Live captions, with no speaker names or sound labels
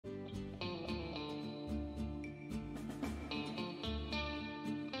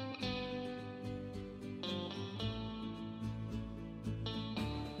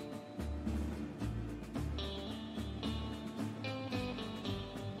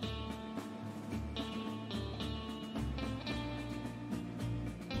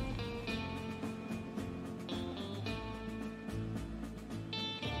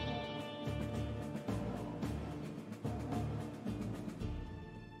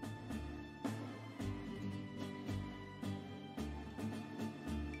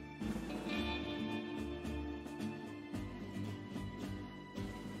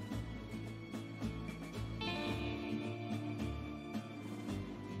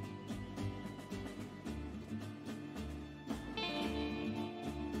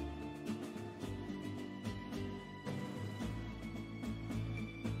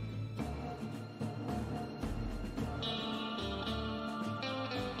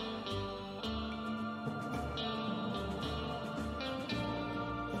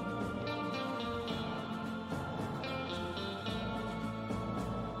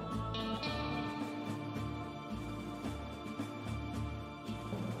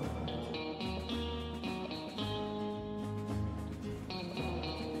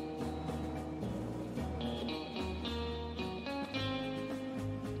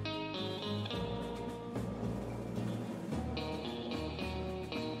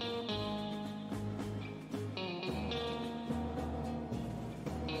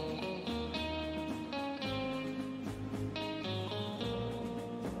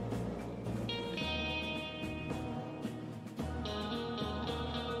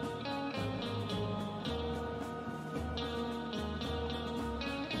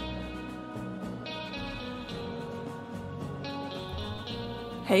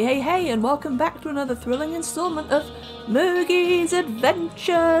Hey, hey, hey, and welcome back to another thrilling installment of Moogie's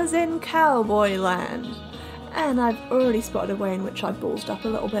Adventures in Cowboy Land. And I've already spotted a way in which I've ballsed up a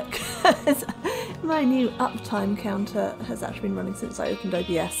little bit because my new uptime counter has actually been running since I opened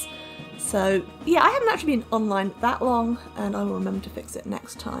OBS. So, yeah, I haven't actually been online that long, and I will remember to fix it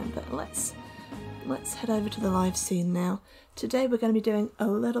next time, but let's head over to the live scene now. Today we're going to be doing a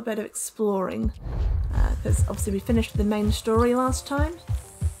little bit of exploring, because obviously we finished the main story last time,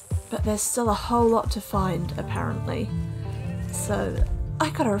 but there's still a whole lot to find, apparently. So I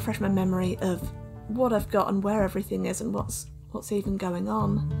gotta refresh my memory of what I've got and where everything is and what's even going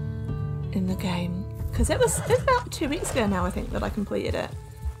on in the game. Because it was about 2 weeks ago now, I think, that I completed it.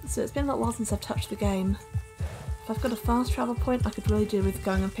 So it's been a little while since I've touched the game. If I've got a fast travel point, I could really do with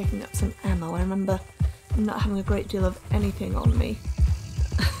going and picking up some ammo. I remember not having a great deal of anything on me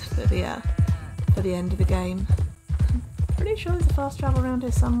for the end of the game. I'm pretty sure there's a fast travel around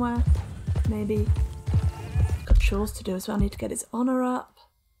here somewhere. Maybe. Got chores to do as well. I need to get his honour up.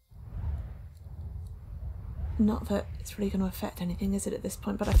 Not that it's really going to affect anything, is it, at this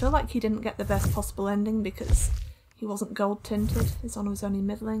point? But I feel like he didn't get the best possible ending because he wasn't gold tinted. His honour was only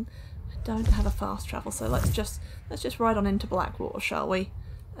middling. I don't have a fast travel, so let's just ride on into Blackwater, shall we?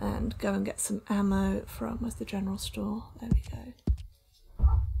 And go and get some ammo from where's the general store? There we go.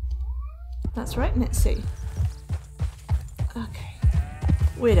 That's right, Mitzi. Okay.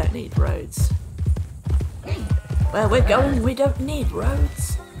 We don't need roads. Where we're going, we don't need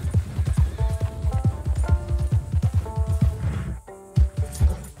roads.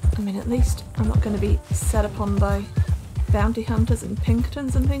 I mean, at least I'm not going to be set upon by bounty hunters and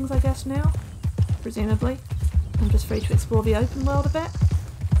Pinkertons and things, I guess, now. Presumably. I'm just free to explore the open world a bit.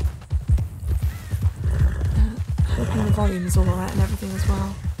 Hoping the volume is alright and everything as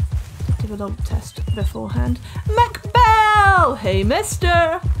well. Do a little test beforehand. MacBell! Hey,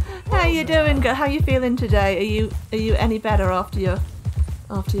 mister! How you doing? How you feeling today? Are you any better after your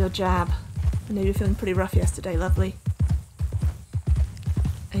jab? I know you were feeling pretty rough yesterday, lovely.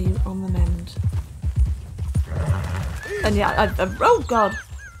 Are you on the mend? And yeah, oh god!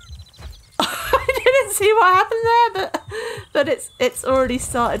 I didn't see what happened there, but it's already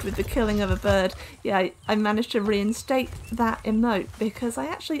started with the killing of a bird. Yeah, I managed to reinstate that emote because I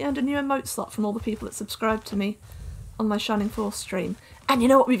actually earned a new emote slot from all the people that subscribed to me on my Shining Force stream. And you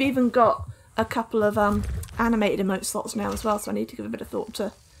know what? We've even got a couple of animated emote slots now as well, so I need to give a bit of thought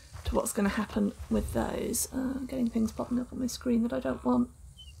to what's going to happen with those. Getting things popping up on my screen that I don't want.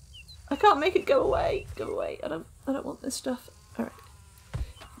 I can't make it go away. Go away. I don't want this stuff. Alright.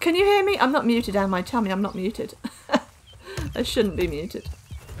 Can you hear me? I'm not muted, am I? Tell me I'm not muted. I shouldn't be muted.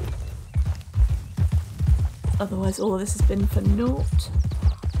 Otherwise all of this has been for naught.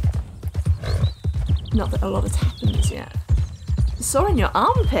 Not that a lot has happened as yet. Saw in your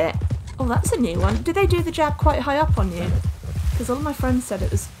armpit? Oh, that's a new one. Did they do the jab quite high up on you? Because all of my friends said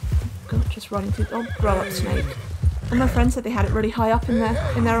it was... God, just running through... Oh, grow up, snake. All my friends said they had it really high up in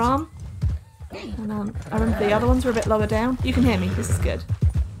their arm. And I remember the other ones were a bit lower down. You can hear me. This is good.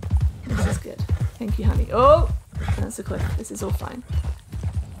 This is good. Thank you, honey. Oh! That's a cliff. This is all fine.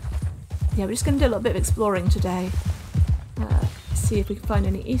 Yeah, we're just going to do a little bit of exploring today. See if we can find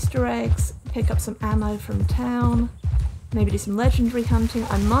any Easter eggs. Pick up some ammo from town. Maybe do some legendary hunting.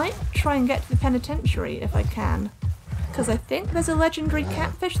 I might try and get to the penitentiary if I can. Because I think there's a legendary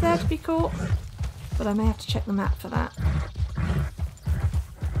catfish there to be caught. But I may have to check the map for that.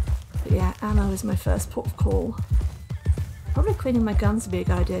 But yeah, ammo is my first port of call. Probably cleaning my guns would be a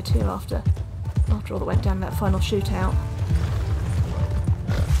good idea too after all that went down in that final shootout.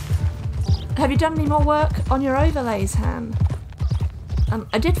 Have you done any more work on your overlays, Han?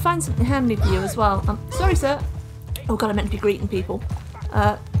 I did find something handy for you as well. Sorry, sir. Oh god, I meant to be greeting people.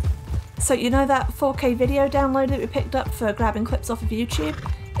 So you know that 4K video download that we picked up for grabbing clips off of YouTube?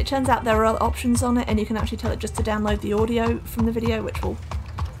 It turns out there are other options on it, and you can actually tell it just to download the audio from the video, which will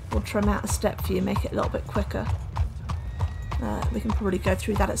trim out a step for you, make it a little bit quicker. We can probably go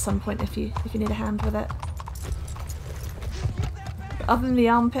through that at some point if you need a hand with it. But other than the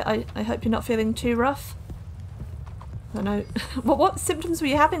armpit, I hope you're not feeling too rough. I don't know. What symptoms were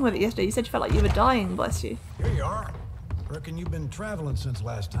you having with it yesterday? You said you felt like you were dying, bless you. Here you are. Reckon you've been traveling since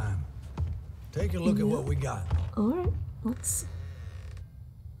last time. Take a look at what we got. Alright, let's...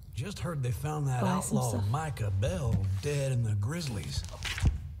 Just heard they found that outlaw Micah Bell dead in the Grizzlies.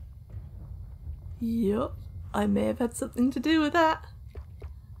 Yup. I may have had something to do with that.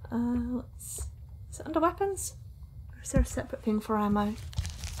 Is it under weapons? Or is there a separate thing for ammo?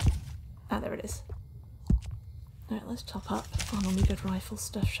 Ah, there it is. Alright, let's top up on all the good rifle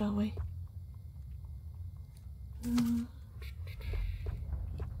stuff, shall we?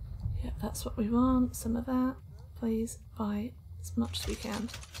 That's what we want. Some of that. Please buy as much as we can.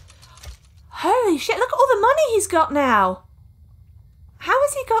 Holy shit, look at all the money he's got now! How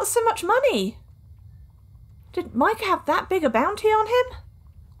has he got so much money? Did Mike have that big a bounty on him?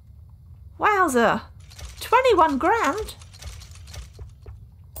 Wowzer. 21 grand?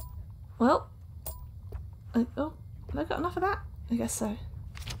 Well. Oh, have I got enough of that? I guess so.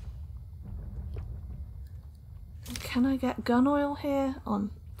 Can I get gun oil here?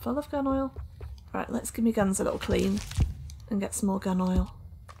 On full of gun oil? Right, let's give me guns a little clean and get some more gun oil.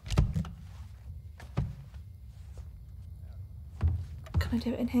 Can I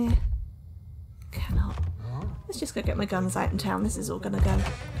do it in here? Cannot. Let's just go get my guns out in town. This is all gonna go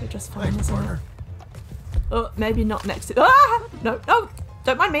just fine, isn't it? Oh, maybe not next to— ah! No, no!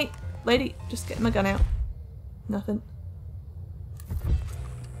 Don't mind me! Lady, just getting my gun out. Nothing.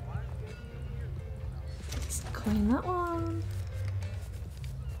 Let's clean that one.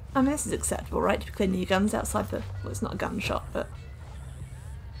 I mean, this is acceptable, right? To be cleaning your guns outside the— well, it's not a gun shop, but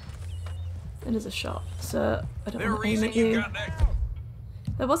it is a shop, so I don't want to aim at you.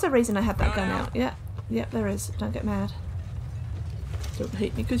 There was a reason I had that gun out. Yeah, yeah, there is. Don't get mad. Don't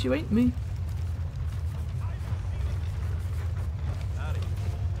hate me because you ain't me.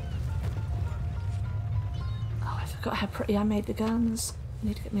 Oh, I forgot how pretty I made the guns. I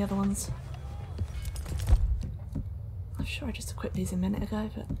need to get the other ones. I'm sure I just equipped these a minute ago,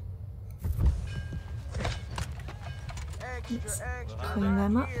 but let's clean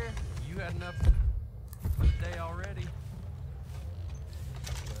them up. You had enough for the day already.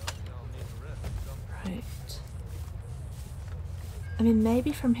 Right. I mean,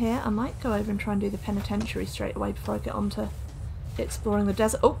 maybe from here I might go over and try and do the penitentiary straight away before I get on to exploring the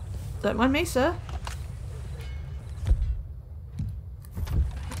desert. Oh, don't mind me, sir.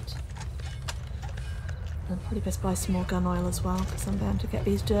 Right. I'll probably best buy some more gun oil as well, because I'm bound to get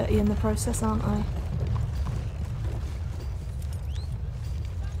these dirty in the process, aren't I?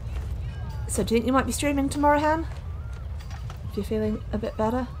 So, do you think you might be streaming tomorrow, Han? If you're feeling a bit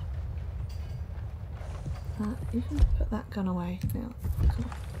better? You can put that gun away now. Come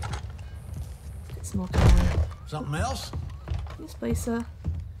on. Get some more gun oil. Something else? Yes, please, sir.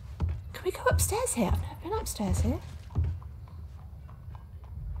 Can we go upstairs here? I've never been upstairs here.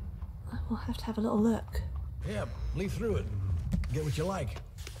 We'll have to have a little look. Yeah, leaf through it and get what you like.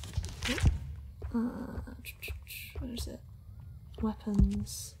 Where is it?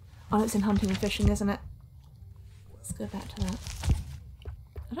 Weapons. Oh, it's in hunting and fishing, isn't it? Let's go back to that.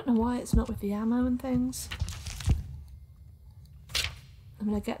 I don't know why it's not with the ammo and things. I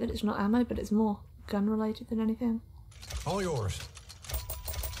mean, I get that it's not ammo, but it's more gun related than anything. All yours.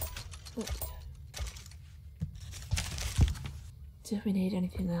 Do we need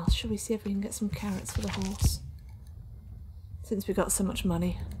anything else? Shall we see if we can get some carrots for the horse? Since we've got so much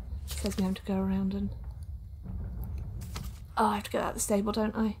money, it saves me having to go around and... oh, I have to get out of the stable,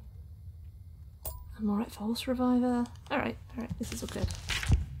 don't I? I'm alright for horse reviver. Alright, this is all good.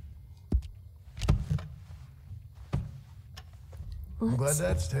 I'm glad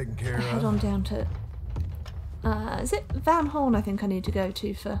that's taken care of. Head on down to... is it Van Horn I think I need to go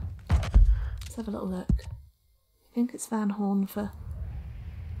to for... let's have a little look. I think it's Van Horn for...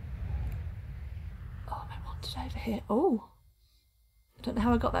 oh, I wanted over here. Oh! I don't know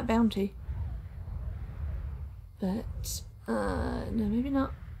how I got that bounty. But... no, maybe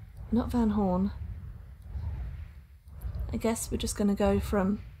not. Not Van Horn. I guess we're just going to go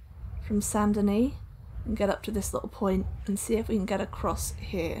from Saint Denis and get up to this little point and see if we can get across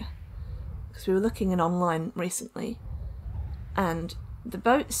here. Because we were looking in online recently, and the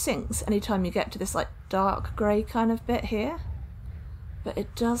boat sinks anytime you get to this like dark grey kind of bit here. But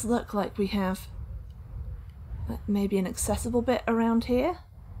it does look like we have maybe an accessible bit around here.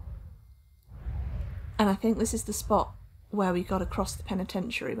 And I think this is the spot where we got across the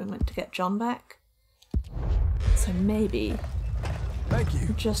penitentiary when we went to get John back. So maybe... thank you.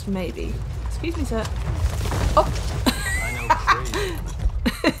 Just maybe. Excuse me, sir. Oh! I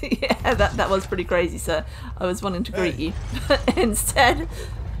know, crazy. Yeah, that was pretty crazy, sir. I was wanting to greet you. But instead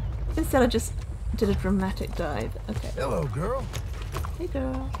I just did a dramatic dive. Okay. Hello, girl. Hey,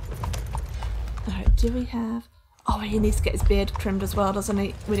 girl. Alright, do we have... oh, he needs to get his beard trimmed as well, doesn't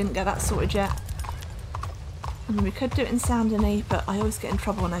he? We didn't get that sorted yet. I mean, we could do it in Saint Denis, but I always get in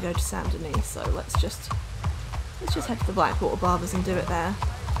trouble when I go to Saint Denis, so let's just head to the Blackwater Barbers and do it there.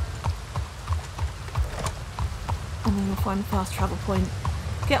 And then we'll find a fast travel point,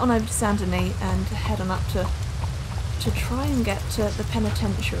 get on over to Saint Denis and head on up to try and get to the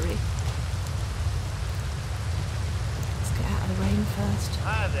penitentiary. Let's get out of the rain first.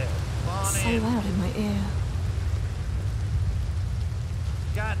 Hi there. It's so loud in my ear.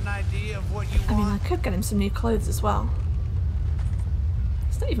 Got an idea of what you I mean, I want? could get him some new clothes as well.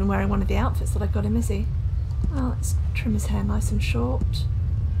 He's not even wearing one of the outfits that I got him, is he? Oh, let's trim his hair nice and short.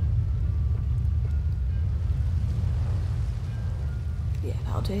 Yeah,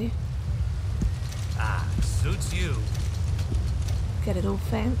 that'll do. Ah, suits you. Get it all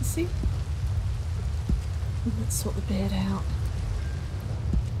fancy. Let's sort the beard out.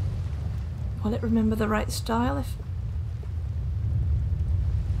 Will it remember the right style if...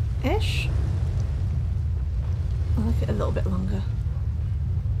 ish? I like it a little bit longer.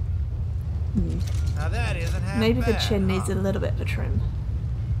 Now that isn't half Maybe the bad, chin huh? needs a little bit of a trim.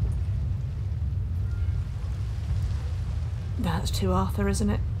 That's too Arthur, isn't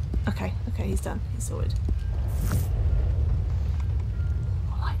it? Okay, okay, he's done. He's sorted.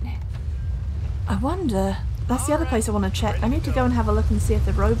 Lightning. I wonder... That's the other place I want to check. I need to go and have a look and see if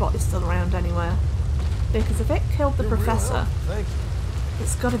the robot is still around anywhere. Because if it killed the You're real professor, helpful, thank you.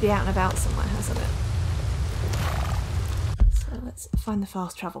 it's got to be out and about somewhere, hasn't it? So let's find the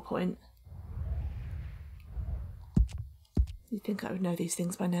fast travel point. You'd think I would know these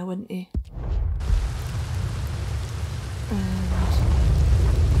things by now, wouldn't you?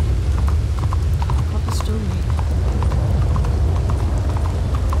 What a story.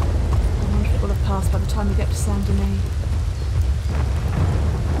 I wonder if it will have passed by the time we get to Saint Denis.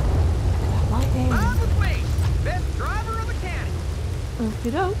 Lightning. On with me! Best driver of the county!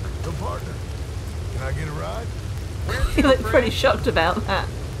 Okie doke. No partner. Can I get a ride? You look pretty shocked about that.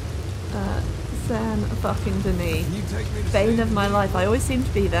 Saint fucking Denis. Can you take me to Bane Saint of my Denis? life. I always seem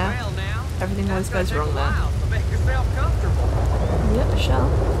to be there. Well now, Everything always that's goes gonna wrong take a there. while, so make yourself comfortable. Yep, I shall.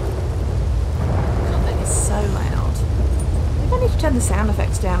 God, that is so loud. Maybe I need to turn the sound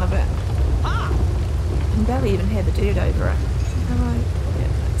effects down a bit. Ah! I can barely even hear the dude over it. Alright, yeah,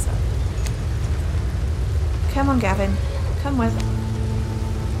 that's it. Come on, Gavin. Come with.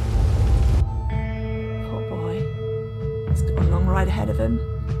 Poor boy. He's got a long ride ahead of him.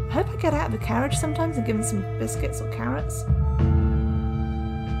 I hope I get out of the carriage sometimes and give him some biscuits or carrots.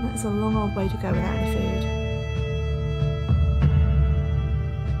 That's a long old way to go without any food.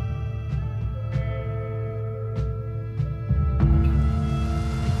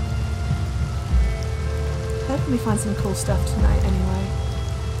 Hoping we find some cool stuff tonight anyway.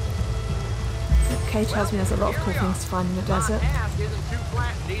 Kay tells me there's a lot of cool things to find in the desert. My task isn't too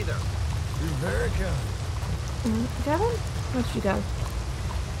flattened either. You're very kind. Gavin? Where did you go?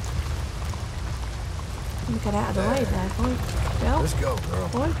 I'm gonna get out of the way there, boy. Bill? Let's go, girl.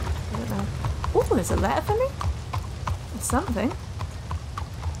 Boy? I don't know. Oh, there's a letter for me? Or something.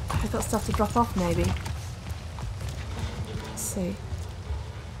 I've got stuff to drop off, maybe. Let's see.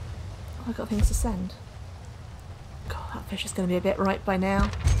 Oh, I've got things to send. God, that fish is going to be a bit ripe by now.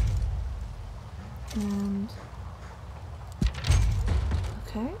 And...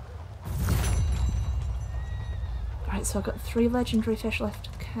 okay. Right, so I've got 3 legendary fish left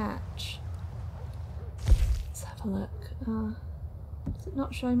to catch. Let's have a look. Does it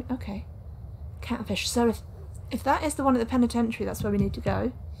not show me? Okay. Catfish. So if that is the one at the penitentiary, that's where we need to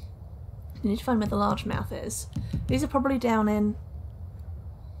go. We need to find where the largemouth is. These are probably down in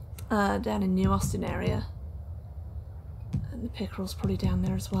New Austin area. And the pickerel's probably down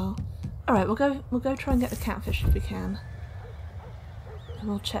there as well. Alright, we'll go try and get the catfish if we can. And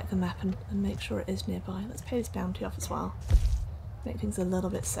we'll check the map and make sure it is nearby. Let's pay this bounty off as well. Make things a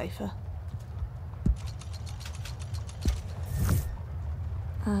little bit safer.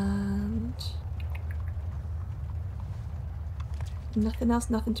 And nothing else,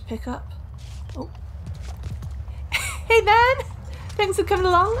 nothing to pick up. Oh. Hey man! Thanks for coming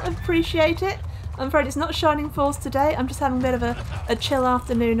along, I appreciate it. I'm afraid it's not Shining Force today. I'm just having a bit of a chill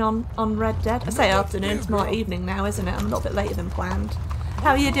afternoon on Red Dead. I say afternoon, it's more evening now, isn't it? I'm a little bit later than planned.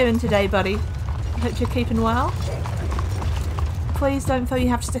 How are you doing today, buddy? I hope you're keeping well. Please don't feel you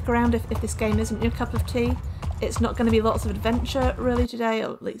have to stick around if this game isn't your cup of tea. It's not going to be lots of adventure really today,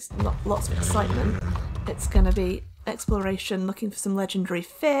 or at least not lots of excitement. It's going to be exploration, looking for some legendary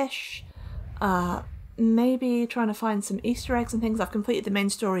fish, maybe trying to find some Easter eggs and things. I've completed the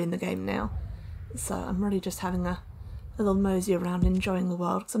main story in the game now, so I'm really just having a little mosey around, enjoying the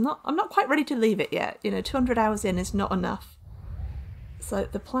world. Because I'm not quite ready to leave it yet. You know, 200 hours in is not enough. So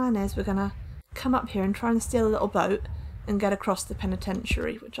the plan is we're going to come up here and try and steal a little boat and get across the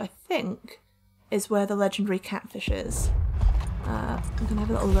penitentiary, which I think is where the legendary catfish is. I'm going to have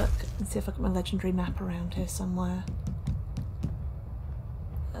a little look and see if I've got my legendary map around here somewhere.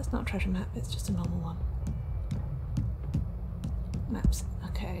 That's not a treasure map, it's just a normal one. Maps.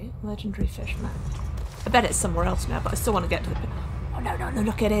 Okay, legendary fish map. I bet it's somewhere else now, but I still want to get to the... oh no,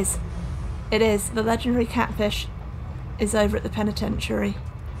 look, it is. It is. The legendary catfish is over at the penitentiary.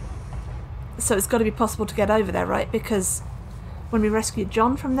 So it's got to be possible to get over there, right? Because when we rescued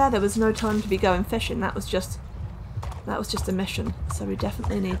John from there was no time to be going fishing. That was just a mission. So we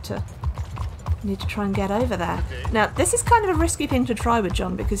definitely need to try and get over there. Now, this is kind of a risky thing to try with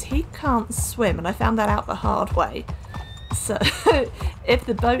John because he can't swim, and I found that out the hard way. So if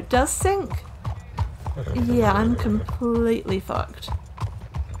the boat does sink, yeah, I'm completely fucked.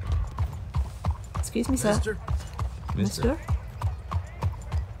 Excuse me, sir. Mister?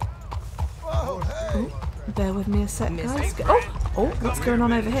 Oh, hey. Oh, bear with me a sec, guys. Oh, what's going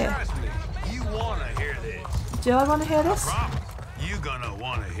on over here? You wanna hear this? Do I want to hear this? You gonna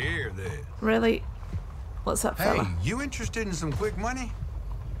wanna hear this. Really? What's up, fella? Hey, you interested in some quick money?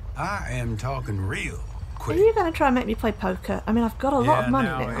 I am talking real Are quick. you going to try and make me play poker? I mean, I've got a lot of money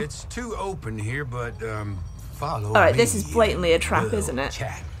now, now. it's too open here, but follow Alright, me this is blatantly a and trap, we'll isn't it?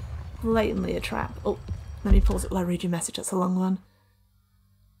 Chat. Blatantly a trap. Oh, let me pause it while I read your message. That's a long one.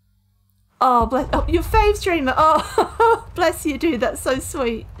 Oh, bless. Oh, your fave streamer. Oh, bless you, dude. That's so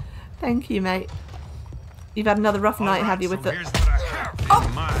sweet. Thank you, mate. You've had another rough night, have you, with the... Here's what I have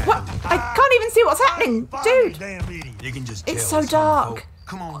in mind. What? I can't even see what's happening, dude. Damn idiot. You can just It's tell so some dark. folk.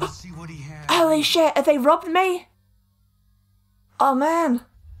 Come on, let's see what he has. Holy shit, have they robbed me? Oh, man.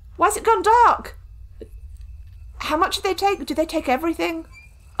 Why's it gone dark? How much did they take? Did they take everything?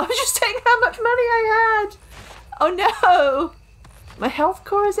 I was just saying how much money I had. Oh, no. My health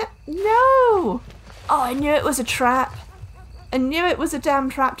core is it? No. Oh, I knew it was a trap. I knew it was a damn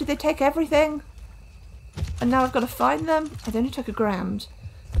trap. Did they take everything? And now I've got to find them. I only took $1,000.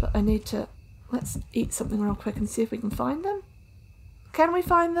 But I need to... Let's eat something real quick and see if we can find them. Can we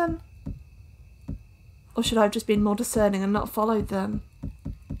find them? Or should I have just been more discerning and not followed them?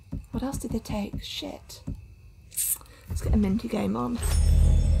 What else did they take? Shit. Let's get a minty game on.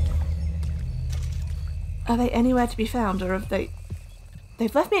 Are they anywhere to be found, or have they...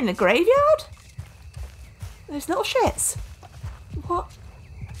 They've left me in the graveyard? Those little shits. What?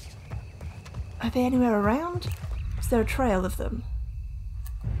 Are they anywhere around? Is there a trail of them?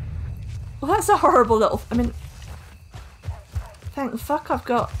 Well, that's a horrible little... I mean... Thank fuck I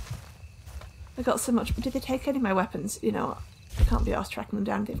got so much... Did they take any of my weapons? You know, I can't be arsed tracking them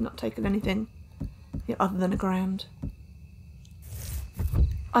down if they've not taken anything other than $1,000.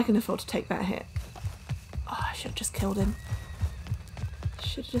 I can afford to take that hit. Oh, I should have just killed him.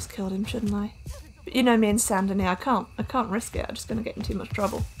 Should have just killed him, shouldn't I? But you know me and Sandony, I can't risk it. I'm just going to get in too much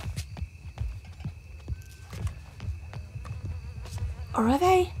trouble. Or are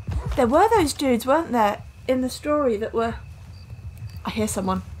they? There were those dudes, weren't there, in the story that were... I hear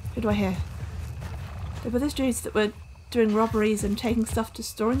someone. Who do I hear? There were those dudes that were doing robberies and taking stuff to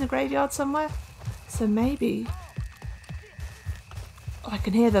store in the graveyard somewhere. So maybe... Oh, I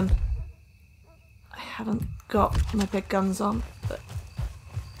can hear them. I haven't got my big guns on, but...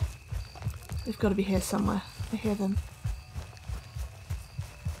 They've got to be here somewhere. I hear them.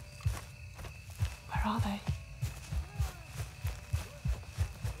 Where are they?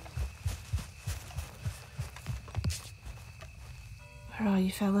 Where are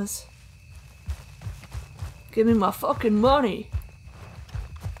you, fellas? Give me my fucking money!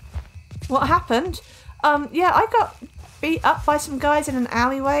 What happened? Yeah, I got beat up by some guys in an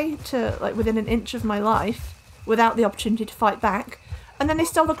alleyway to, like, within an inch of my life, without the opportunity to fight back. And then they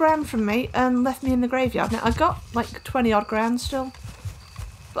stole $1,000 from me and left me in the graveyard. Now, I got, like, 20 odd grand still.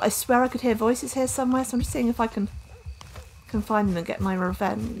 But I swear I could hear voices here somewhere, so I'm just seeing if I can find them and get my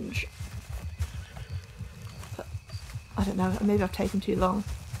revenge. But, I don't know, maybe I've taken too long.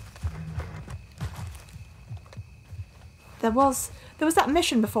 There was that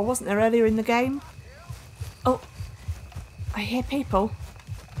mission before, wasn't there, earlier in the game? Oh, I hear people.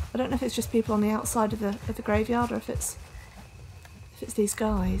 I don't know if it's just people on the outside of the graveyard or if it's these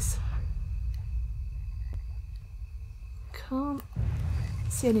guys. Can't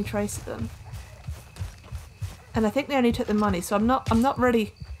see any trace of them. And I think they only took the money, so I'm not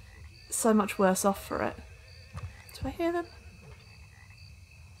really so much worse off for it. Do I hear them?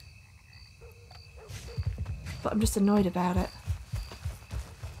 But I'm just annoyed about it.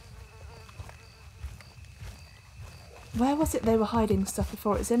 Where was it they were hiding stuff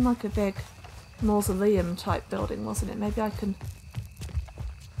before? It was in like a big mausoleum type building, wasn't it? Maybe I can...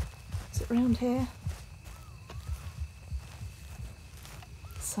 Is it around here?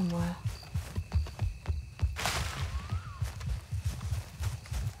 Somewhere.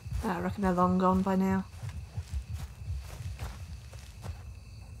 I reckon they're long gone by now.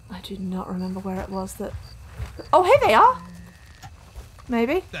 I do not remember where it was that... Oh, here they are!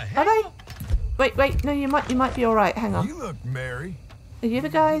 Maybe. Are they? Wait, no, you might be alright. Hang on. You look merry. Are you the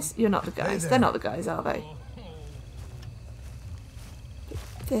guys? You're not the guys. Hey They're not the guys, are they?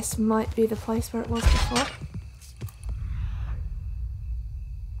 This might be the place where it was before.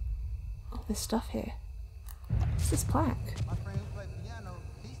 Oh, there's stuff here. What's this plaque?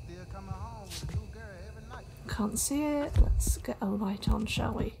 Can't see it. Let's get a light on,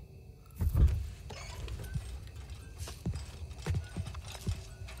 shall we?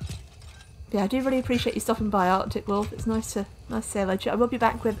 Yeah, I do really appreciate you stopping by, Arctic Wolf. It's nice to say hello to you. I will be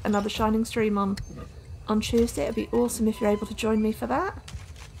back with another Shining stream on Tuesday. It'd be awesome if you're able to join me for that.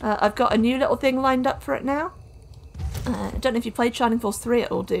 I've got a new little thing lined up for it now. I don't know if you played Shining Force 3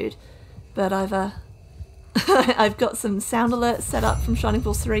 at all, dude, but I've I've got some sound alerts set up from Shining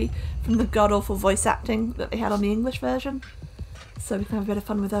Force 3 from the god-awful voice acting that they had on the English version. So we can have a bit of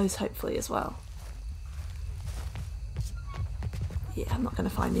fun with those, hopefully, as well. Yeah, I'm not going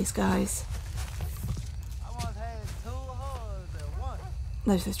to find these guys.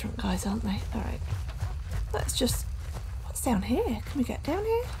 Those are those drunk guys, aren't they? Alright. Let's just... What's down here? Can we get down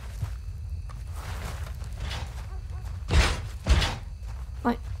here?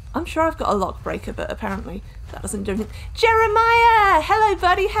 Like, I'm sure I've got a lock breaker, but apparently that doesn't do anything. Jeremiah! Hello,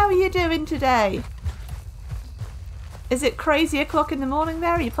 buddy. How are you doing today? Is it crazy o'clock in the morning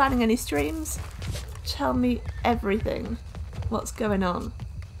there? Are you planning any streams? Tell me everything. What's going on?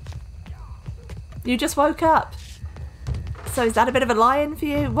 You just woke up. So is that a bit of a lie-in for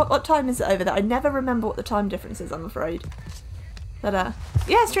you? What time is it over there? I never remember what the time difference is, I'm afraid. But,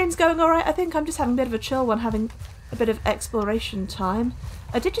 yeah, stream's going alright. I think I'm just having a bit of a chill one, having a bit of exploration time.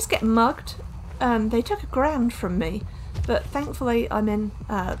 I did just get mugged. They took $1,000 from me, but thankfully I'm in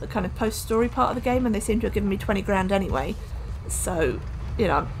the kind of post-story part of the game, and they seem to have given me $20,000 anyway. So, you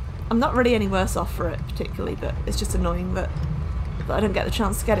know, I'm not really any worse off for it particularly, but it's just annoying that I don't get the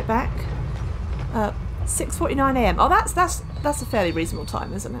chance to get it back. 6:49 AM. Oh, that's a fairly reasonable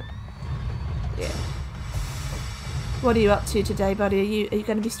time, isn't it? Yeah. What are you up to today, buddy? Are you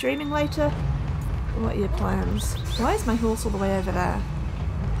going to be streaming later? What are your plans? Why is my horse all the way over there?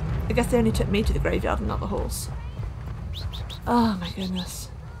 I guess they only took me to the graveyard and not the horse. Oh my goodness.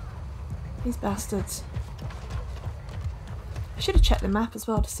 These bastards. I should have checked the map as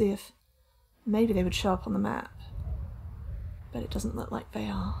well to see if maybe they would show up on the map. But it doesn't look like they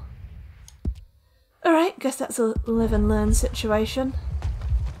are. Alright, guess that's a live and learn situation.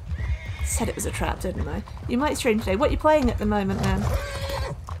 Said it was a trap, didn't I? You might stream today. What are you playing at the moment, man?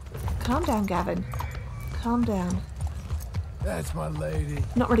 Calm down, Gavin. Calm down. That's my lady.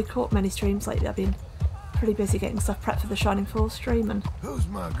 Not really caught many streams lately. I've been pretty busy getting stuff prepped for the Shining Force stream, and who's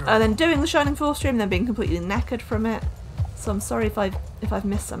my girl? then doing the Shining Force stream, and then being completely knackered from it. So I'm sorry if I've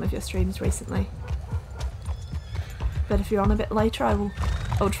missed some of your streams recently. But if you're on a bit later, I will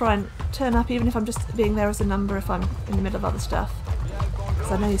try and turn up, even if I'm just being there as a number if I'm in the middle of other stuff.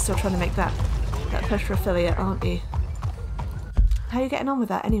 Because I know you're still trying to make that push for affiliate, aren't you? How are you getting on with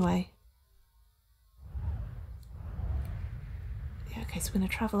that anyway? Yeah, okay, so we're going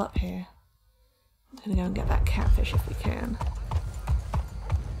to travel up here. I'm going to go and get that catfish if we can.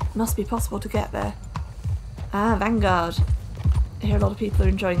 Must be possible to get there. Ah, Vanguard. I hear a lot of people are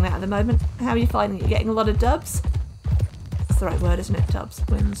enjoying that at the moment. How are you finding it? You getting a lot of dubs? That's the right word, isn't it? Dubs.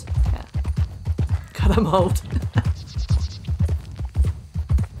 Wins. Yeah. God, I'm old.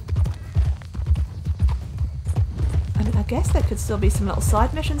 I mean, I guess there could still be some little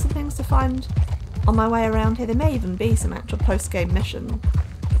side missions and things to find on my way around here. There may even be some actual post-game mission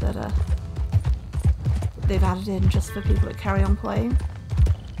that they've added in just for people that carry on playing.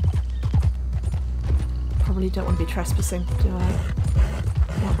 Probably don't want to be trespassing, do I?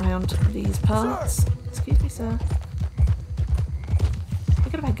 Not around these parts. Excuse me, sir.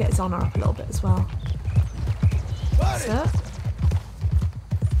 We're going to get his honour up a little bit as well. Sir?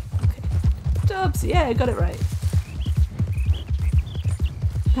 Okay. Dubs, yeah, got it right.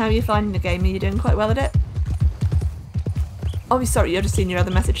 How are you finding the game? Are you doing quite well at it? Oh, sorry, you're just seeing your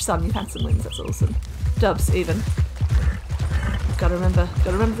other message, son. You've had some wins, that's awesome. Dubs, even. Gotta remember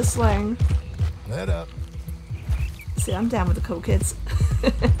the slang. Head up. See, I'm down with the cool kids.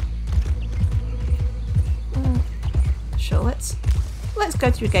 Sure, let's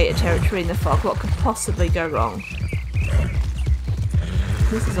go through gated territory in the fog. What could possibly go wrong?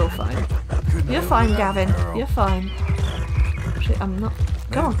 This is all fine. You're fine, Gavin. You're fine. Actually, I'm not.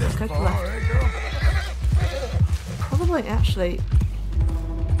 Go on, go to the left. Probably actually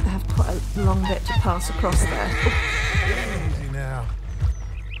have quite a long bit to pass across there. Easy now.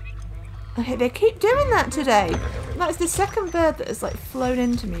 Okay, they keep doing that today. That's the second bird that has like flown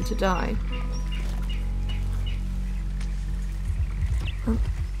into me to die.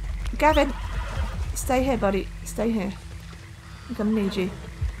 Gavin, stay here, buddy. Stay here. I'm gonna need you.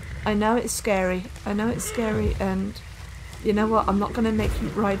 I know it's scary. I know it's scary, and You know what? I'm not going to make you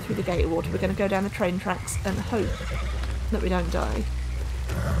ride through the gate of water. We're going to go down the train tracks and hope that we don't die.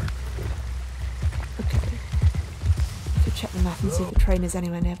 Okay. We could check the map and see if the train is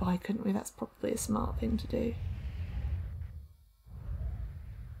anywhere nearby, couldn't we? That's probably a smart thing to do.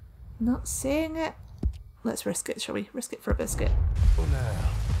 Not seeing it. Let's risk it, shall we? Risk it for a biscuit. Oh, now.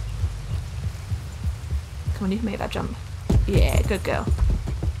 Come on, you can make that jump. Yeah, good girl.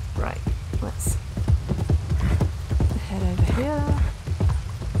 Right, let's head over here.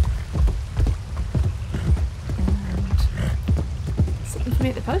 And something for me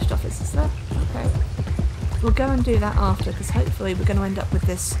at the post office, is there? Okay. We'll go and do that after, because hopefully we're going to end up with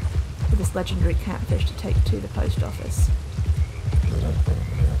this legendary catfish to take to the post office.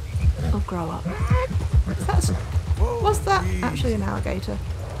 Oh, grow up. Was that actually an alligator?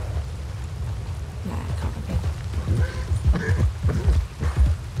 Nah, it can't be.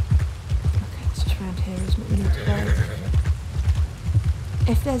 Okay, it's just around here, isn't it? We need to go.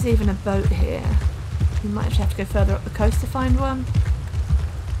 If there's even a boat here, we might actually have to go further up the coast to find one.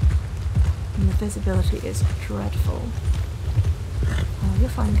 And the visibility is dreadful. Oh, you're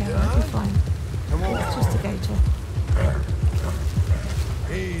fine, Gary. You're fine. It's just a gator.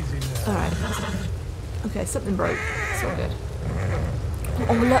 Easy now. Alright. Okay, something broke. It's all good.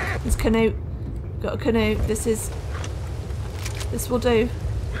 Oh look, there's a canoe. Got a canoe. This will do.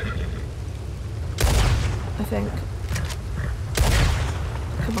 I think.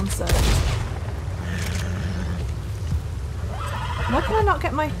 Come on, sir. Why can I not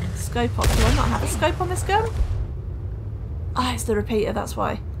get my scope on? Do I not have a scope on this gun? Ah, it's the repeater, that's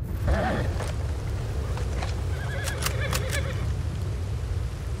why.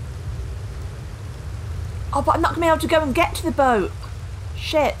 Oh, but I'm not going to be able to go and get to the boat.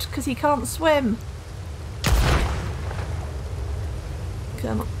 Shit, because he can't swim.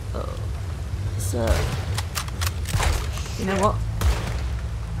 Come on. Oh. So, you know what?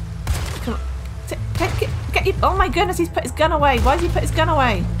 Come on. Get your... Oh my goodness, he's put his gun away. Why did he put his gun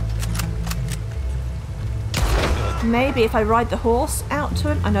away? Maybe if I ride the horse out to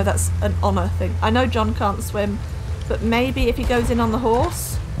him. I know that's an honour thing. I know John can't swim, but maybe if he goes in on the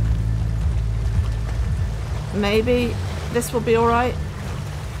horse, maybe this will be all right.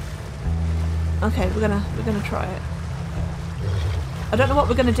 Okay, we're gonna try it. I don't know what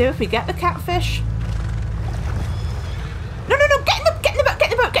we're gonna do if we get the catfish. No!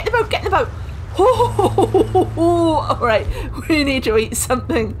 Get in the boat! Oh, all right, we need to eat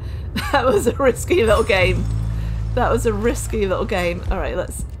something. That was a risky little game. All right,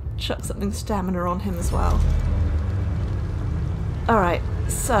 let's chuck something stamina on him as well. All right,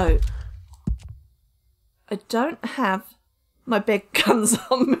 so I don't have my big guns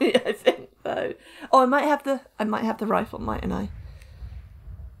on me, I think, though. Oh, I might have the rifle, mightn't I?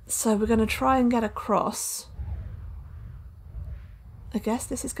 So we're going to try and get across. I guess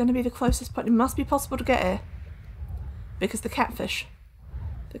this is going to be the closest point. It must be possible to get here. Because the catfish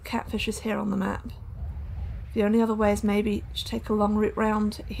is here on the map. The only other way is maybe to take a long route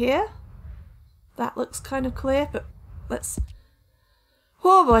round here. That looks kind of clear, but let's...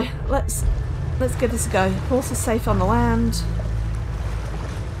 Oh boy, let's give this a go. Horse is safe on the land.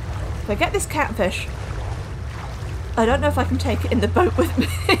 If I get this catfish, I don't know if I can take it in the boat with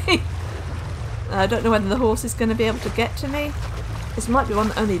me. I don't know whether the horse is going to be able to get to me. This might be one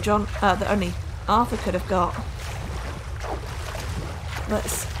that only Arthur could have got.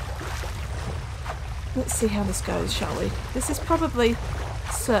 Let's see how this goes, shall we? This is probably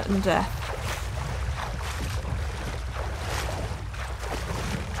certain death.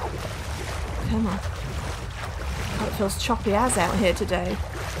 Come on. Oh, it feels choppy as out here today.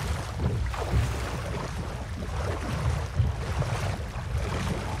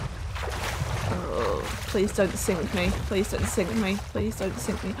 Oh, please don't sink me. Please don't sink me. Please don't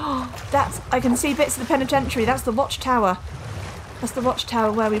sink me. Oh, I can see bits of the penitentiary. That's the watchtower. That's the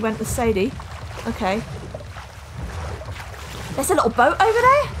watchtower where we went with Sadie. Okay. There's a little boat over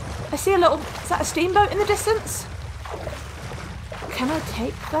there. I see a little... Is that a steamboat in the distance? Can I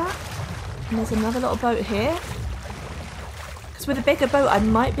take that? And there's another little boat here. Because with a bigger boat, I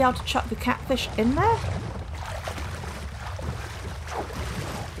might be able to chuck the catfish in there.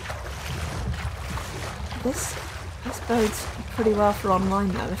 This bodes pretty well for online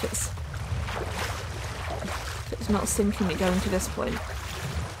though, if it's not sinking me going to this point.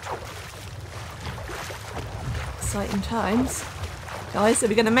 Exciting times. Guys, are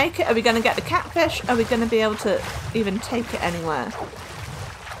we going to make it? Are we going to get the catfish? Are we going to be able to even take it anywhere?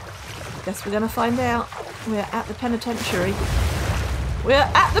 Guess we're going to find out. We're at the penitentiary. We're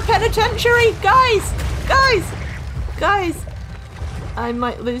at the penitentiary! Guys! Guys! Guys! I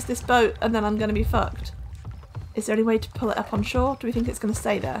might lose this boat and then I'm going to be fucked. Is there any way to pull it up on shore? Do we think it's going to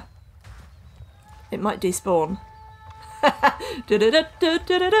stay there? It might despawn. I'm going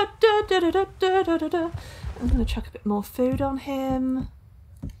to chuck a bit more food on him.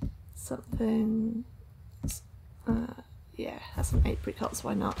 Something... yeah, has some apricots,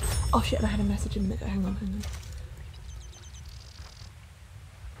 why not? Oh shit, I had a message a minute ago. Hang on.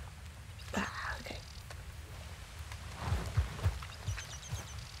 Okay.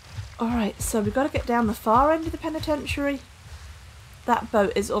 Alright, so we've got to get down the far end of the penitentiary. That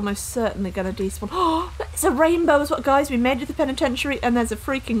boat is almost certainly going to despawn. Oh, it's a rainbow as well, guys. We made it to the penitentiary and there's a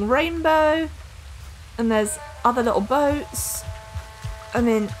freaking rainbow. And there's other little boats. I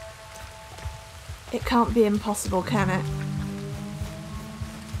mean, it can't be impossible, can it?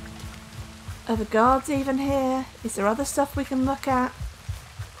 Are the guards even here? Is there other stuff we can look at?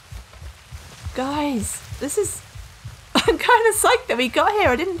 Guys, this is... I'm kind of psyched that we got here.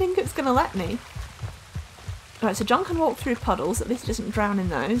 I didn't think it was going to let me. Alright, so John can walk through puddles. At least he doesn't drown in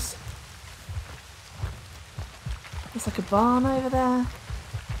those. There's like a barn over there.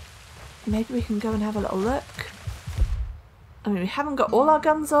 Maybe we can go and have a little look. I mean, we haven't got all our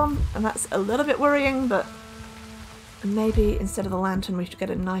guns on, and that's a little bit worrying, but maybe instead of the lantern we should get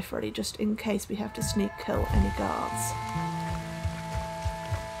a knife ready, just in case we have to sneak kill any guards.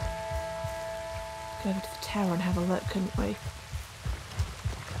 Go over to the tower and have a look, couldn't we?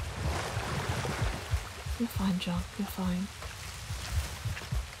 You're fine, John. You're fine.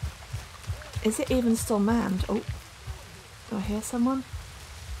 Is it even still manned? Oh. Do I hear someone?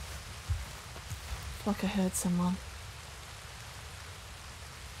 I feel like I heard someone.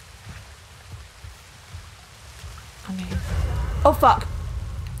 I mean... Oh fuck!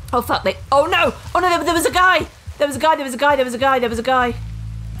 Oh fuck, oh no! Oh no, there was a guy! There was a guy, there was a guy, there was a guy, there was a guy!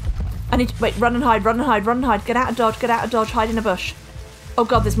 I need to... Wait, run and hide, run and hide, run and hide. Get out of dodge, get out of dodge, hide in a bush. Oh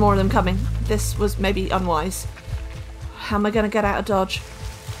god, there's more of them coming. This was maybe unwise. How am I going to get out of dodge?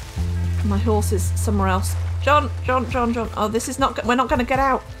 My horse is somewhere else. John! Oh, this is not... We're not going to get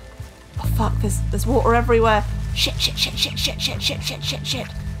out. Oh fuck, there's water everywhere. Shit.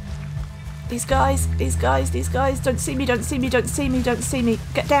 These guys. Don't see me. Get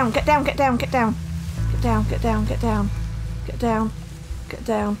down.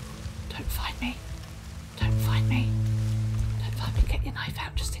 Don't find me. Get your knife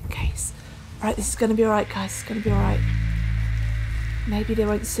out just in case. Alright, this is going to be alright, guys. It's going to be alright. Maybe they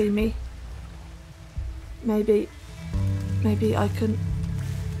won't see me. Maybe I can...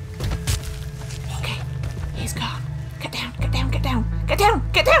 Okay, he's gone. Get down.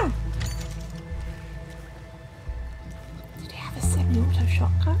 Did he have a semi-auto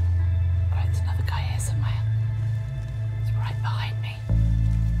shotgun? Alright, there's another guy here somewhere. He's right behind me.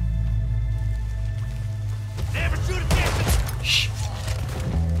 Never shoot attention. Shh.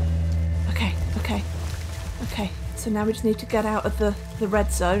 Okay. So now we just need to get out of the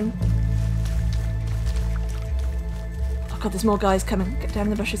red zone. Oh god, there's more guys coming. Get down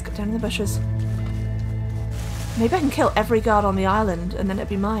in the bushes. Maybe I can kill every guard on the island and then it'd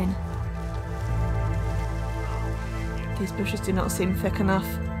be mine. These bushes do not seem thick enough.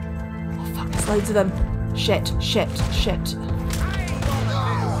 Oh fuck, there's loads of them. Shit.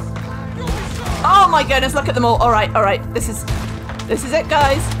 Oh my goodness, look at them all. Alright. This is it,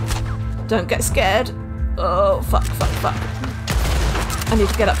 guys. Don't get scared. Oh, fuck. I need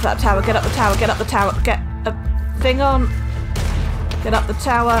to get up to that tower. Get up the tower. Get a thing on. Get up the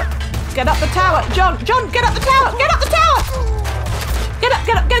tower. John, get up the tower. Get up.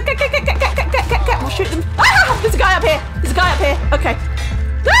 We'll shoot them. Ah! There's a guy up here. Okay.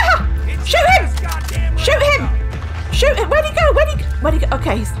 Ah! Shoot him. Where'd he go?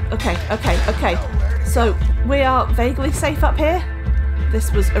 Okay. So we are vaguely safe up here.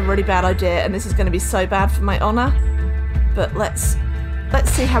 This was a really bad idea, and this is going to be so bad for my honour. But let's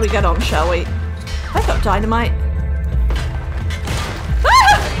see how we get on, shall we? I got dynamite.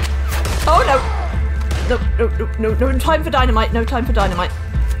 Ah! Oh no, time for dynamite.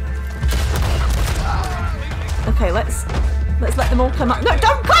 Okay, let's let them all come up. No,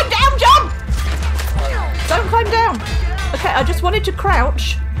 don't climb down, John! Don't climb down. Okay, I just wanted to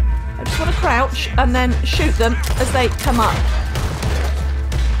crouch. And then shoot them as they come up.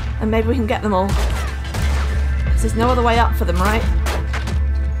 And maybe we can get them all. There's no other way up for them, right?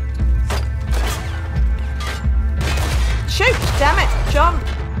 Shoot! Damn it, John!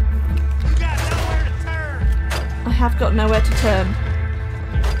 You got nowhere to turn. I have got nowhere to turn.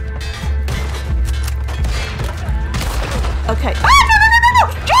 Okay. Ah, no!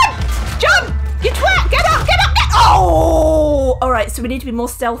 John! You twat! Get up! Oh! Alright, so we need to be more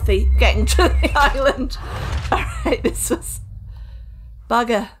stealthy getting to the island. Alright, this was...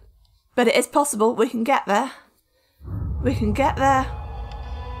 bugger. But it is possible we can get there. We can get there.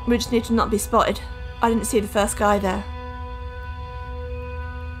 We just need to not be spotted. I didn't see the first guy there.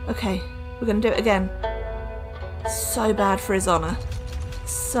 Okay, we're gonna do it again. So bad for his honour.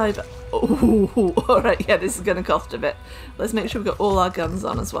 So bad. Oh, alright, yeah, this is gonna cost a bit. Let's make sure we've got all our guns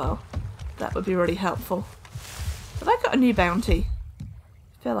on as well. That would be really helpful. Have I got a new bounty?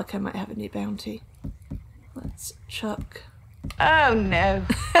 I feel like I might have a new bounty. Let's chuck. Oh no.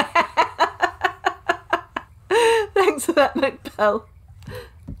 Thanks for that, McBell.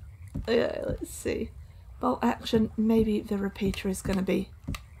 Yeah, let's see. Bolt action, maybe the repeater is going to be...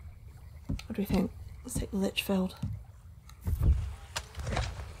 What do we think? Let's take Litchfield.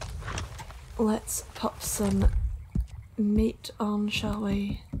 Let's pop some meat on, shall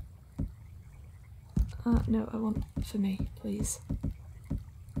we? No, I want for me, please.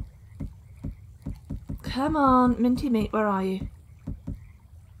 Come on, minty meat, where are you?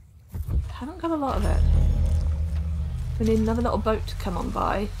 Haven't got a lot of it. We need another little boat to come on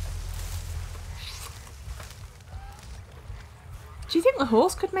by. Do you think the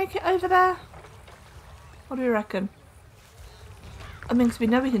horse could make it over there? What do you reckon? I mean, because we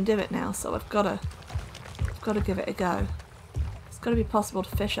know we can do it now, so I've got to give it a go. It's got to be possible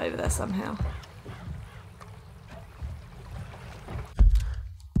to fish over there somehow.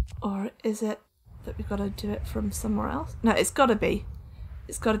 Or is it that we've got to do it from somewhere else? No, it's got to be.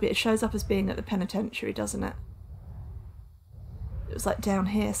 It's got to be. It shows up as being at the penitentiary, doesn't it? It was like down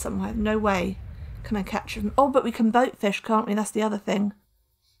here somewhere. No way can I catch him. Oh, but we can boat fish, can't we? That's the other thing.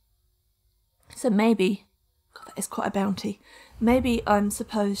 So maybe... God, that is quite a bounty. Maybe I'm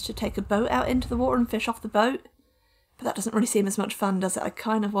supposed to take a boat out into the water and fish off the boat. But that doesn't really seem as much fun, does it? I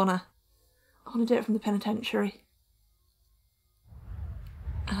kind of want to do it from the penitentiary.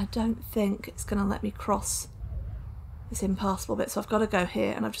 And I don't think it's going to let me cross this impassable bit. So I've got to go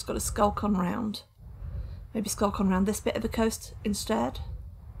here and I've just got to skulk on round. Maybe skulk on round this bit of the coast instead.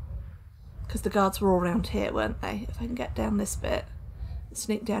 Because the guards were all around here, weren't they? If I can get down this bit,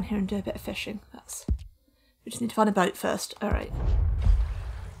 sneak down here and do a bit of fishing. We just need to find a boat first. Alright.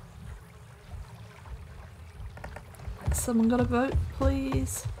 Someone got a boat,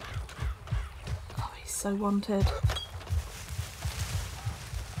 please? Oh, he's so wanted.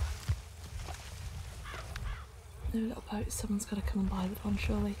 No little boat, someone's got to come and buy with one,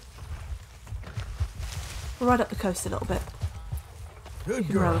 surely. We'll ride up the coast a little bit. Good We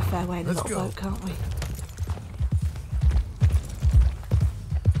can girl. row a fair way in a Let's little go. boat, can't we?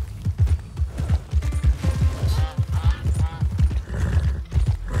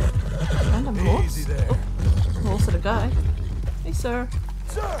 Random horse. Easy there. Oh, horse and a guy. Hey, sir.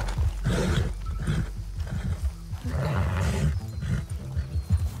 Sir!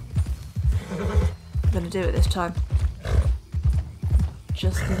 I'm gonna do it this time.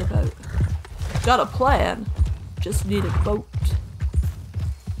 Just need a boat. Got a plan. Just need a boat.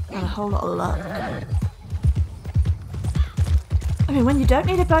 And a whole lot of luck. I mean, when you don't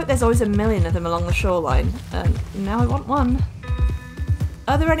need a boat, there's always a million of them along the shoreline. And now I want one.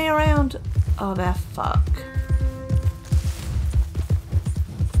 Are there any around? Oh, they're fuck.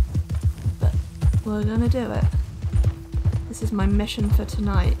 But we're gonna do it. This is my mission for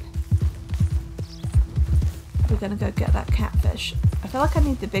tonight. We're gonna go get that catfish. I feel like I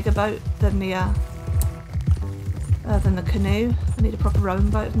need the bigger boat than the canoe. I need a proper rowing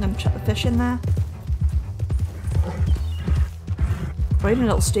boat. I'm gonna chuck the fish in there. Or even a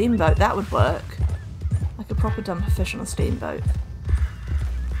little steamboat, that would work. I could proper dump a fish on a steamboat.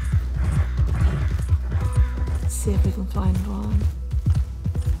 Let's see if we can find one.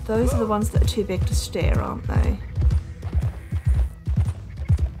 Those are the ones that are too big to steer, aren't they?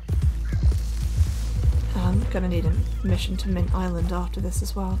 I'm gonna need a mission to Mint Island after this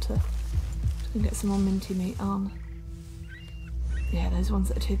as well to get some more minty meat on. Yeah, those ones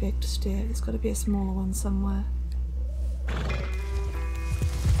that are too big to steer. There's got to be a smaller one somewhere.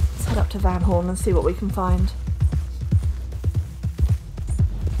 Let's head up to Van Horn and see what we can find.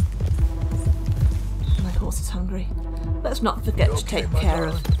 My horse is hungry. Let's not forget to take care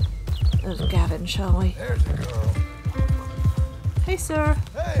of Gavin, shall we? There's a girl. Hey, sir.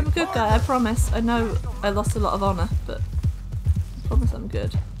 Hey, I'm a good guy, I promise. I know I lost a lot of honour, but I promise I'm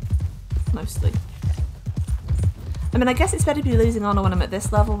good. Mostly. I mean, I guess it's better to be losing honour when I'm at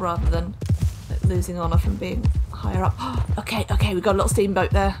this level rather than like, losing honour from being higher up. Okay, we've got a little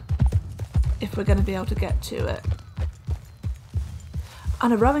steamboat there. If we're going to be able to get to it.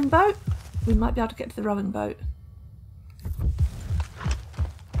 And a rowing boat? We might be able to get to the rowing boat.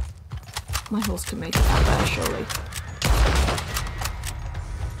 My horse can make it out there, surely.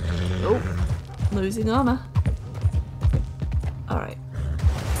 Oh, losing honour. Alright.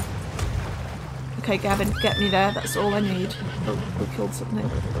 Okay, Gavin, get me there. That's all I need. Oh, we killed something.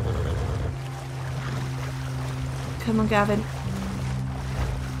 Come on, Gavin.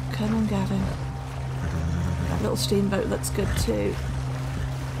 Come on, Gavin. That little steamboat looks good too.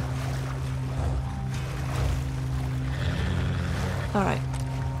 Alright.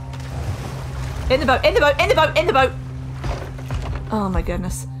 In the boat, in the boat, in the boat, in the boat! Oh my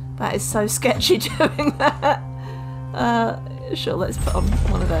goodness. That is so sketchy doing that. Sure, let's put on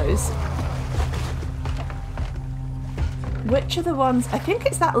one of those. Which are the ones? I think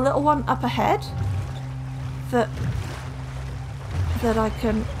it's that little one up ahead that I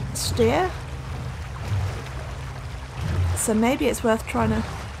can steer. So maybe it's worth trying to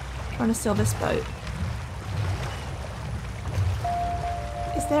steal this boat.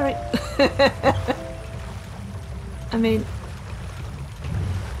 Is there a I mean,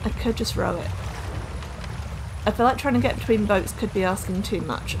 I could just row it. I feel like trying to get between boats could be asking too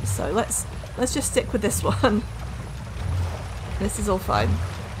much, so let's just stick with this one. This is all fine.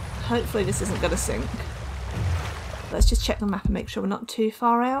 Hopefully this isn't going to sink. Let's just check the map and make sure we're not too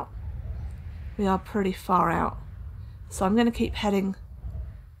far out. We are pretty far out. So I'm going to keep heading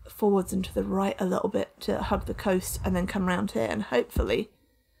forwards and to the right a little bit to hug the coast and then come around here and hopefully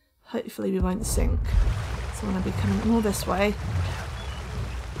we won't sink. So I'm going to be coming more this way.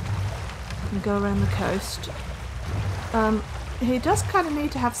 And go around the coast. He does kind of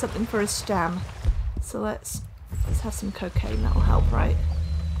need to have something for his stam, so let's have some cocaine. That'll help, right?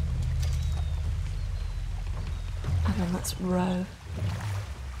 And then let's row.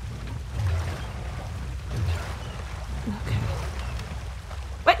 Okay.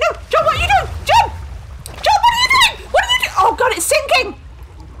 Wait, no, John, what are you doing? John, what are you doing? What are you doing? Oh God, it's sinking!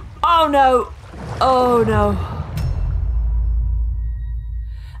 Oh no! Oh no!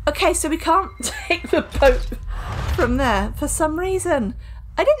 Okay, so we can't take the boat from there for some reason.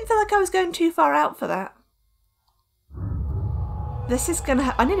 I didn't feel like I was going too far out for that. This is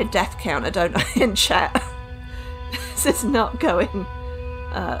gonna I need a death counter, don't I, in chat? This is not going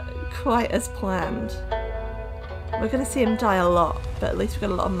quite as planned. We're gonna see him die a lot, but at least we've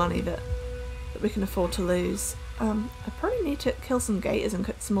got a lot of money that we can afford to lose. I probably need to kill some gators and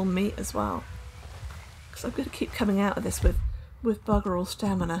cook some more meat as well. Because I'm gonna keep coming out of this with bugger all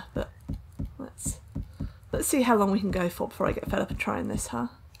stamina, but let's see how long we can go for before I get fed up and trying this, huh?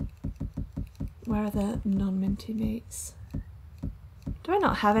 Where are the non-minty meats? Do I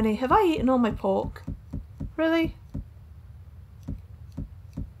not have any? Have I eaten all my pork? Really?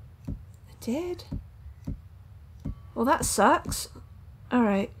 I did? Well, that sucks.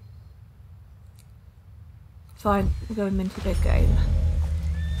 Alright. Fine, we'll go with minty big game.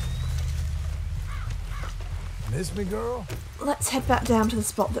 Miss me, girl? Let's head back down to the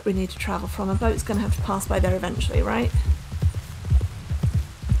spot that we need to travel from. A boat's going to have to pass by there eventually, right?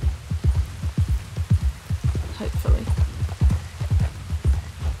 Hopefully.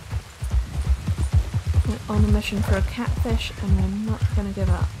 We're on a mission for a catfish and we're not going to give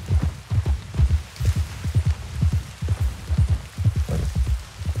up.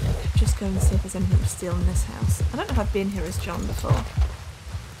 I could just go and see if there's anything to steal in this house. I don't know if I've been here as John before.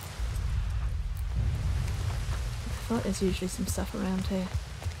 I thought there's usually some stuff around here.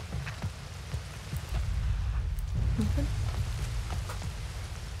 Nothing.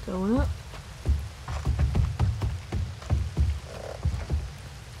 Going up.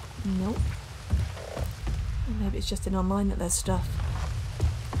 Nope. Maybe it's just in online that there's stuff.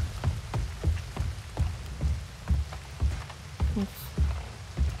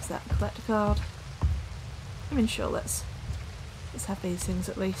 Is that a collector card? I mean, sure, let's have these things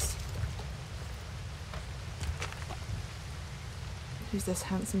at least. Who's this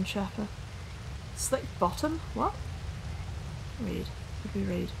handsome chapper? Slick bottom? What? Read. Could we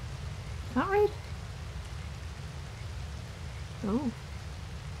read? Can't read? Oh.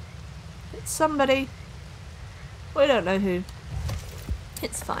 It's somebody. We don't know who.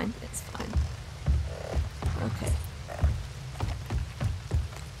 It's fine. It's fine. Okay.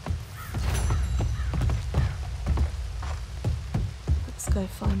 Let's go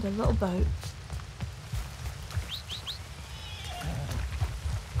find a little boat.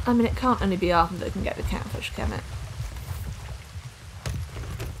 I mean, it can't only be Arthur that can get the catfish, can it?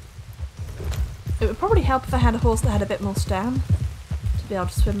 It would probably help if I had a horse that had a bit more stam to be able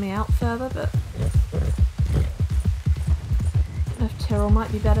to swim me out further, but I don't know if Tyrrell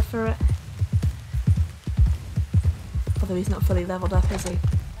might be better for it. Although he's not fully leveled up, is he?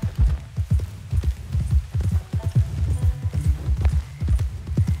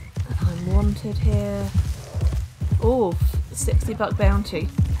 I'm wanted here. Oh, $60 bounty.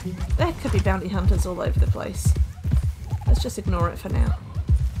 There could be bounty hunters all over the place. Let's just ignore it for now.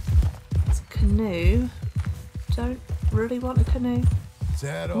 It's canoe. Don't really want a canoe. Is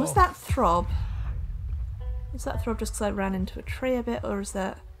that all? Was that throb? Was that throb just because I ran into a tree a bit, or is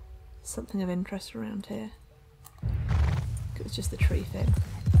that something of interest around here? It was just the tree thing.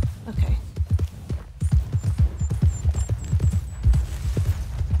 Okay.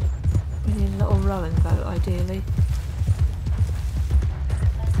 We need a little rowing boat, ideally.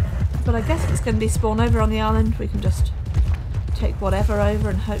 But I guess if it's going to be spawn over on the island, we can just take whatever over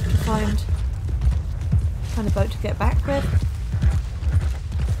and hope to find a boat to get back with.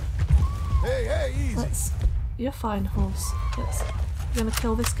 Hey, easy. You're fine, horse. We're going to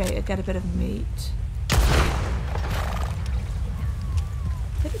kill this gator, get a bit of meat.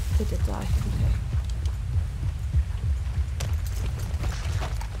 They did die. Okay.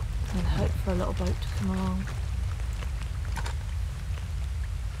 And hope for a little boat to come along.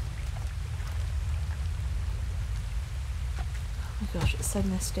 Oh my gosh, it's so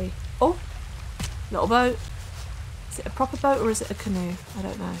misty. Oh! Little boat. Is it a proper boat or is it a canoe? I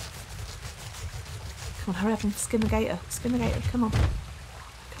don't know. Come on, hurry up and skin the gator. Skin the gator, come on. Oh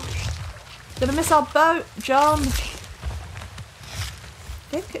my gosh. Gonna miss our boat, John!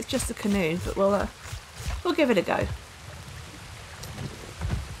 I think it's just a canoe, but we'll give it a go.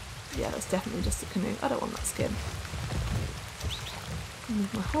 Yeah, that's definitely just a canoe. I don't want that skin.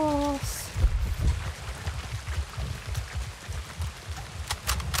 Move my horse.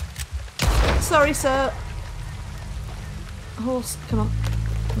 Sorry, sir. Horse, come on.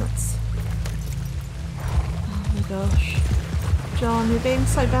 Nuts. Oh my gosh. John, you're being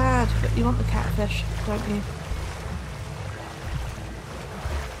so bad, but you want the catfish, don't you?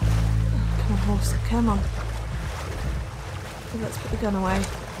 Oh, come on, horse, come on. Let's put the gun away.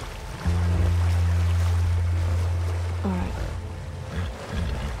 Alright.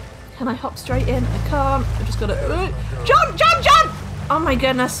 Can I hop straight in? I can't. I just gotta... John! John! John! Oh my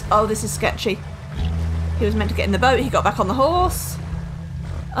goodness. Oh, this is sketchy. He was meant to get in the boat. He got back on the horse.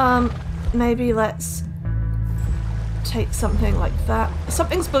 Maybe let's take something like that.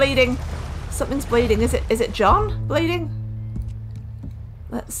 Something's bleeding. Something's bleeding. Is it John bleeding?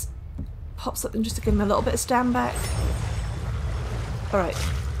 Let's pop something just to give him a little bit of stand back. Alright.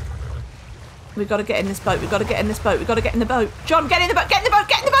 We've got to get in this boat. We've got to get in this boat. We've got to get in the boat. John, get in the boat. Get in the boat.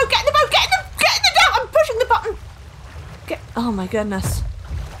 Get in the boat. Get in the boat. Get in the boat. I'm pushing the button. Oh my goodness.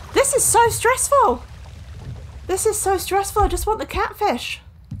 This is so stressful. This is so stressful. I just want the catfish.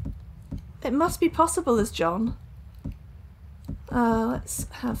 It must be possible as John. Let's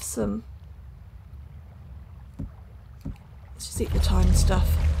have some... Let's just eat the thyme stuff.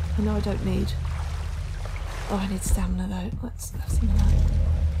 I know I don't need... Oh, I need stamina though. Let's have some of that.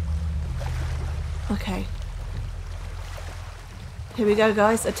 Okay. Here we go,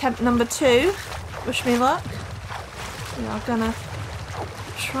 guys. Attempt number 2. Wish me luck. We are gonna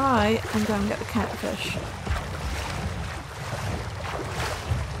try and go and get the catfish.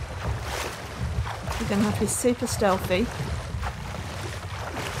 We're gonna have to be super stealthy.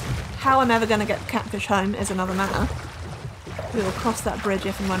 How I'm ever gonna get the catfish home is another matter. We will cross that bridge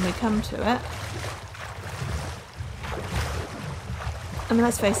if and when we come to it. I mean,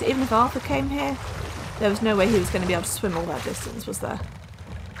 let's face it, even if Arthur came here, there was no way he was going to be able to swim all that distance, was there?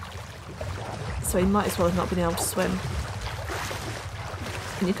 So he might as well have not been able to swim.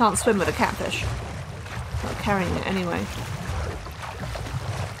 And you can't swim with a catfish. Not carrying it anyway.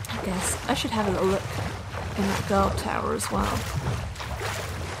 I guess I should have a little look in that guard tower as well.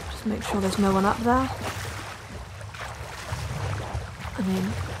 Just make sure there's no one up there. I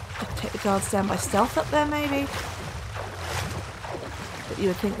mean, I could take the guards down by stealth up there maybe. But you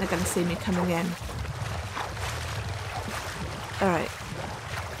would think they're going to see me coming in. Alright.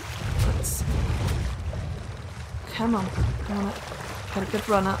 Let's... Come on. I want to get a good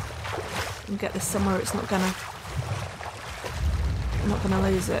run up and get this somewhere it's not gonna... I'm not gonna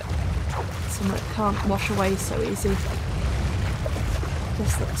lose it. Somewhere it can't wash away so easy.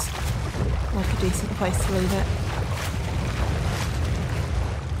 This looks like a decent place to leave it.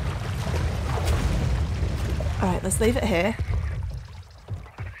 Alright, let's leave it here.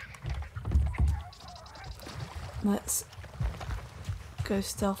 Let's go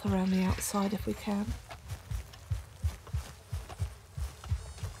stealth around the outside if we can.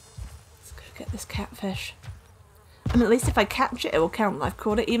 Let's go get this catfish. And at least if I catch it, it will count that I've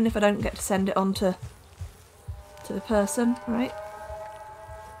caught it, even if I don't get to send it on to the person, right?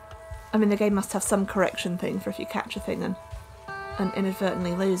 I mean, the game must have some correction thing for if you catch a thing and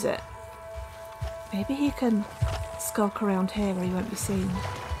inadvertently lose it. Maybe he can skulk around here where he won't be seen.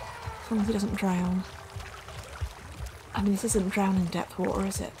 As long as he doesn't drown. I mean, this isn't drowning depth water,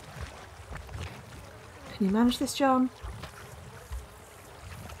 is it? Can you manage this, John?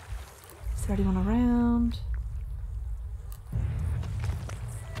 Is there anyone around?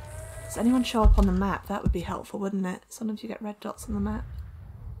 Does anyone show up on the map? That would be helpful, wouldn't it? Sometimes you get red dots on the map.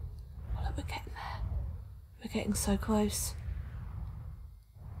 Oh look, we're getting there. We're getting so close.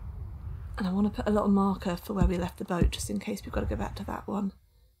 And I want to put a little marker for where we left the boat, just in case we've got to go back to that one.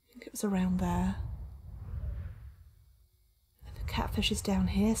 I think it was around there. And the catfish is down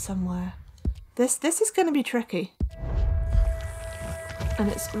here somewhere. This is going to be tricky. And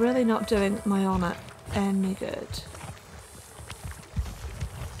it's really not doing my honour any good.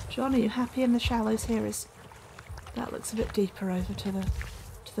 John, are you happy in the shallows here? That looks a bit deeper over to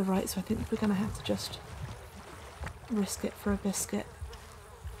the right, so I think we're going to have to just risk it for a biscuit.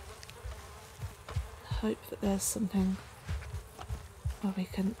 Hope that there's something where we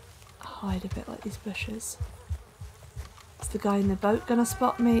can hide a bit like these bushes. Is the guy in the boat going to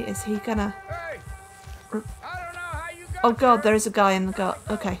spot me? Is he going to... Oh god, there is a guy in the gut.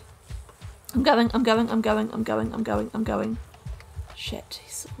 Okay. I'm going. Shit, he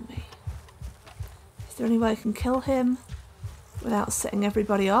saw me. Is there any way I can kill him without setting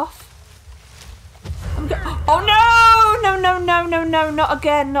everybody off? Oh no! No, not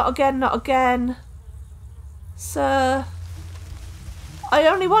again. Sir. I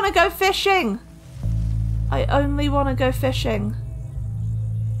only want to go fishing.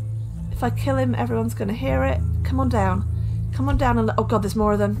 If I kill him, everyone's going to hear it. Come on down. Oh god, there's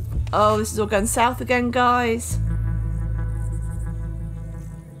more of them. Oh, this is all going south again, guys.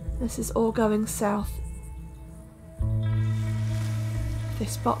 This is all going south. If they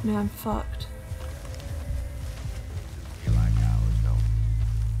spot me, I'm fucked.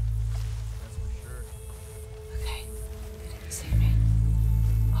 Okay, they didn't see me.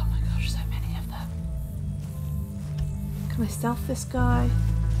 Oh my gosh, so many of them. Can I stealth this guy?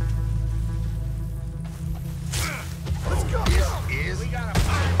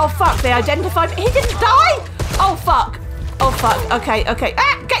 Oh fuck, they identified me. He didn't die! Oh fuck. Okay.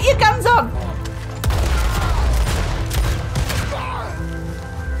 Ah, get your guns on!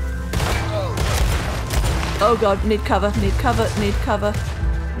 Oh god, need cover.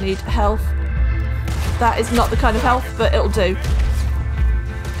 Need health. That is not the kind of health, but it'll do.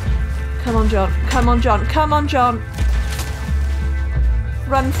 Come on, John.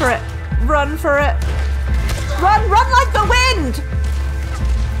 Run for it. Run like the wind!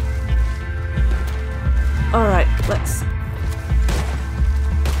 Alright, let's...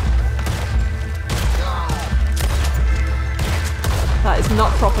 That is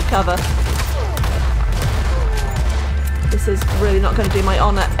not proper cover. This is really not going to do my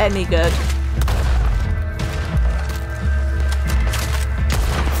honour any good.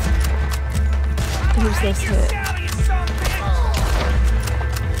 Who's this here?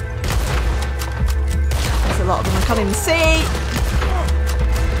 There's a lot of them I can't even see!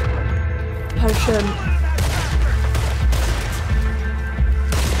 Potion.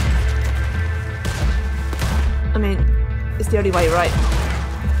 I mean, it's the only way, right?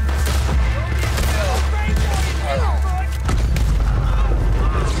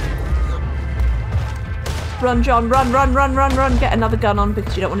 Run, John, run. Get another gun on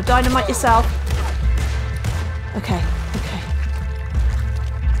because you don't want to dynamite yourself. Okay.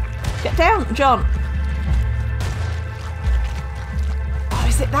 Get down, John. Oh,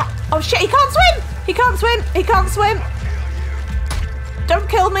 is it that? Oh shit, he can't swim. Don't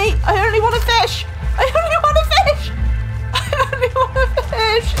kill me. I only want to fish.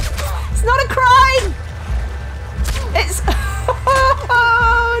 It's not a crime. It's...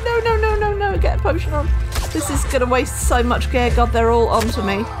 Oh, no. Get a potion on. This is going to waste so much gear. God, they're all onto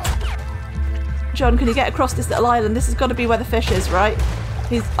me. John, can you get across this little island? This has got to be where the fish is, right?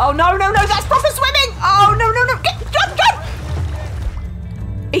 He's... Oh, no. That's proper swimming. Oh, no. Get... John.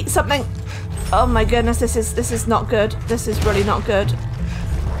 Eat something. Oh, my goodness. This is not good. This is really not good.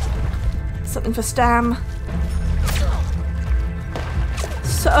 Something for Stam.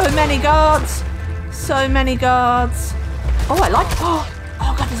 So many guards. Oh, I like... Oh,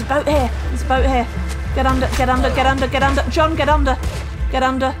 God, there's a boat here. Get under. John, get under.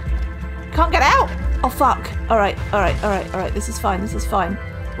 Can't get out. Oh, fuck. All right. This is fine.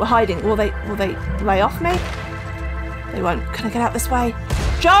 We're hiding. Will they lay off me? They won't. Can I get out this way?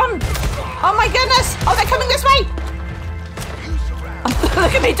 John! Oh, my goodness. Oh, they're coming this way.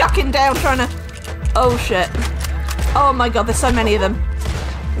 Look at me ducking down, trying to... Oh, shit. Oh, my God, there's so many of them.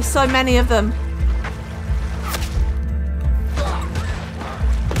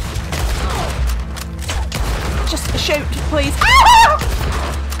 Just shoot, please. Ah!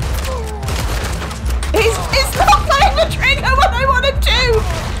 He's not playing the trigger when I want him to.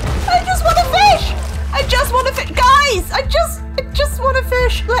 I just want to fish. Guys, I just want to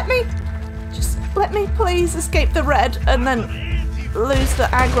fish. Let me... let me please escape the red and then lose the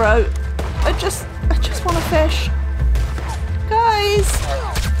aggro. I just want to fish. Guys!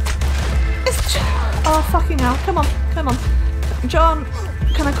 Oh, fucking hell. Come on, come on. John,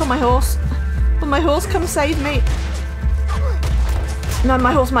 can I call my horse? Will my horse come save me? No,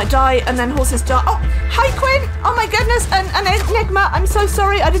 my horse might die, and then horses die. Oh, hi Quinn! Oh my goodness, and Enigma, I'm so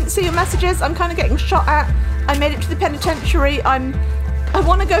sorry, I didn't see your messages. I'm kind of getting shot at. I made it to the penitentiary. I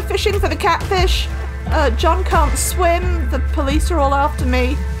want to go fishing for the catfish. John can't swim. The police are all after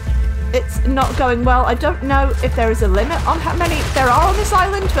me. It's not going well. I don't know if there is a limit on how many there are on this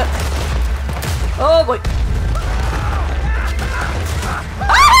island, but... Oh boy.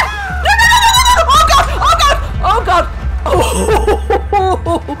 Ah! No! Oh god!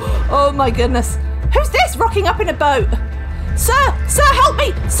 Oh my goodness. Who's this rocking up in a boat? Sir! Sir, help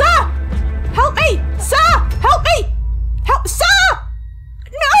me! Sir! Help me! Sir! Help me! Help! Sir!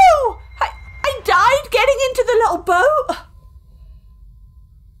 No! I died getting into the little boat.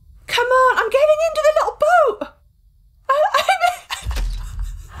 Come on, I'm getting into the little boat.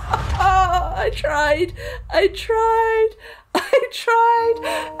 I tried.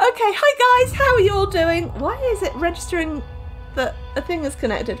 Okay, hi guys, how are you all doing? Why is it registering that a thing is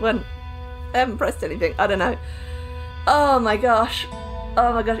connected when I haven't pressed anything? I don't know. Oh my gosh,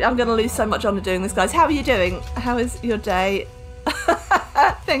 I'm gonna lose so much on doing this, guys. How are you doing? How is your day?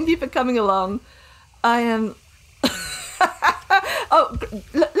 Thank you for coming along. I am... Oh,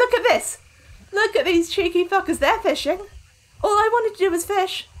 look at this. Look at these cheeky fuckers, they're fishing. All I wanted to do was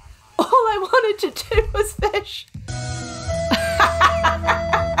fish. All I wanted to do was fish.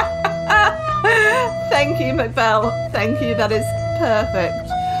 Thank you, McBell. Thank you, that is perfect.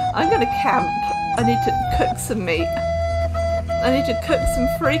 I'm gonna camp. I need to cook some meat. I need to cook some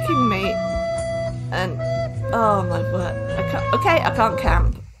freaking meat. And, oh my word. I can't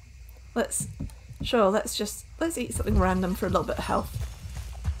camp. Let's eat something random for a little bit of health.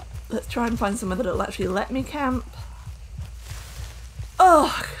 Let's try and find somewhere that'll actually let me camp.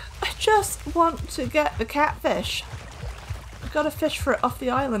 Oh, I just want to get the catfish. I've got to fish for it off the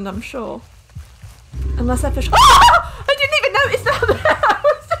island, I'm sure. Unless I fish... Oh! I didn't even notice that!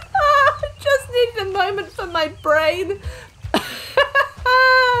 I just needed a moment for my brain.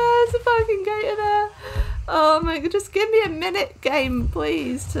 There's a fucking gator there. Oh my god, just give me a minute, game,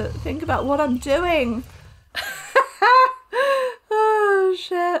 please, to think about what I'm doing. Oh,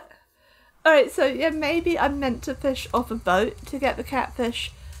 shit. Alright, so yeah, maybe I'm meant to fish off a boat to get the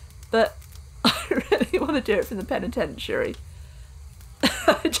catfish, but I really want to do it from the penitentiary.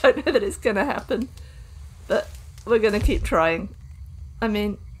 I don't know that it's going to happen, but we're going to keep trying. I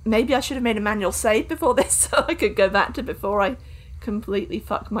mean, maybe I should have made a manual save before this so I could go back to before I completely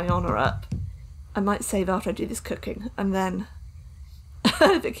fuck my honour up. I might save after I do this cooking, and then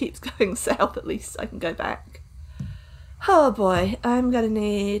if it keeps going south, at least I can go back. Oh boy, I'm going to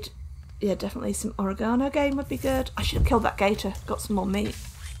need... Yeah, definitely some oregano game would be good. I should have killed that gator, got some more meat.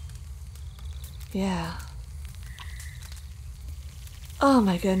 Yeah. Oh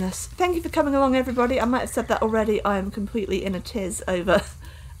my goodness. Thank you for coming along, everybody. I might have said that already. I am completely in a tiz over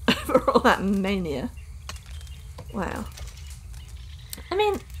all that mania. Wow. I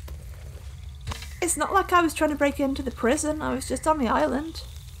mean, it's not like I was trying to break into the prison. I was just on the island.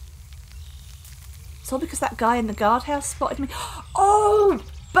 It's all because that guy in the guardhouse spotted me. Oh!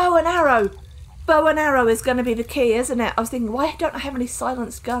 Bow and arrow! Bow and arrow is going to be the key, isn't it? I was thinking, why don't I have any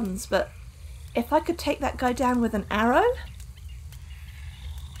silenced guns? But if I could take that guy down with an arrow...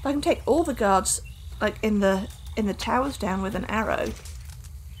 If I can take all the guards, like, in the towers down with an arrow...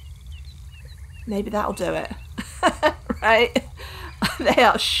 Maybe that'll do it. Right? They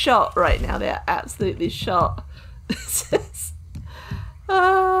are shot right now. They are absolutely shot.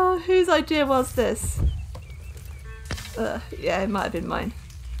 Whose idea was this? Yeah, it might have been mine.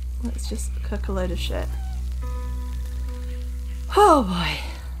 Let's just cook a load of shit. Oh boy.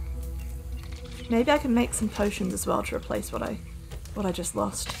 Maybe I can make some potions as well to replace what I just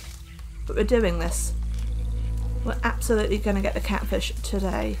lost. But we're doing this. We're absolutely going to get the catfish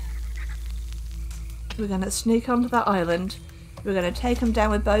today. We're going to sneak onto that island. We're going to take them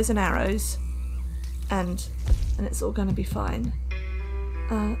down with bows and arrows. And it's all going to be fine.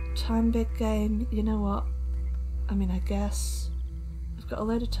 Time big game. You know what? I mean, I guess I've got a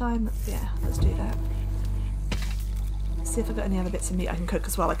load of time. Yeah, let's do that. Let's see if I've got any other bits of meat I can cook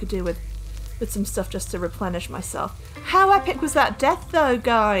as well. I could do with some stuff just to replenish myself. How epic was that death though,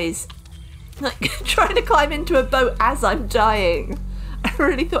 guys? Like, trying to climb into a boat as I'm dying. I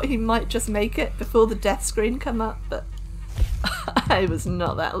really thought he might just make it before the death screen come up, but I was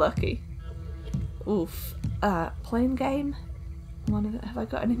not that lucky. Oof. Plane game? Have I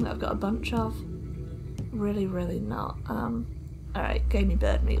got anything that I've got a bunch of? Really, really not. Alright, gamey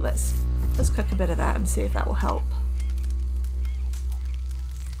bird meat. Let's cook a bit of that and see if that will help.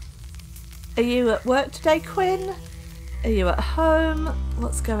 Are you at work today, Quinn? Are you at home?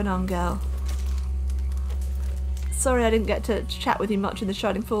 What's going on, girl? Sorry I didn't get to chat with you much in the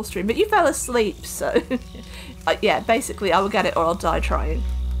Shining Force stream, but you fell asleep, so... yeah, basically I will get it or I'll die trying.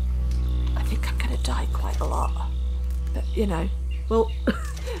 I think I'm gonna die quite a lot. But, you know, we'll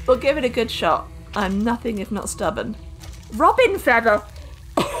give it a good shot. I'm nothing if not stubborn. Robin feather!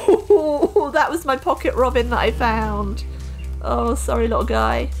 Oh, that was my pocket robin that I found. Oh, sorry, little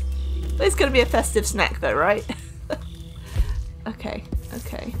guy. It's gonna be a festive snack though, right? Okay,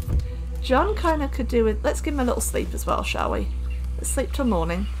 okay. John kind of could do with... Let's give him a little sleep as well, shall we? Let's sleep till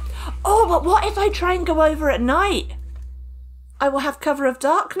morning. Oh, but what if I try and go over at night? I will have cover of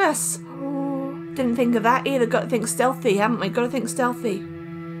darkness. Oh, didn't think of that either. Got to think stealthy, haven't we? Got to think stealthy.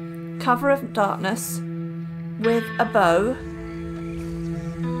 Cover of darkness with a bow.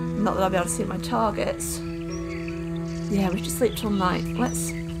 Not that I'll be able to see my targets. Yeah, we should sleep till night. Let's...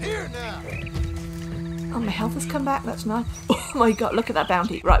 Here now. Oh, my health has come back. That's nice. Oh my god, look at that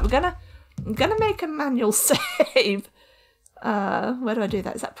bounty. Right, I'm gonna make a manual save. Where do I do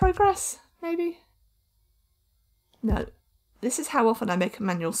that? Is that progress? Maybe? No. This is how often I make a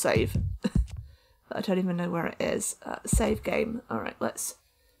manual save. But I don't even know where it is. Save game. Alright, let's...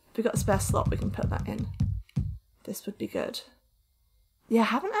 If we've got a spare slot, we can put that in. This would be good. Yeah, I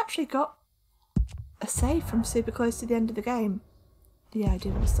haven't actually got a save from super close to the end of the game. Yeah, I do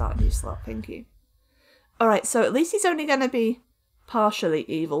want to start a new slot, thank you. Alright, so at least he's only going to be partially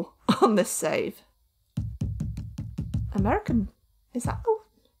evil on this save. American. Is that...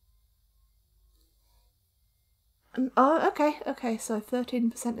 Oh, okay, okay, so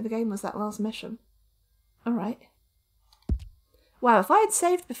 13% of the game was that last mission. Alright. Wow, if I had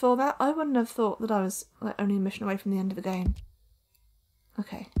saved before that, I wouldn't have thought that I was like only a mission away from the end of the game.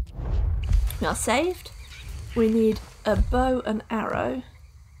 Okay. Now saved. We need a bow and arrow.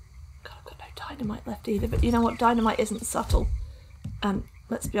 God, I've got no dynamite left either, but you know what? Dynamite isn't subtle. And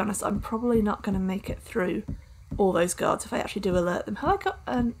let's be honest, I'm probably not going to make it through all those guards if I actually do alert them. Have I got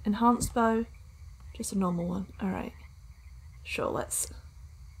an enhanced bow? Just a normal one. Alright. Sure, let's...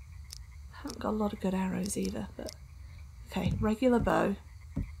 I haven't got a lot of good arrows either, but... Okay, regular bow.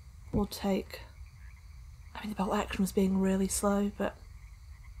 We'll take... I mean, the bolt action was being really slow, but...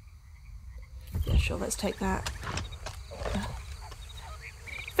 Yeah, sure, let's take that.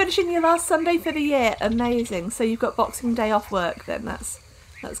 Finishing your last Sunday for the year. Amazing. So you've got Boxing Day off work then. That's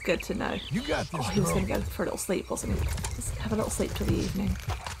good to know. You got this. Oh, he was going to go for a little sleep, wasn't he? Just have a little sleep till the evening.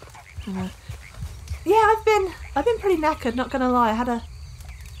 Yeah, I've been pretty knackered, not gonna lie. I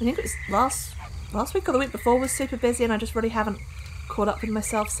think it was last week or the week before was super busy and I just really haven't caught up with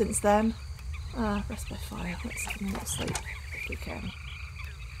myself since then. Rest by fire. Let's have a little sleep if we can.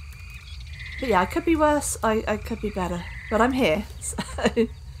 But yeah, I could be worse, I could be better. But I'm here, so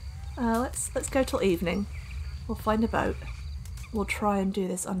let's go till evening. We'll find a boat. We'll try and do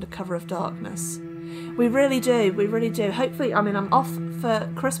this under cover of darkness. We really do, we really do. Hopefully, I mean, I'm off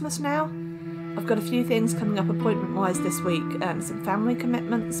for Christmas now. I've got a few things coming up appointment-wise this week and some family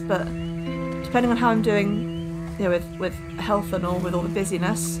commitments, but depending on how I'm doing, you know, with health and all, with all the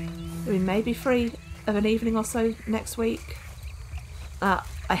busyness, we may be free of an evening or so next week.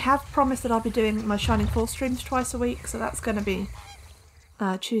 I have promised that I'll be doing my Shining Force streams twice a week, so that's going to be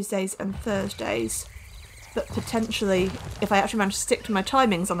Tuesdays and Thursdays. But potentially, if I actually manage to stick to my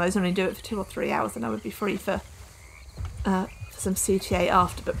timings on those and only do it for 2 or 3 hours, then I would be free for some CTA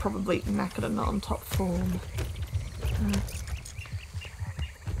after, but probably knackered and not on top form.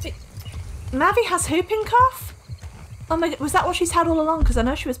 Mavi has whooping cough? Oh my god, was that what she's had all along? Because I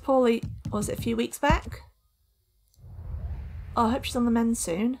know she was poorly, what was it, a few weeks back? Oh, I hope she's on the mend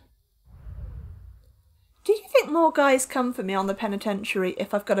soon. Do you think more guys come for me on the penitentiary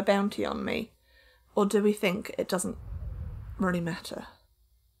if I've got a bounty on me? Or do we think it doesn't really matter?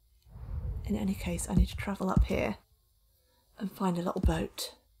 In any case, I need to travel up here and find a little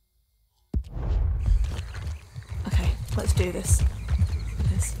boat. Okay, let's do this.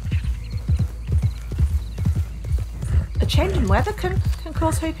 A change in weather can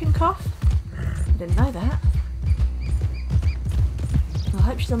cause whooping cough? I didn't know that. Well, I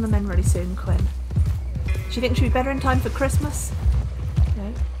hope she's on the mend really soon, Quinn. Do you think she'll be better in time for Christmas?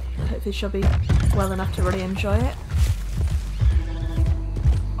 No. Hopefully she'll be well enough to really enjoy it.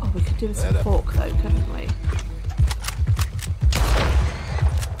 Oh, we could do with some pork though, couldn't we?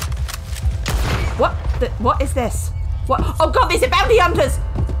 What is this? What? Oh god, these are bounty hunters!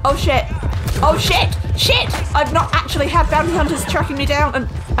 Oh shit! Oh shit! Shit! I've not actually had bounty hunters tracking me down, and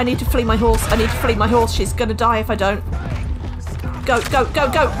I need to flee my horse. I need to flee my horse. She's gonna die if I don't. Go, go, go,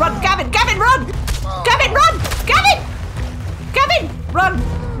 go! Run, Gavin! Gavin, run! Gavin, run! Gavin! Gavin, run!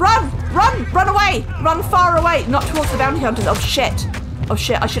 Run! Run! Run away! Run far away! Not towards the bounty hunters. Oh shit! Oh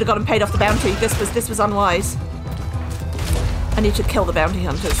shit! I should have got him paid off the bounty. This was unwise. I need to kill the bounty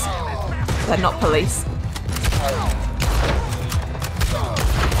hunters. They're not police.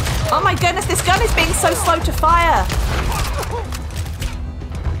 Oh my goodness, this gun is being so slow to fire.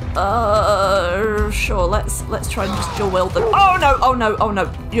 Sure, let's try and just dual wield them. Oh no, oh no, oh no.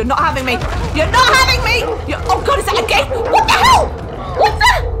 You're not having me. You're not having me! Oh god, is that a gate? What the hell? What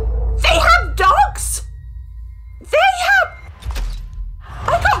the? They have dogs? They have...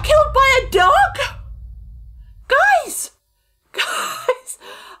 I got killed by a dog? Guys! Guys!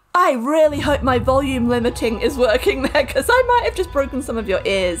 I really hope my volume limiting is working there, because I might have just broken some of your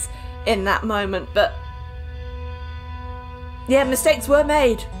ears in that moment, but... yeah, mistakes were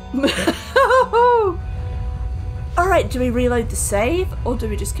made. Alright, do we reload the save, or do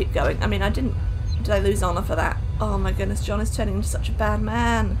we just keep going? I mean, did I lose honour for that? Oh my goodness, John is turning into such a bad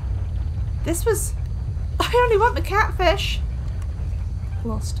man. This was... I only want the catfish.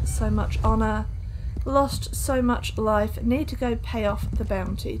 Lost so much honour. Lost so much life. Need to go pay off the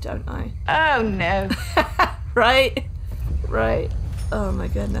bounty, don't I? Oh no. Right? Right. Oh my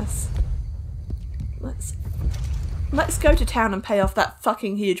goodness. Let's go to town and pay off that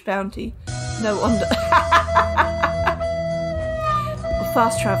fucking huge bounty. No wonder.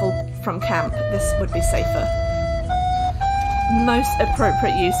 Fast travel from camp. This would be safer. Most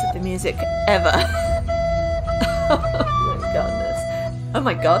appropriate use of the music ever. Oh my goodness. Oh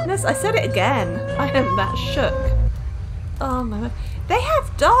my godness, I said it again. I am that shook. Oh my god. They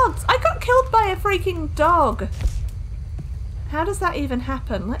have dogs! I got killed by a freaking dog! How does that even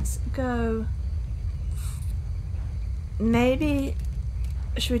happen? Let's go... maybe...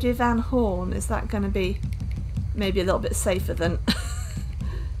 should we do Van Horn? Is that going to be maybe a little bit safer than...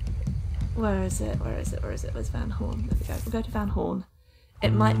 Where is it? Where is it? Where is it? Where's Van Horn? There we go. We'll go to Van Horn.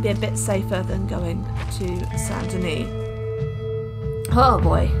 It might be a bit safer than going to Saint Denis. Oh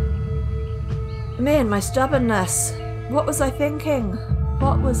boy. Me and my stubbornness. What was I thinking?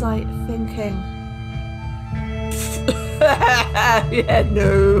 What was I thinking? Yeah,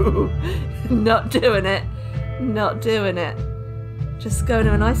 no. Not doing it. Not doing it. Just going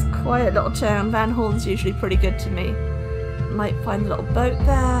to a nice quiet little town. Van Horn's usually pretty good to me. Might find a little boat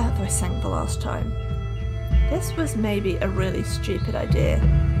there, though I sank the last time. This was maybe a really stupid idea.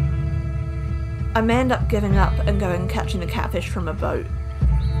 I may end up giving up and going catching the catfish from a boat.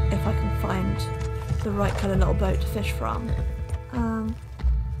 If I can find the right kind of little boat to fish from.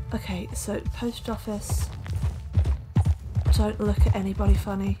 Okay, so post office. Don't look at anybody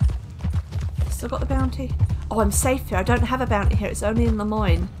funny. Still got the bounty? Oh, I'm safe here. I don't have a bounty here. It's only in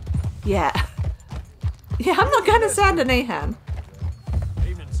Lemoyne. Yeah. Yeah, I'm not going to Saint Denis, Han.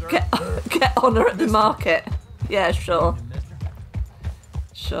 Get honour at the market. Yeah, sure.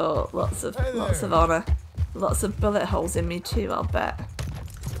 Sure, lots of honour. Lots of bullet holes in me too, I'll bet.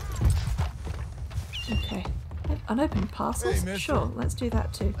 Okay. Unopened parcels? Hey, sure, let's do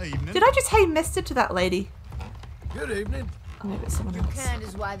that too. Evening. Did I just hey mister to that lady? Good evening. Oh, maybe it's someone Your else. kind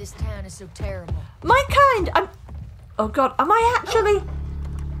is why this town is so terrible. My kind! I'm... Oh god, am I actually...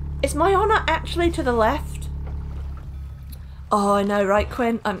 Is my honour actually to the left? Oh, I know, right,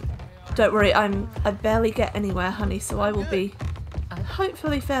 Quinn? Don't worry, I barely get anywhere, honey, so I will be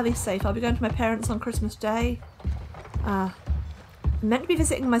hopefully fairly safe. I'll be going to my parents on Christmas Day. I'm meant to be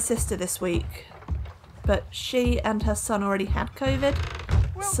visiting my sister this week, but she and her son already had COVID.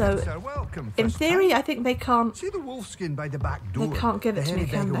 So, sir, welcome. in theory, I think they can't... See the wolfskin by the back door? They can't give it to me,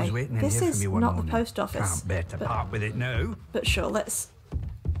 can they? This is not the post office. Can't bear to part with it now. But sure, let's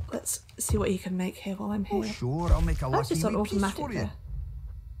see what you can make here while I'm here. Oh, sure, I'll make a That's lucky just on wee piece automatic for you. there.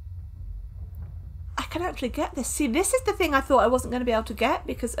 I can actually get this. See, this is the thing I thought I wasn't going to be able to get,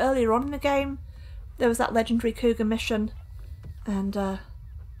 because earlier on in the game there was that legendary cougar mission, and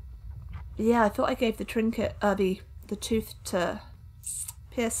yeah, I thought I gave the trinket, the tooth to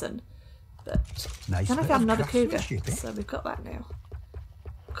Pearson, but Nice then I bit found of another cougar, craftsmanship, eh? so we've got that now.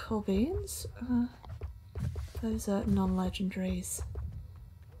 Cool beans. Those are non-legendaries.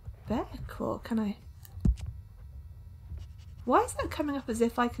 Bear claw, can I? Why is that coming up as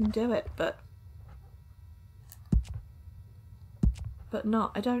if I can do it, but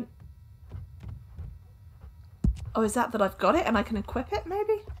not? I don't... Oh, is that I've got it and I can equip it,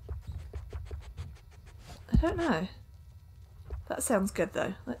 maybe? I don't know. That sounds good,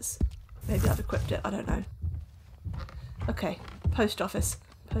 though. Maybe I've equipped it, I don't know. Okay, post office.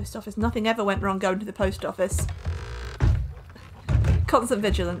 Post office. Nothing ever went wrong going to the post office. Constant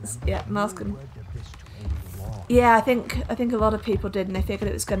vigilance. Yeah, mask and... Yeah, I think a lot of people did, and they figured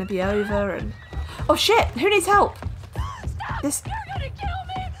it was going to be over. And oh shit! Who needs help? Stop! This. You're gonna kill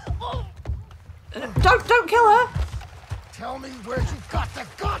me! Oh. Don't kill her! Tell me where you got the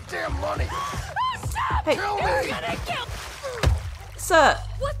goddamn money! Stop! Hey. Tell You're me! gonna kill... Sir,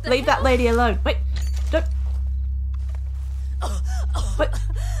 What the leave hell? that lady alone. Wait, don't. Wait,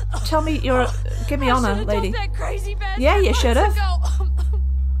 tell me you're. Give me honor, lady. That crazy bastard Yeah, you should have. months ago.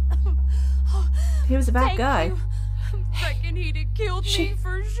 He was a bad Thank guy. you. Reckon he'd have killed me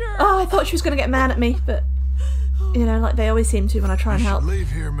for sure. Oh, I thought she was going to get mad at me, but you know, like they always seem to when I try and You should help. leave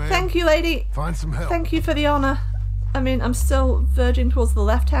here, man. Thank you, lady. Find some help. Thank you for the honor. I mean, I'm still verging towards the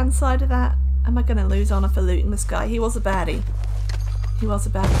left-hand side of that. Am I going to lose honor for looting this guy? He was a baddie. He was a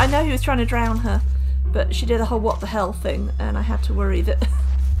baddie. I know he was trying to drown her, but she did a whole what the hell thing, and I had to worry that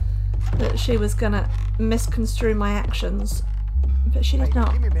that she was going to misconstrue my actions. But she did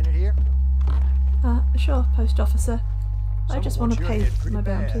not. Give me a minute here. Sure, post officer. I just want to wants your pay head pretty my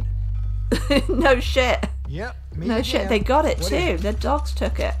bounty. No shit. Yep. Me No again. shit, they got it What too. is it? The dogs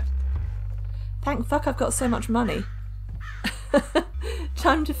took it. Thank fuck I've got so much money.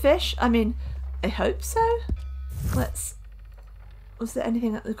 Time to fish? I mean, I hope so. Let's... Was there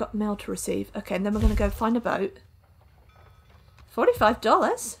anything that we've got mail to receive? Okay, and then we're going to go find a boat.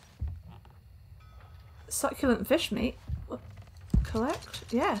 $45? Succulent fish meat. Collect?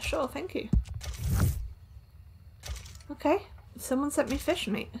 Yeah, sure, thank you. Okay, someone sent me fish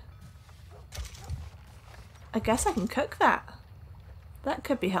meat. I guess I can cook that. That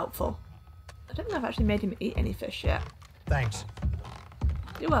could be helpful. I don't know if I've actually made him eat any fish yet. Thanks.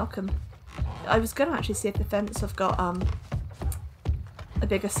 You're welcome. I was going to actually see if the fence have got a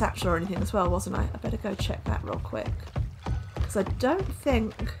bigger satchel or anything as well, wasn't I? I better go check that real quick. Because I don't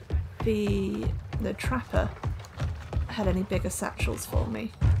think the trapper had any bigger satchels for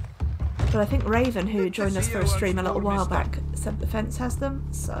me. But I think Raven, who joined us for a stream a little while back, said the fence has them,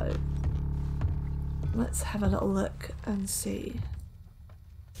 so let's have a little look and see.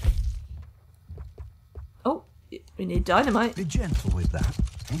 Oh, we need dynamite. Be gentle with that.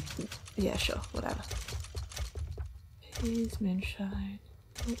 Yeah, sure, whatever. Peas, moonshine.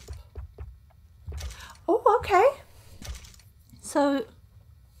 Oop. Oh, okay. So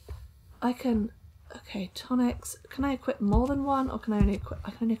I can. Okay, tonics. Can I equip more than one, or can I only equip? I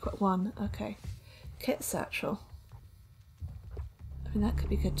can only equip one. Okay. Kit satchel. I mean that could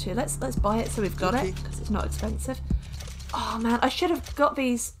be good too. Let's buy it so we've got it because it's not expensive. Oh man, I should have got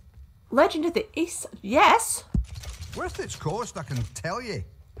these. Legend of the East. Yes. Worth its cost, I can tell you.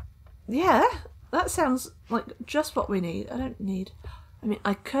 Yeah, that sounds like just what we need. I don't need... I mean,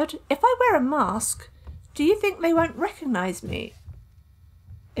 I could... If I wear a mask, do you think they won't recognise me?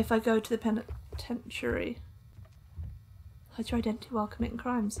 If I go to the penitentiary? Hide your identity while committing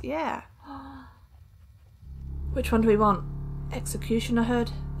crimes. Yeah. Which one do we want? Executioner hood?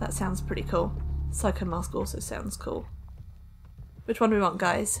 That sounds pretty cool. Psycho mask also sounds cool. Which one do we want,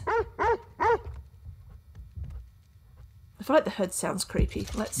 guys? I feel like the hood sounds creepy.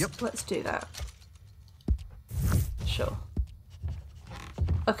 Let's do that. Sure.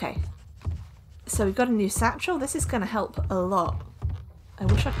 Okay. So we've got a new satchel. This is going to help a lot. I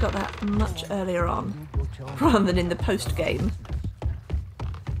wish I'd got that much earlier on, rather than in the post game.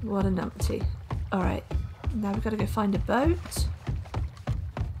 What a numpty. Alright. Now we've got to go find a boat.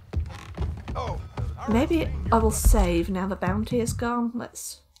 Maybe I will save now the bounty is gone.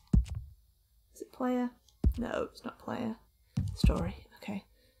 Let's... Is it player? No, it's not player. Story. Okay.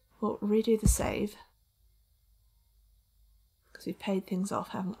 We'll redo the save. Because we've paid things off,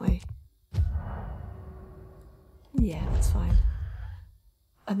 haven't we? Yeah, that's fine.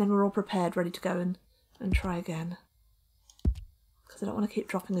 And then we're all prepared, ready to go and try again. Because I don't want to keep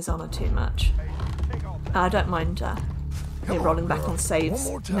dropping his honour too much. I don't mind me rolling back on saves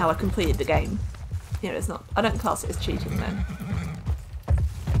now I completed the game. You know, it's not... I don't class it as cheating then.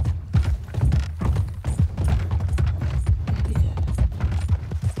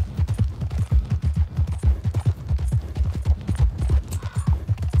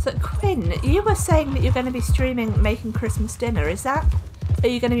 So Quinn, you were saying that you're going to be streaming making Christmas dinner, is that? Are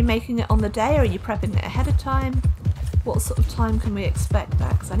you going to be making it on the day, or are you prepping it ahead of time? What sort of time can we expect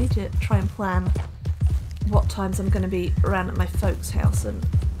that? Because I need to try and plan what times I'm going to be around at my folks' house and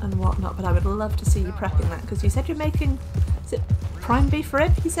whatnot, but I would love to see you prepping that, because you said you're making... Is it prime beef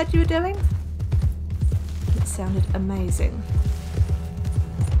rib you said you were doing? It sounded amazing.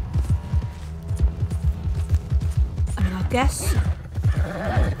 I mean, I guess...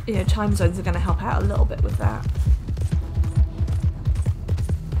 You know, time zones are going to help out a little bit with that.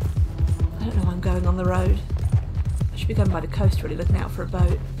 I'm going on the road. I should be going by the coast really, looking out for a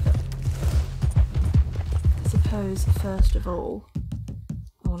boat. But I suppose, first of all,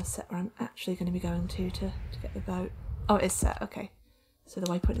 I want to set where I'm actually going to be going to get the boat. Oh, it is set, okay. So the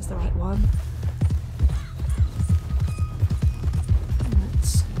waypoint is the right one.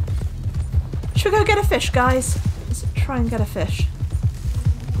 Should we go get a fish, guys? Let's try and get a fish.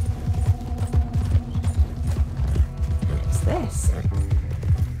 What's this?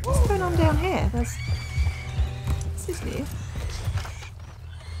 What's going on down here? This is new.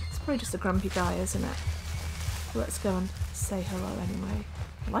 It's probably just a grumpy guy, isn't it? Let's go and say hello anyway.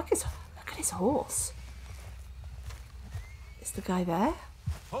 I like his... Look at his horse. Is the guy there?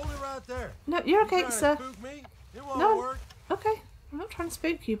 Hold it right there. No, you're okay, sir. Spook me? It won't No. work. Okay. I'm not trying to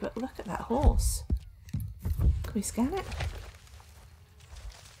spook you, but look at that horse. Can we scan it?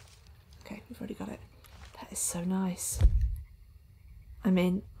 Okay, we've already got it. That is so nice. I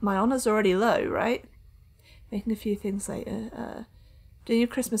mean, my honour's already low, right? Making a few things later. Doing your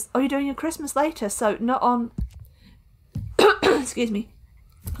Christmas... Oh, you're doing your Christmas later, so not on... Excuse me.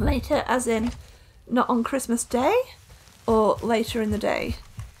 Later as in not on Christmas Day? Or later in the day?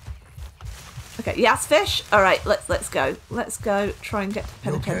 Okay, yes, fish. All right, let's go. Let's go try and get to the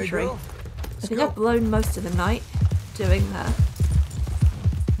penitentiary. Okay, I think I've blown most of the night doing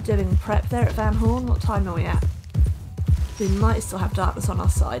prep there at Van Horn. What time are we at? We might still have darkness on our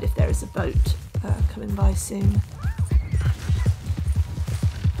side if there is a boat coming by soon.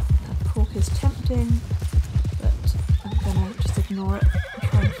 Pork is tempting, but I'm gonna just ignore it and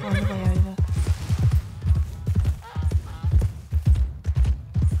try and find a way over.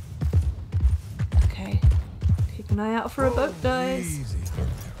 Keep an eye out for a boat, guys. Easy.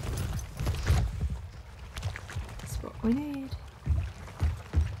 That's what we need.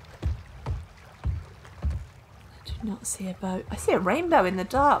 I do not see a boat. I see a rainbow in the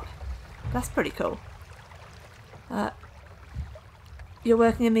dark. That's pretty cool. You're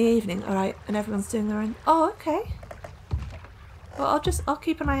working in the evening, alright, and everyone's doing their own... Oh, okay. Well, I'll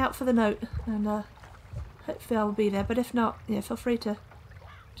keep an eye out for the note, and hopefully I will be there, but if not, yeah, feel free to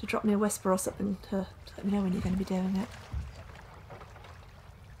drop me a whisper or something to let me know when you're going to be doing it.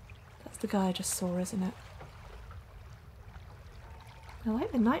 That's the guy I just saw, isn't it? I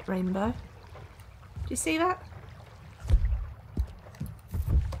like the night rainbow. Do you see that?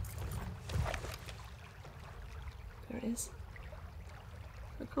 There it is.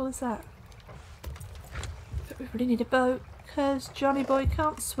 How cool is that? But we really need a boat, because Johnny Boy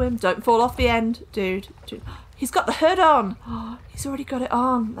can't swim. Don't fall off the end, dude. He's got the hood on! Oh, he's already got it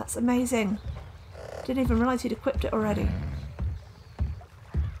on. That's amazing. Didn't even realise he'd equipped it already.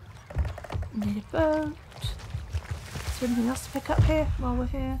 Need a boat. Is there anything else to pick up here while we're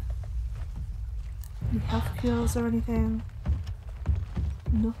here? Any health cures or anything?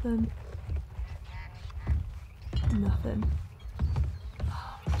 Nothing. Nothing.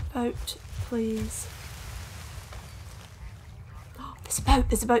 Boat, please. Oh, there's a boat,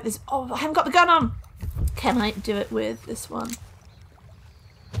 there's a boat, oh, I haven't got the gun on! Can I do it with this one?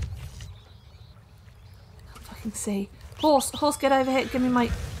 Can't fucking see. Horse, get over here, give me my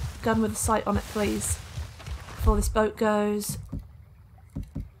gun with a sight on it, please. Before this boat goes.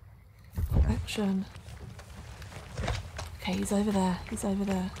 Action. Okay, he's over there,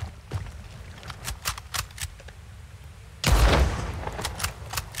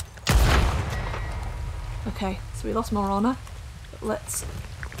 Okay, so we lost more honour, but let's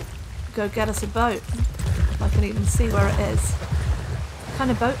go get us a boat. If I can even see where it is. What kind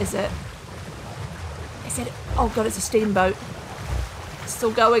of boat is it? Is it? Oh god, it's a steamboat. It's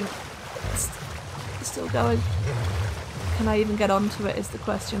still going. It's still going. Can I even get onto it is the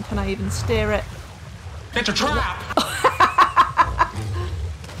question. Can I even steer it? It's a trap!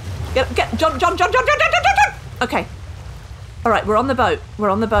 Get John! Okay. Alright, we're on the boat.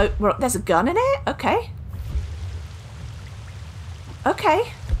 There's a gun in it? Okay.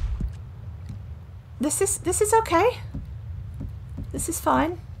 Okay. This is okay. This is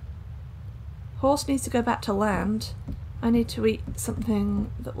fine. Horse needs to go back to land. I need to eat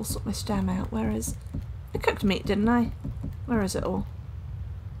something that will sort my stam out. Where is... I cooked meat, didn't I? Where is it all?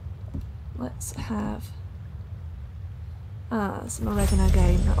 Let's have... some oregano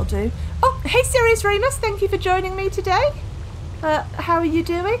game, that'll do. Oh, hey Sirius Remus, thank you for joining me today. How are you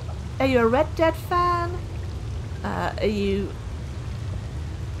doing? Are you a Red Dead fan? Are you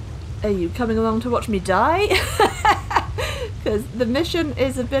coming along to watch me die? Because the mission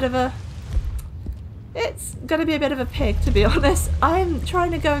is a bit of a... It's going to be a bit of a pig, to be honest. I'm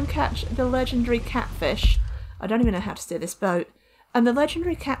trying to go and catch the legendary catfish. I don't even know how to steer this boat. And the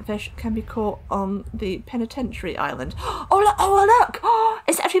legendary catfish can be caught on the penitentiary island. Oh look! Oh,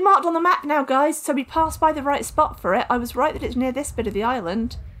 it's actually marked marked on the map now, guys, so we passed by the right spot for it. I was right that it's near this bit of the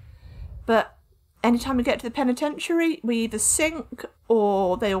island. But anytime we get to the penitentiary, we either sink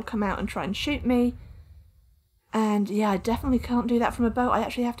or they all come out and try and shoot me. And yeah, I definitely can't do that from a boat. I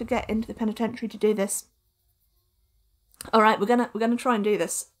actually have to get into the penitentiary to do this. Alright, we're gonna try and do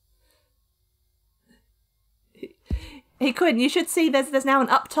this. Hey Quinn, you should see there's now an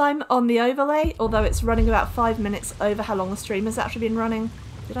uptime on the overlay, although it's running about 5 minutes over how long the stream has actually been running.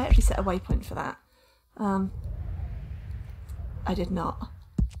 Did I actually set a waypoint for that? I did not.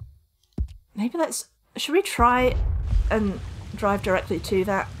 Maybe should we try and drive directly to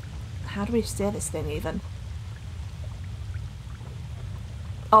that? How do we steer this thing even?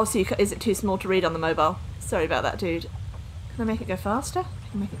 Oh, so is it too small to read on the mobile? Sorry about that, dude. Can I make it go faster?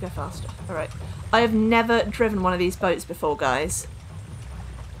 I can make it go faster. Alright. I have never driven one of these boats before, guys.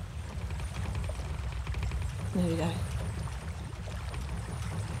 There we go.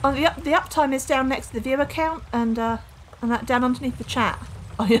 Oh, the uptime is down next to the viewer count and that down underneath the chat.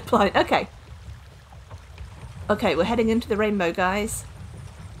 Oh, you're blind. Okay. Okay, we're heading into the rainbow, guys.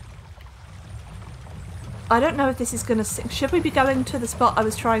 I don't know if this is going to sink. Should we be going to the spot I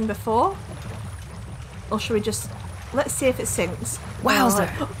was trying before? Or should we just... Let's see if it sinks. Wowza!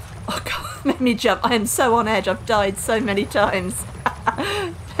 Oh god, made me jump. I am so on edge. I've died so many times.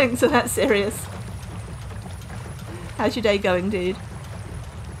 Thanks for that, serious. How's your day going, dude?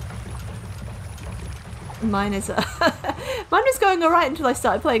 Mine is mine was going alright until I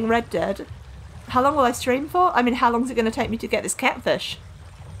started playing Red Dead. How long will I stream for? I mean, how long is it going to take me to get this catfish?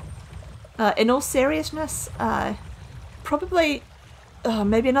 In all seriousness, probably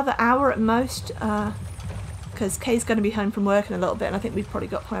maybe another hour at most, because Kay's going to be home from work in a little bit, and I think we've probably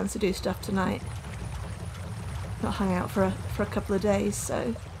got plans to do stuff tonight. Not hang out for a couple of days,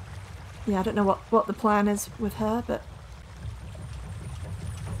 so yeah, I don't know what the plan is with her, but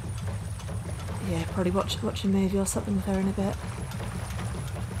yeah, probably watch a movie or something with her in a bit.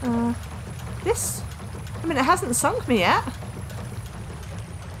 I mean, it hasn't sunk me yet.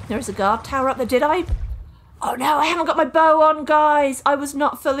 There's a guard tower up there. Did I? Oh no, I haven't got my bow on, guys. I was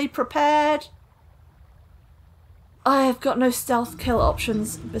not fully prepared. I have got no stealth kill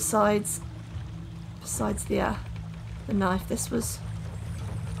options besides the knife. This was...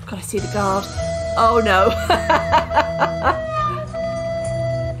 God, I see the guard. Oh no.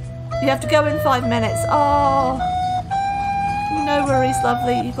 You have to go in 5 minutes. Oh. No worries,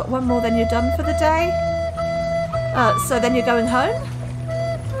 lovely. You've got one more, then you're done for the day. So then you're going home?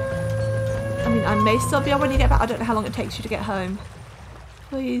 I mean, I may still be on when you get back. I don't know how long it takes you to get home.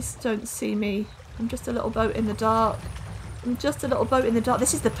 Please don't see me. I'm just a little boat in the dark. I'm just a little boat in the dark.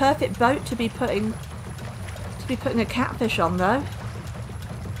 This is the perfect boat to be putting a catfish on, though.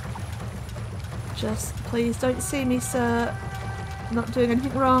 Just please don't see me, sir. I'm not doing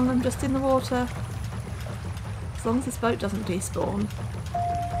anything wrong. I'm just in the water. As long as this boat doesn't despawn,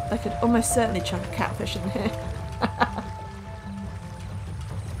 I could almost certainly chuck a catfish in here.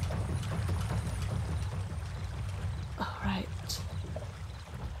 Alright.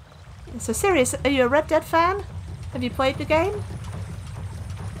 So serious, are you a Red Dead fan? Have you played the game?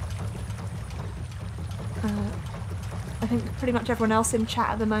 I think pretty much everyone else in chat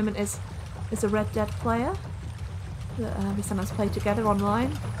at the moment is a Red Dead player. That we sometimes play together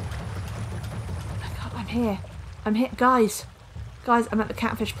online. Oh my god, I'm here. I'm here. Guys, I'm at the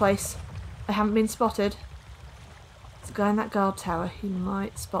catfish place. I haven't been spotted. There's a guy in that guard tower. He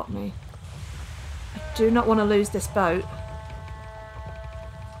might spot me. I do not want to lose this boat.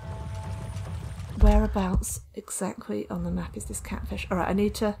 Whereabouts exactly on the map is this catfish? Alright, I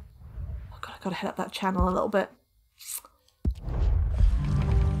need to... Oh god, I've got to head up that channel a little bit.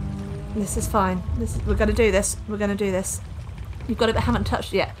 This is fine. We're going to do this. We're going to do this. You've got it but haven't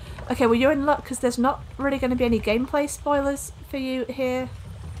touched it yet. Okay, well you're in luck because there's not really going to be any gameplay spoilers for you here.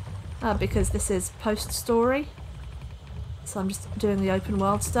 Because this is post-story. So I'm just doing the open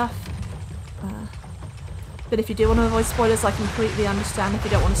world stuff. But if you do want to avoid spoilers, I completely understand if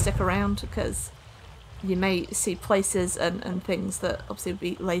you don't want to stick around, because you may see places and things that obviously will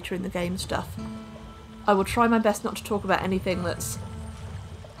be later in the game stuff. I will try my best not to talk about anything that's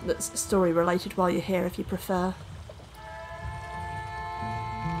story related while you're here if you prefer.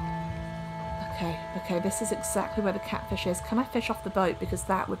 Okay, this is exactly where the catfish is. Can I fish off the boat? Because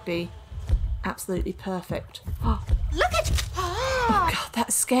that would be absolutely perfect. Oh, Look at... oh god,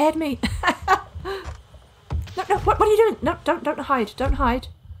 that scared me. No, what are you doing? No, don't hide, don't hide.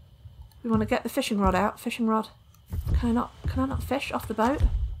 We want to get the fishing rod out. Fishing rod. Can I not fish off the boat?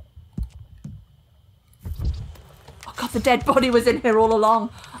 Oh god, the dead body was in here all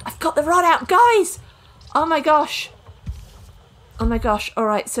along. I've got the rod out, guys! Oh my gosh. Oh my gosh,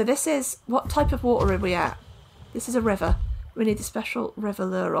 alright, so this is... What type of water are we at? This is a river. We need the special river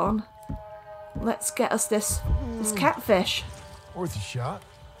lure on. Let's get us this catfish. Worth a shot.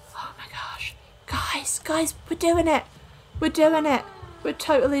 Oh my gosh. Guys, we're doing it. We're doing it. We're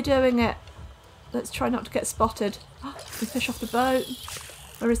totally doing it. Let's try not to get spotted. Oh, we fish off the boat.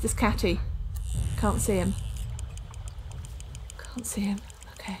 Where is this catty? Can't see him. Can't see him.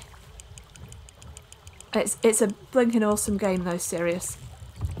 Okay. It's a blinking awesome game though, serious.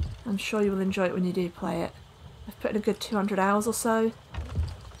 I'm sure you will enjoy it when you do play it. I've put in a good 200 hours or so.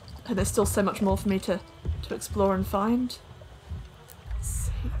 And there's still so much more for me to explore and find. Let's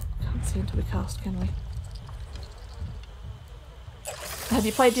see. Can't see until we cast, can we? Have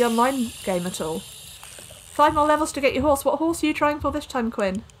you played the online game at all? 5 more levels to get your horse. What horse are you trying for this time,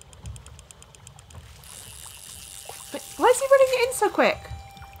 Quinn? Wait, why is he running it in so quick?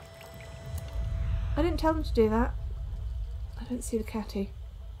 I didn't tell him to do that. I don't see the catty.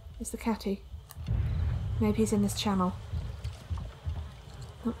 Where's the catty? Maybe he's in this channel.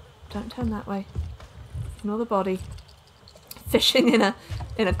 Oh, don't turn that way. Ignore the body. Fishing in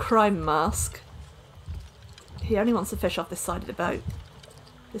a crime mask. He only wants to fish off this side of the boat.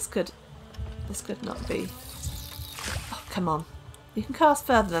 This could not be. Oh, come on. You can cast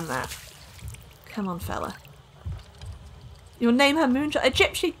further than that. Come on, fella. You'll name her Moonshot. A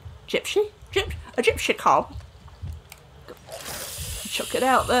gypsy cob. Chuck it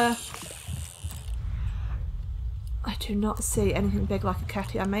out there. I do not see anything big like a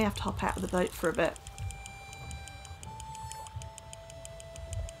catty. I may have to hop out of the boat for a bit.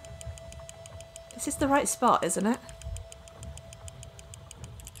 This is the right spot, isn't it?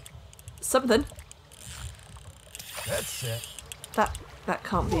 Something. That's it. That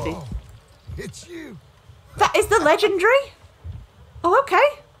can't be the... It's you. That is the legendary? Oh,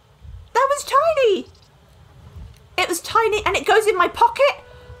 okay. That was tiny. It was tiny and it goes in my pocket?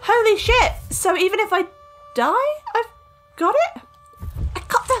 Holy shit. So even if I die, I've got it? I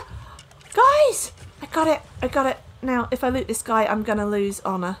got the... Guys! I got it. Now, if I loot this guy, I'm going to lose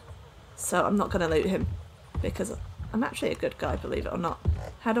honour. So I'm not going to loot him. Because I'm actually a good guy, believe it or not.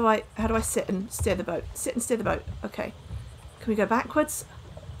 How do I sit and steer the boat? Sit and steer the boat. Okay. Can we go backwards?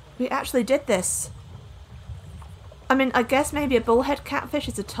 We actually did this. I mean, I guess maybe a bullhead catfish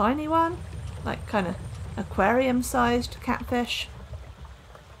is a tiny one. Like, kind of aquarium-sized catfish.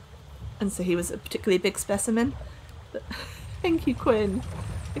 And so he was a particularly big specimen. But thank you, Quinn.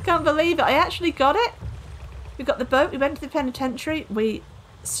 I can't believe it. I actually got it. We got the boat. We went to the penitentiary. We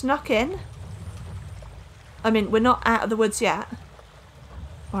snuck in. I mean, we're not out of the woods yet.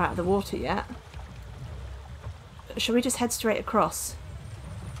 Or out of the water yet. But shall we just head straight across?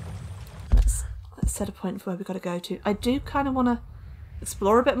 Let's set a point for where we've got to go to. I do kind of want to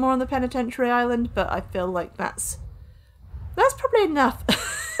explore a bit more on the penitentiary island, but I feel like that's probably enough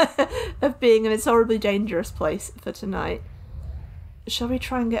of being in this horribly dangerous place for tonight. Shall we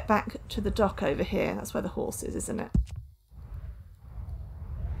try and get back to the dock over here? That's where the horse is, isn't it?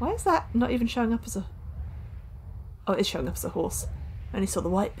 Why is that not even showing up as a... Oh, it is showing up as a horse. I only saw the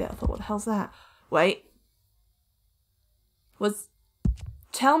white bit. I thought, what the hell's that? Wait.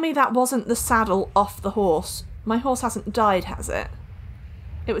 Tell me that wasn't the saddle off the horse. My horse hasn't died, has it?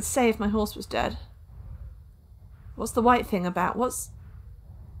 It would say if my horse was dead. What's the white thing about?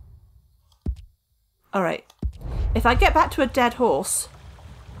 Alright. If I get back to a dead horse,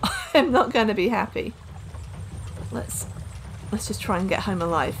 I'm not going to be happy. Let's just try and get home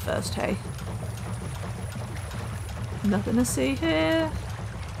alive first, hey? Nothing to see here.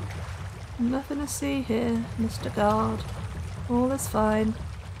 Nothing to see here, Mr. Guard. All is fine.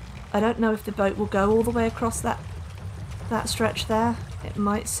 I don't know if the boat will go all the way across that stretch there. It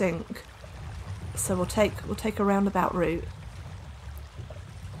might sink. So we'll take a roundabout route.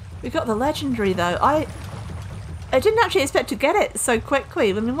 We got the legendary though. I didn't actually expect to get it so quickly.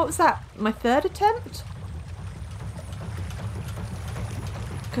 I mean, what was that? My third attempt?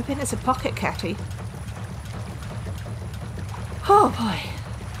 Could be it's a pocket catty. Oh boy.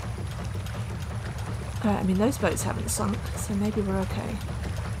 Alright, I mean those boats haven't sunk, so maybe we're okay.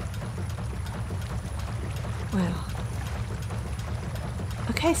 Well.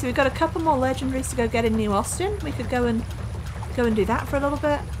 Okay, so we've got a couple more legendaries to go get in New Austin. We could go and do that for a little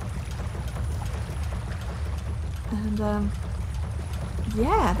bit. And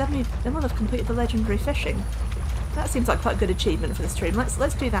yeah, then we'll have completed the legendary fishing. That seems like quite a good achievement for the stream.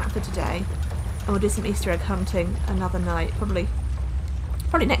 Let's do that for today. And we'll do some Easter egg hunting another night, probably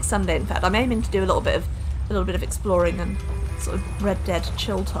next Sunday. In fact, I'm aiming to do a little bit of exploring and sort of Red Dead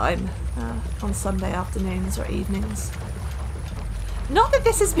chill time on Sunday afternoons or evenings. Not that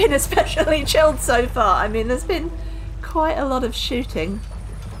this has been especially chilled so far. I mean, there's been quite a lot of shooting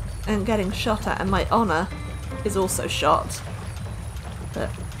and getting shot at, and my honour is also shot. But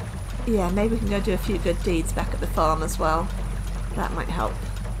yeah, maybe we can go do a few good deeds back at the farm as well. That might help.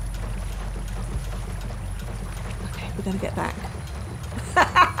 Okay, we're gonna get back.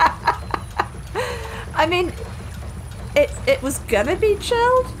 I mean, it was gonna be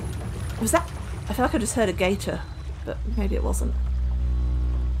chilled. Was that? I feel like I just heard a gator, but maybe it wasn't.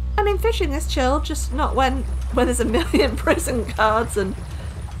 I mean, fishing is chill, just not when there's a million prison guards and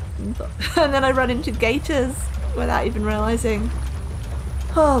then I run into gators without even realising.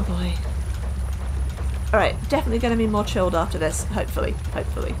 Oh boy. Alright, definitely going to be more chilled after this, hopefully.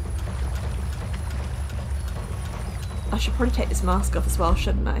 Hopefully. I should probably take this mask off as well,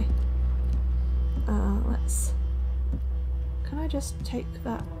 shouldn't I? Let's... Can I just take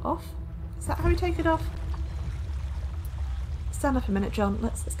that off? Is that how we take it off? Stand up a minute, John.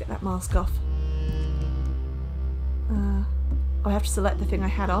 Let's get that mask off. I have to select the thing I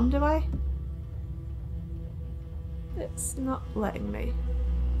had on, do I? It's not letting me.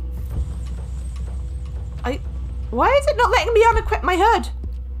 Why is it not letting me unequip my hood?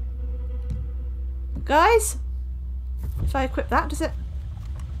 Guys? If I equip that, does it...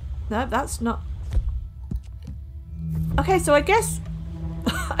 No, that's not... Okay, so I guess...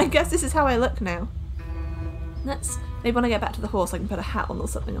 I guess this is how I look now. Let's... Maybe when I get back to the horse I can put a hat on or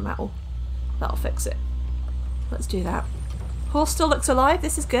something and that'll fix it. Let's do that. Horse still looks alive.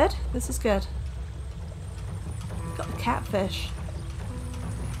 This is good. This is good. Got the catfish.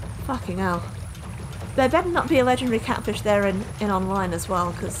 Fucking hell. There better not be a legendary catfish there in online as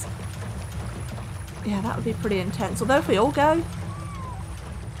well, because... Yeah, that would be pretty intense. Although if we all go...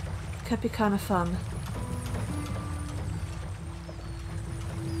 It could be kind of fun.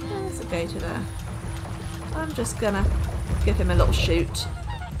 There's a gator there. I'm just gonna give him a little shoot.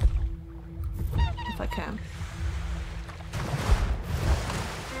 If I can.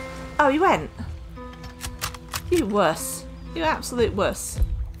 Oh, he went. You wuss. You absolute wuss.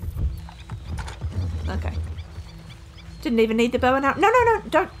 Okay. Didn't even need the bow and arrow. No, no, no,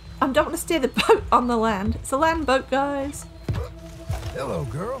 don't. I don't want to steer the boat on the land. It's a land boat, guys. Hello,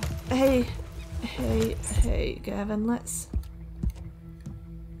 girl. Hey, Gavin. Let's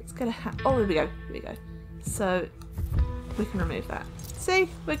get a hat. Oh, here we go. Here we go. So we can remove that. See,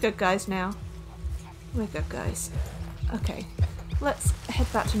 we're good guys now. We're good guys. Okay, let's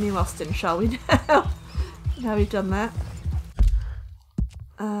head back to New Austin, shall we? Now we've done that.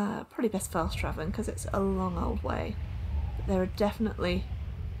 Probably best fast travelling because it's a long old way. But there are definitely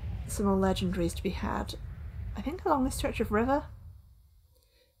some more legendaries to be had. I think along this stretch of river.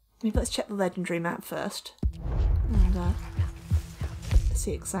 Maybe let's check the legendary map first. And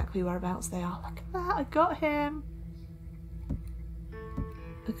see exactly whereabouts they are. Look at that, I got him.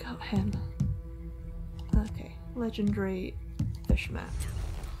 I got him. Okay, legendary fish map.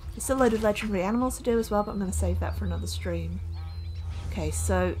 There's still a load of legendary animals to do as well, but I'm going to save that for another stream. Okay,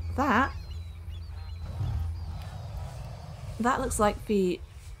 so that looks like the...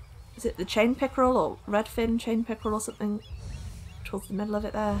 Is it the chain pickerel or redfin chain pickerel or something? Towards the middle of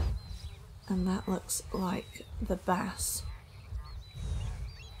it there. And that looks like the bass.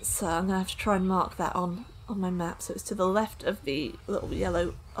 So I'm going to have to try and mark that on my map. So it's to the left of the little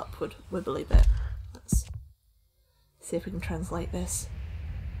yellow upward wibbly bit. Let's see if we can translate this.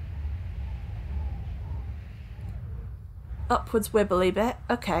 Upwards wibbly bit.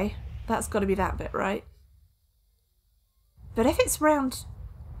 Okay, that's got to be that bit, right? But if it's round...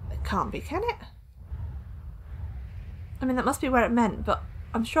 It can't be, can it? I mean, that must be where it meant, but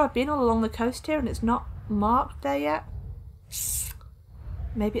I'm sure I've been all along the coast here and it's not marked there yet.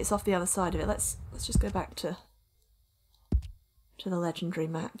 Maybe it's off the other side of it. Let's just go back to the legendary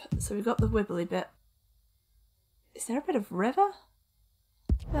map. So we've got the wibbly bit. Is there a bit of river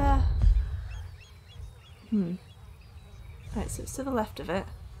there? Right, so it's to the left of it.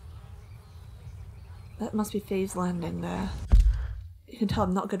 That must be Thieves Landing there. You can tell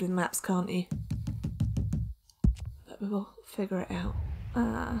I'm not good with maps, can't you? But we will figure it out.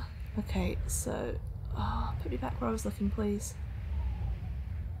 Okay, so... Oh, put me back where I was looking, please.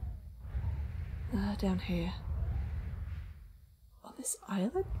 Down here. On this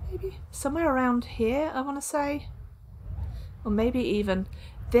island, maybe? Somewhere around here, I want to say. Or maybe even...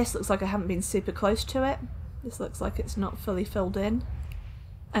 This looks like I haven't been super close to it. This looks like it's not fully filled in.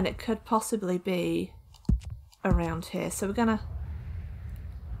 And it could possibly be around here. So we're gonna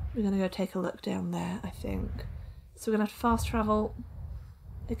go take a look down there, I think. So we're gonna have to fast travel.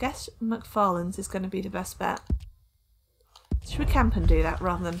 I guess McFarlane's is gonna be the best bet. Should we camp and do that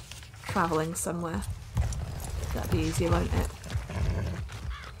rather than travelling somewhere? That'd be easier, won't it?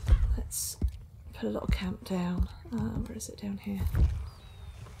 Let's put a little camp down. Where is it? Down here.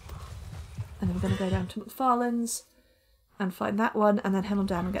 And then we're going to go down to McFarlane's and find that one, and then head on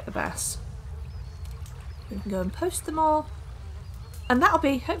down and get the bass. We can go and post them all. And that'll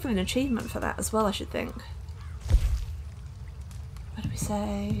be hopefully an achievement for that as well, I should think. What did we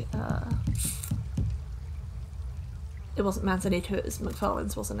say? It wasn't Manzanito, it was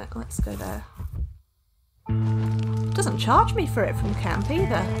McFarlane's, wasn't it? Let's go there. It doesn't charge me for it from camp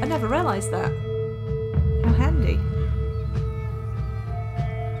either. I never realised that. How handy.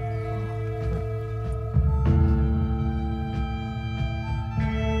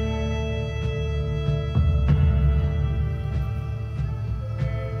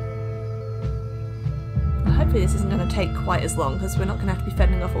 Hopefully this isn't going to take quite as long, because we're not going to have to be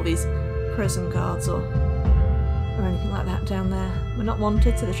fending off all these prison guards or anything like that down there. We're not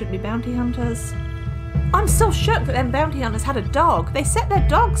wanted, so there shouldn't be bounty hunters. I'm still shook that them bounty hunters had a dog. They set their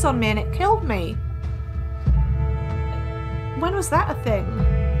dogs on me and it killed me. When was that a thing?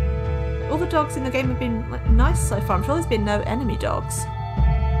 All the dogs in the game have been like, nice so far. I'm sure there's been no enemy dogs.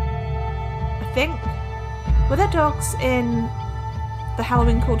 I think. Were there dogs in the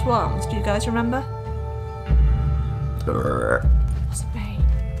Halloween Call to Arms? Do you guys remember? Wasn't me.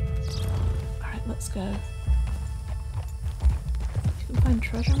 Alright, let's go. You can find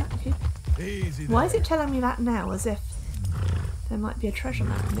treasure map here. Easy. Why is it telling me that now, as if there might be a treasure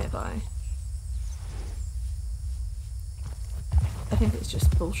map nearby? I think it's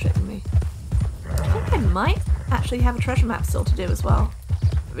just bullshitting me. I think I might actually have a treasure map still to do as well.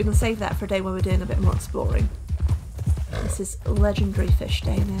 But we can save that for a day when we're doing a bit more exploring. This is Legendary Fish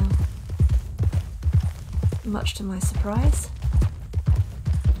Day now. Much to my surprise.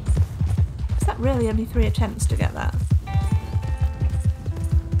 Is that really only 3 attempts to get that?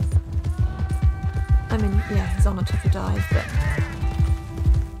 I mean, yeah, his honour took a dive, but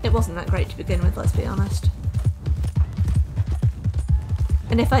it wasn't that great to begin with, let's be honest.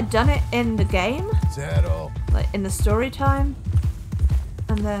 And if I'd done it in the game, like in the story time,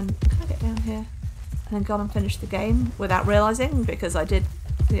 and then, can I get down here? And then gone and finished the game without realising, because I did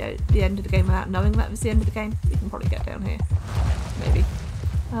the end of the game without knowing that was the end of the game. We can probably get down here. Maybe.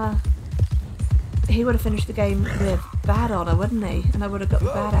 He would have finished the game with bad honour, wouldn't he? And I would have got the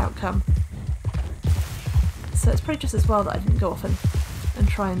bad outcome. So it's probably just as well that I didn't go off and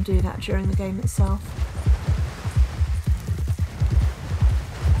try and do that during the game itself.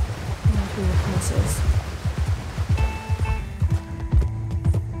 Who the promises.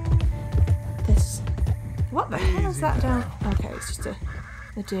 This. What the hell is that down? Okay, it's just a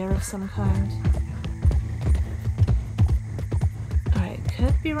deer of some kind. Alright,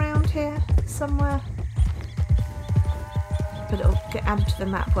 could be round here somewhere. But it'll get added to the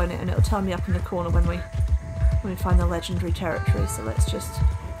map, won't it? And it'll tell me up in the corner when we find the legendary territory. So let's just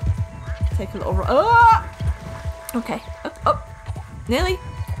take a little oh! Okay. Oh! Nearly.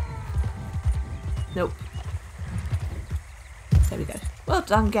 Nope. There we go. Well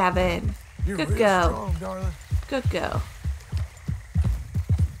done, Gavin. Good girl. Strong, good girl.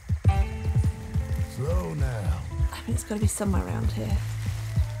 Slow now. I mean, it's got to be somewhere around here.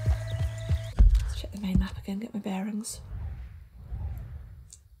 Let's check the main map again, get my bearings.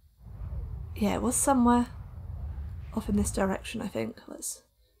 Yeah, it was somewhere off in this direction, I think.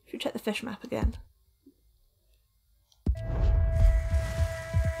 Should we check the fish map again?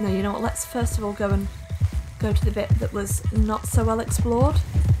 No, you know what? Let's first of all go to the bit that was not so well explored.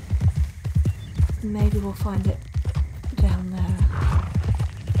 Maybe we'll find it down there.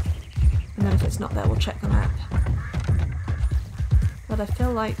 And then if it's not there, we'll check the map. But I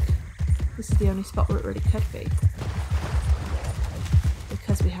feel like this is the only spot where it really could be.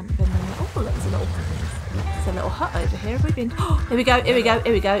 Because we haven't been there. Oh, look, there's a little hut over here. Have we been? Oh, here we go, here we go,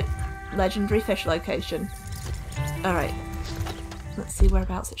 here we go. Legendary fish location. Alright. Let's see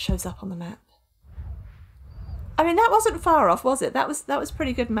whereabouts it shows up on the map. I mean, that wasn't far off, was it? That was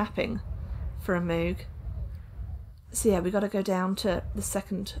pretty good mapping for a Moog. So yeah, we got to go down to the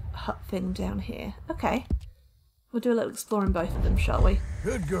second hut thing down here. Okay. We'll do a little exploring both of them, shall we?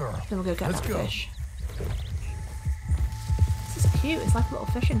 Good girl. Then we'll go get that fish. This is cute. It's like a little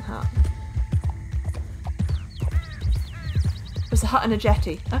fishing hut. It's a hut and a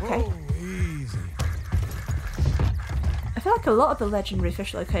jetty. Okay. Whoa, easy. I feel like a lot of the legendary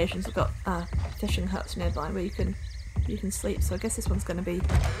fish locations have got fishing huts nearby where you can sleep. So I guess this one's going to be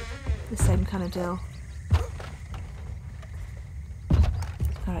the same kind of deal.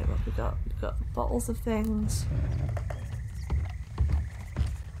 Alright, what have we got? We've got bottles of things.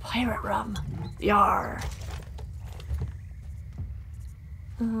 Pirate rum! Yar!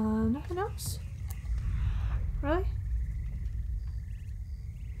 Nothing else? Really?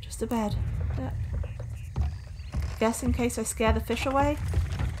 Just a bed. Yeah. guess in case I scare the fish away.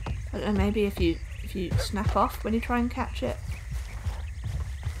 I don't know, maybe if you snap off when you try and catch it.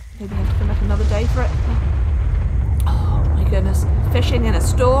 Maybe you have to come back another day for it. Oh my goodness. Fishing in a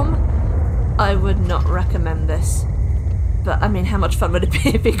storm? I would not recommend this. But I mean, how much fun would it be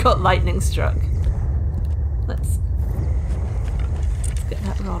if it got lightning struck? Let's get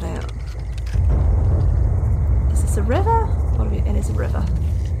that rod out. Is this a river? It is a river.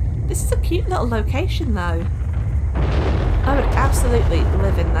 This is a cute little location though. I would absolutely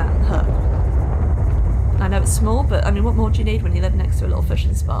live in that hut. I know it's small, but I mean, what more do you need when you live next to a little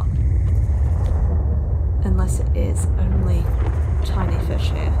fishing spot? Unless it is only tiny fish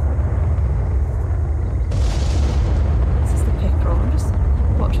here. This is the pickerel. I'm just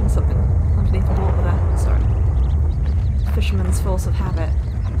watching something underneath the water there. Sorry. Fisherman's force of habit.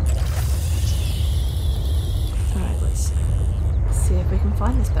 Alright, let's see if we can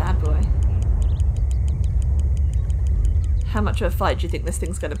find this bad boy. How much of a fight do you think this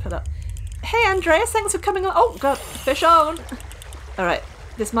thing's going to put up? Hey Andreas, thanks for coming on. Oh god, fish on! Alright,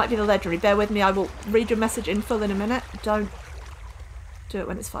 this might be the legendary. Bear with me, I will read your message in full in a minute. Don't do it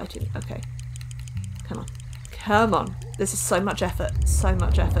when it's fighting. Okay. Come on. Come on. This is so much effort. So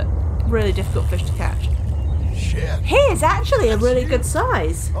much effort. Really difficult fish to catch. Shit. He is actually a really good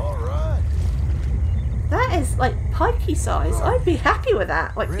size. Alright. That is like pikey size. I'd be happy with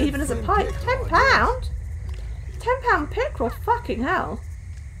that. Like even as a pike. £10? £10 pickerel? Fucking hell.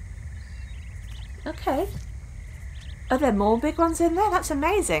 Okay. Are there more big ones in there? That's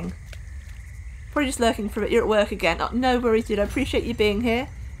amazing. Probably just lurking for it. You're at work again. Oh, no worries, dude. I appreciate you being here.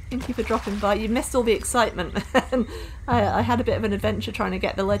 Thank you for dropping by. You missed all the excitement. I had a bit of an adventure trying to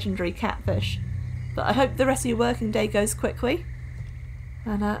get the legendary catfish. But I hope the rest of your working day goes quickly.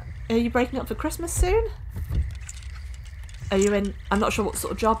 And are you breaking up for Christmas soon? Are you in... I'm not sure what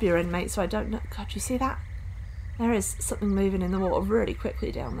sort of job you're in, mate, so I don't know. God, do you see that? There is something moving in the water really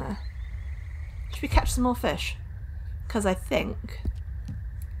quickly down there. Should we catch some more fish? Because I think...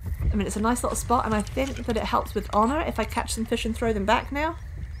 I mean, it's a nice little spot, and I think that it helps with honour if I catch some fish and throw them back now.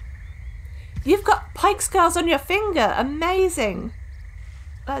 You've got pike scars on your finger! Amazing!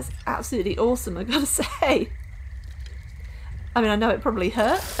 That's absolutely awesome, I gotta say. I mean, I know it probably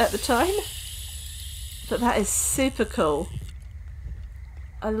hurt at the time, but that is super cool.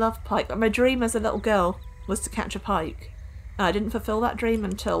 I love pike. Like, my dream as a little girl was to catch a pike. And I didn't fulfil that dream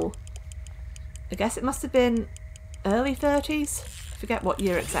until... I guess it must have been early 30s? I forget what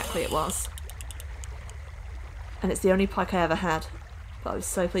year exactly it was. And it's the only pike I ever had. But I was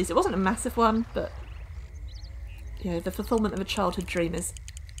so pleased. It wasn't a massive one, but... You know, the fulfilment of a childhood dream is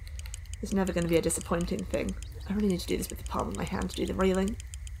never going to be a disappointing thing. I really need to do this with the palm of my hand to do the reeling.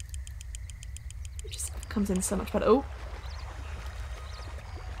 It just comes in so much better. Oh!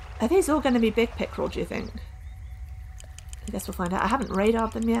 Are these all going to be big pickerel, do you think? I guess we'll find out. I haven't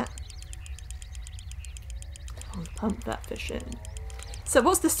radared them yet. I'll pump that fish in. So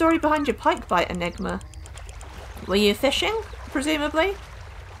what's the story behind your pike bite, Enigma? Were you fishing, presumably?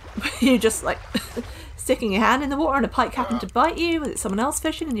 Were you just like sticking your hand in the water and a pike happened to bite you? Was it someone else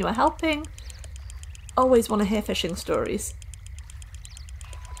fishing and you were helping? Always want to hear fishing stories.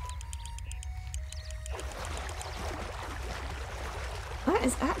 That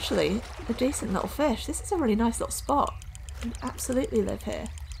is actually a decent little fish. This is a really nice little spot. I'd absolutely live here.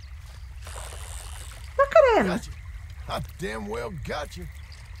 Look at him! Got you. I damn well got you.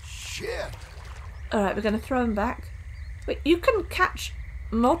 Shit. Alright, we're going to throw him back. Wait, you can catch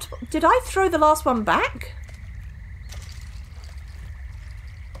multiple... Did I throw the last one back?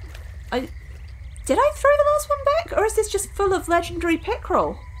 Did I throw the last one back? Or is this just full of legendary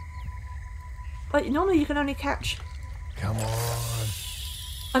pickerel? Like, normally you can only catch... Come on.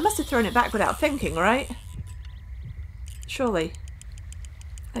 I must have thrown it back without thinking, right? Surely.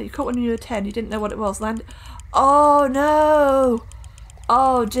 You caught one when you were 10, you didn't know what it was. Oh no!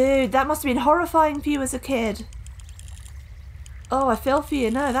 Oh dude, that must have been horrifying for you as a kid. Oh, I feel for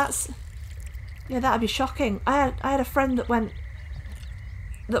you. No, that's... Yeah, that'd be shocking. I had a friend that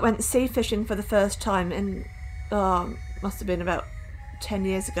went sea fishing for the first time in... Oh, must have been about 10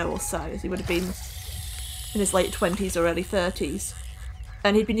 years ago or so. He would have been in his late 20s or early 30s.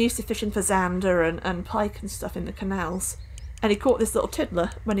 And he'd been used to fishing for zander and pike and stuff in the canals. And he caught this little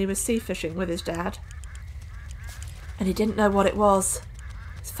tiddler when he was sea fishing with his dad. And he didn't know what it was.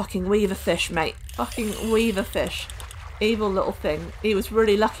 It's fucking weaver fish, mate. Fucking weaver fish. Evil little thing. He was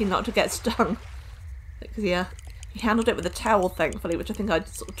really lucky not to get stung. Because, yeah, he handled it with a towel, thankfully, which I think I'd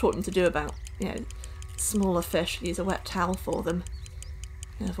sort of taught him to do about, you know, smaller fish. Use a wet towel for them.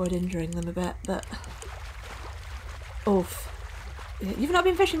 And avoid injuring them a bit, but... Oof. You've not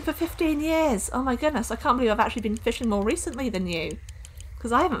been fishing for 15 years. Oh my goodness, I can't believe I've actually been fishing more recently than you.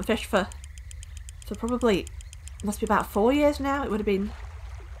 Because I haven't fished for probably, must be about 4 years now. It would have been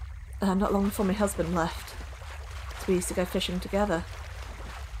not long before my husband left. So we used to go fishing together.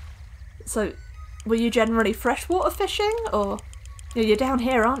 So, were you generally freshwater fishing? Or, you know, you're down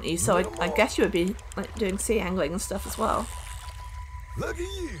here, aren't you? So I guess you would be like doing sea angling and stuff as well. Look at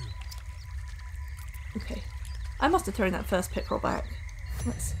you. Okay. I must have thrown that first pickerel back.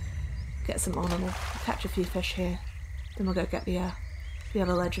 Let's get some on and we'll catch a few fish here. Then we'll go get the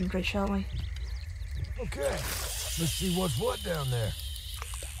other legendary, shall we? Okay, let's see what's what down there.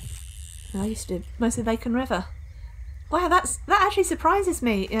 I used to do mostly Lake and River. Wow, that actually surprises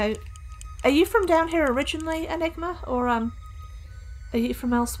me. You know, are you from down here originally, Enigma, or are you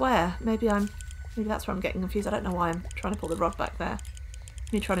from elsewhere? Maybe that's where I'm getting confused. I don't know why I'm trying to pull the rod back there.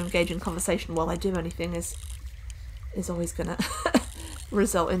 Me trying to engage in conversation while I do anything is always gonna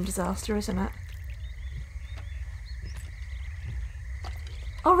result in disaster, isn't it?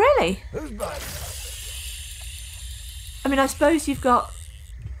 Oh really? Who's biting? I mean, I suppose you've got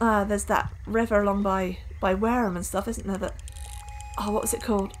there's that river along by Wareham and stuff, isn't there? That, oh, what was it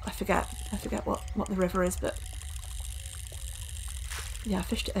called? I forget what the river is, but yeah, I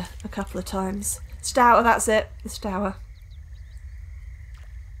fished it a couple of times. Stour, that's it, the Stour.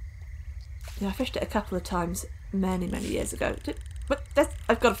 Yeah, I fished it a couple of times many years ago. But how did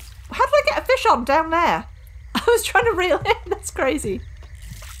I get a fish on down there? I was trying to reel in. That's crazy.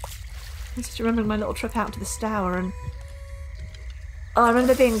 I was just remembering my little trip out to the Stour, and I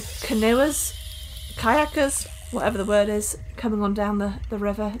remember being canoers, kayakers, whatever the word is, coming on down the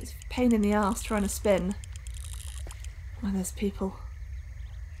river. It's a pain in the arse trying to spin when there's people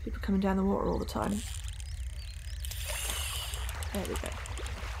coming down the water all the time. There we go.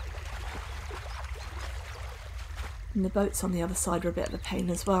 And the boats on the other side are a bit of a pain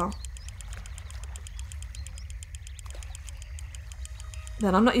as well.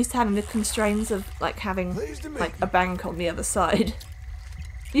 Then I'm not used to having the constraints of like having like a bank on the other side.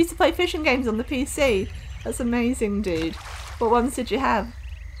 I used to play fishing games on the PC. That's amazing, dude. What ones did you have?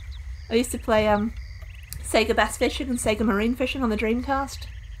 I used to play Sega Bass Fishing and Sega Marine Fishing on the Dreamcast.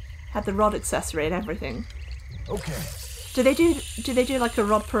 Had the rod accessory and everything. Okay. Do they do like a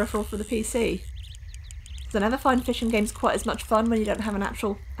rod peripheral for the PC? Because I never find fishing games quite as much fun when you don't have an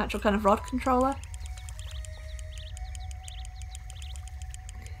actual kind of rod controller.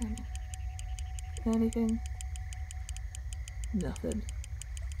 Okay. Anything? Nothing.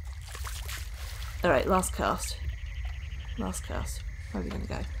 Alright, last cast. Last cast. Where are we going to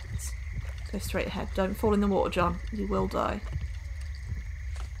go? Let's go straight ahead. Don't fall in the water, John. You will die.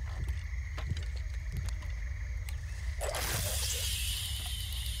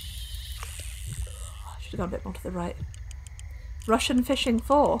 Should have gone a bit more to the right. Russian Fishing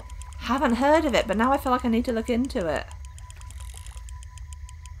 4. Haven't heard of it, but now I feel like I need to look into it.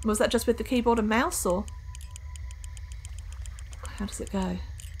 Was that just with the keyboard and mouse, or how does it go?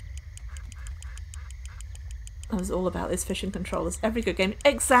 I was all about these fishing controllers. Every good game.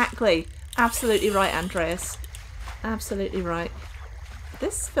 Exactly! Absolutely right, Andreas. Absolutely right.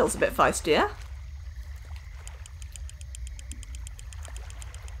 This feels a bit feistier.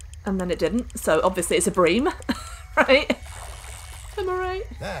 And then it didn't, so obviously it's a bream, right? Am I right?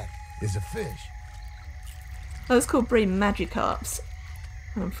 That is a fish. Those called bream Magikarps.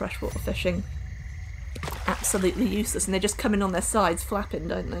 When I'm freshwater fishing. Absolutely useless, and they just come in on their sides flapping,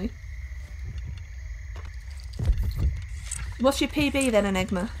 don't they? What's your PB then,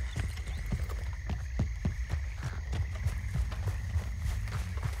 Enigma?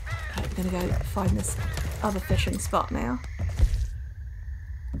 Okay, I'm gonna go find this other fishing spot now.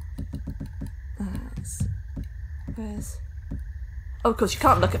 Where's... Oh, of course, you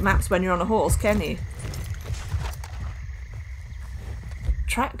can't look at maps when you're on a horse, can you?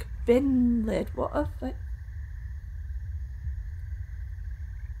 Track bin lid. What have I...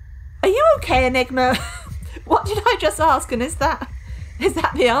 Are you okay, Enigma? What did I just ask? And is that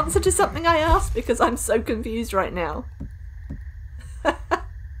the answer to something I asked? Because I'm so confused right now.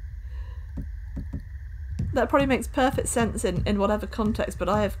 That probably makes perfect sense in whatever context, but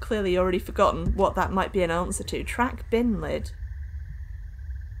I have clearly already forgotten what that might be an answer to. Track bin lid.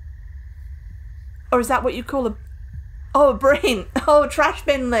 Or is that what you call a... Oh, a brain! Oh, trash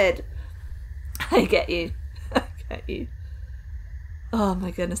bin lid! I get you. I get you. Oh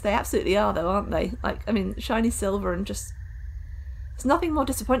my goodness, they absolutely are though, aren't they? Like, I mean, shiny silver and just... There's nothing more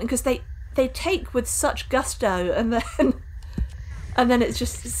disappointing because they take with such gusto and then it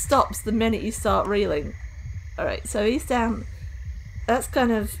just stops the minute you start reeling. Alright, so he's down... That's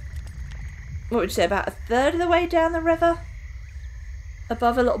kind of... What would you say, about a third of the way down the river?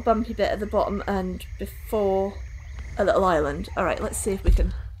 above a little bumpy bit at the bottom and before a little island. Alright, let's see if we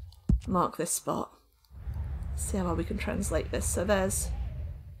can mark this spot. See how well we can translate this. So that's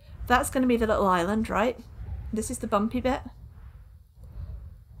going to be the little island, right? This is the bumpy bit.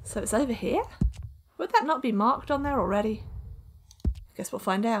 So it's over here? Would that not be marked on there already? I guess we'll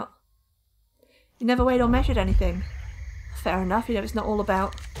find out. You never weighed or measured anything. Fair enough, you know, it's not all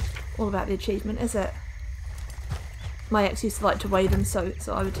about the achievement, is it? My ex used to like to weigh them, so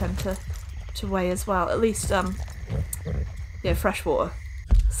I would tend to weigh as well. At least, yeah, freshwater.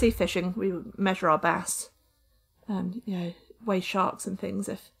 Sea fishing, we would measure our bass and, you know, weigh sharks and things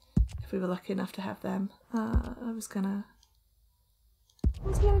if we were lucky enough to have them. What was I gonna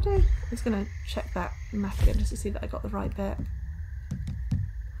do? I was gonna check that map again just to see that I got the right bit.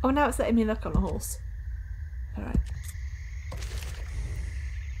 Oh, now it's letting me look on a horse. Alright.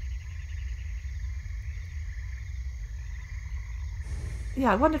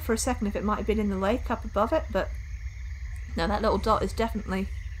 Yeah, I wondered for a second if it might have been in the lake up above it, but no, that little dot is definitely...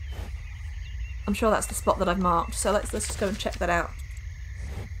 I'm sure that's the spot that I've marked, so let's just go and check that out.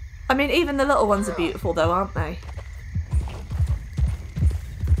 I mean, even the little ones are beautiful though, aren't they?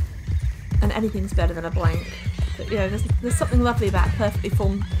 And anything's better than a blank. But, you know, there's something lovely about perfectly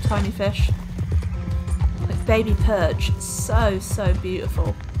formed tiny fish. Like baby perch, so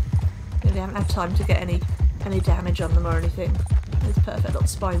beautiful. You know, they haven't had time to get any damage on them or anything. Those perfect little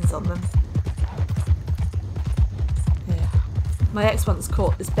spines on them. Yeah. My ex once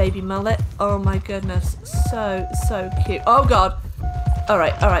caught this baby mullet. Oh my goodness, so cute. Oh god.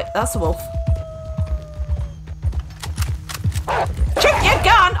 Alright, that's a wolf. Check your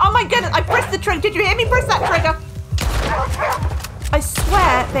gun! Oh my goodness, I pressed the trigger. Did you hear me press that trigger? I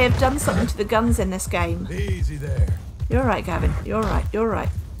swear they have done something to the guns in this game. Easy there. You're right, Gavin. You're right.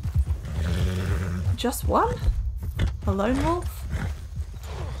 Just one? A lone wolf?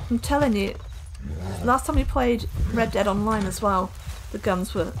 I'm telling you, last time we played Red Dead Online as well, the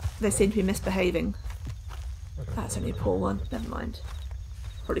guns they seem to be misbehaving. That's only a poor one, never mind.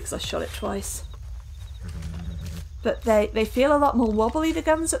 Probably because I shot it twice. But they feel a lot more wobbly, the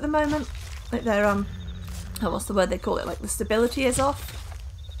guns, at the moment. Like they're, oh, what's the word they call it? Like the stability is off.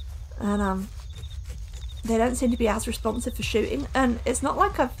 And, they don't seem to be as responsive for shooting. And it's not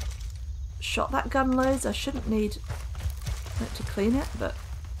like I've shot that gun loads. I shouldn't need to clean it, but...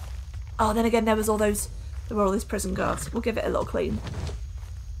 Oh, then again, there were all these prison guards. We'll give it a little clean.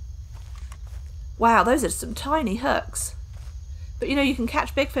 Wow, those are some tiny hooks. But you know, you can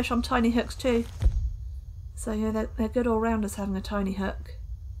catch big fish on tiny hooks too. So yeah, they're good all-rounders having a tiny hook.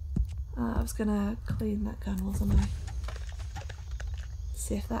 I was gonna clean that gun, wasn't I?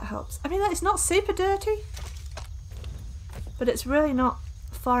 See if that helps. I mean, it's not super dirty, but it's really not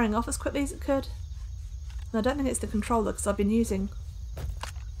firing off as quickly as it could. And I don't think it's the controller, because I've been using,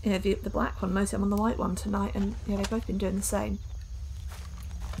 you know, the black one mostly. I'm on the white one tonight, and yeah, they've both been doing the same.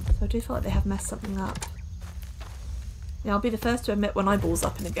 So I do feel like they have messed something up. Yeah, I'll be the first to admit when I balls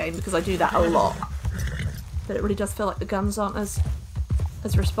up in a game, because I do that a lot. But it really does feel like the guns aren't as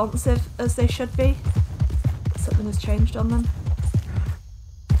responsive as they should be. Something has changed on them.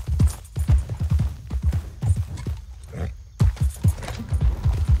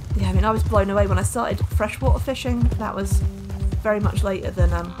 Yeah, I mean, I was blown away when I started freshwater fishing. That was very much later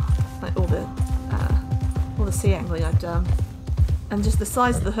than like all the sea angling I'd done. And just the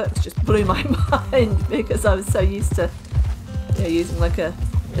size of the hooks just blew my mind, because I was so used to, you know, using like a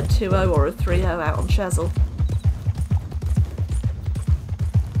 2.0 or a 3.0 out on Chesil.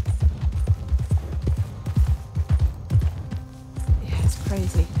 Yeah, it's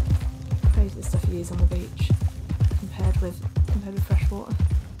crazy. Crazy the stuff you use on the beach compared with freshwater.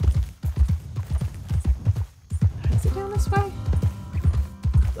 Is it down this way?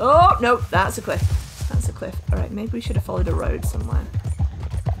 Oh no, that's a cliff. That's a cliff. Alright, maybe we should have followed a road somewhere.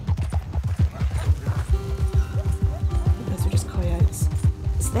 Those are just coyotes.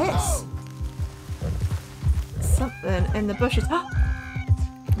 What's this? Something in the bushes.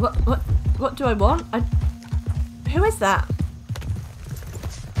 What do I want? Who is that?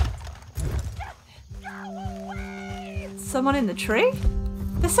 Someone in the tree?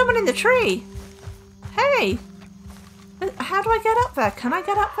 There's someone in the tree! Hey! How do I get up there? Can I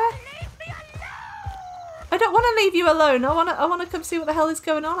get up there? I don't want to leave you alone. I want to come see what the hell is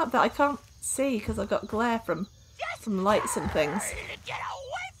going on up there. I can't see because I've got glare from lights and things. Get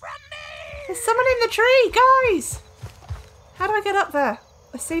away from me! There's someone in the tree, guys! How do I get up there?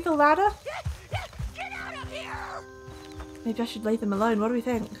 I see the ladder. Get out of here! Maybe I should leave them alone. What do we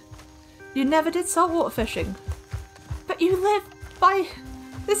think? You never did saltwater fishing. But you live by...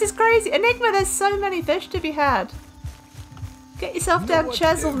 This is crazy. Enigma, there's so many fish to be had. Get yourself down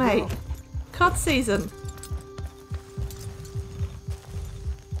Chesil, mate. Cod season.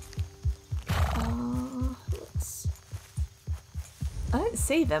 I don't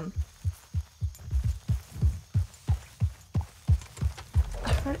see them.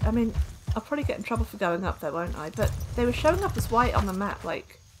 I mean, I'll probably get in trouble for going up there, won't I? But they were showing up as white on the map,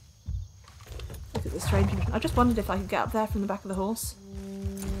 like... Look at the strange... I just wondered if I could get up there from the back of the horse.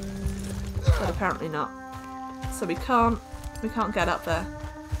 But apparently not. So we can't get up there.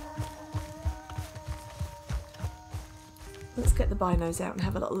 Let's get the binos out and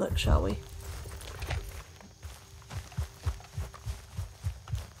have a little look, shall we?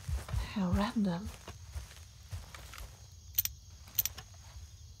 How random.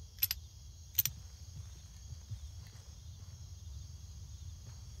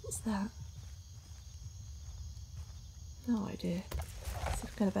 What's that? No idea. Let's see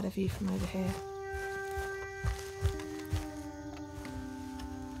if we get a better view from over here.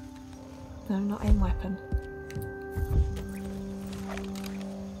 No, not aim weapon.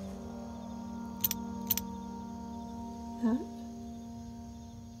 No.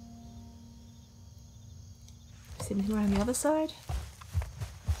 See anything around the other side?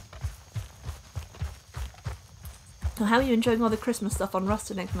 Oh, how are you enjoying all the Christmas stuff on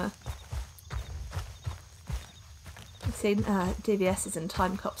Rust Enigma? I've seen DVS's and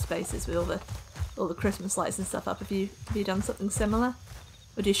Time Cop spaces with all the Christmas lights and stuff up. Have you done something similar?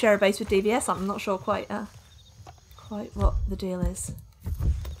 Or do you share a base with DVS? I'm not sure quite what the deal is.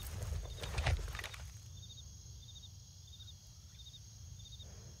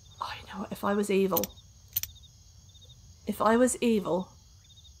 Oh, you know what? If I was evil,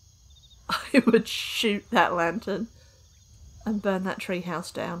 I would shoot that lantern and burn that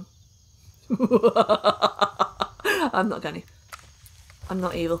treehouse down. I'm not going to. I'm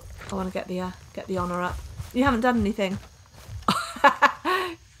not evil. I want to get the honour up. You haven't done anything.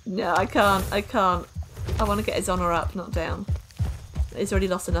 No, I can't. I want to get his honour up, not down. He's already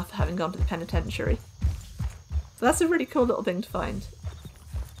lost enough for having gone to the penitentiary. But that's a really cool little thing to find.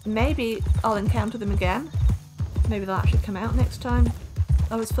 Maybe I'll encounter them again. Maybe they'll actually come out next time.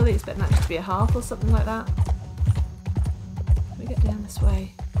 I was fully expecting that just to be a half or something like that. Let me get down this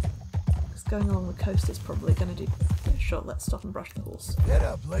way. Because going along the coast is probably going to do... Yeah, sure, let's stop and brush the horse. Get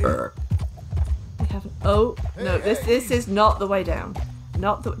up, lady. We haven't... Oh, no, this is not the way down.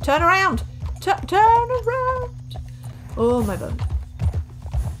 Not the... Turn around! Turn around! Oh, my bum.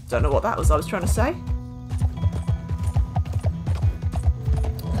 Don't know what that was I was trying to say.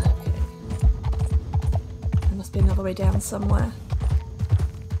 Okay. There must be another way down somewhere.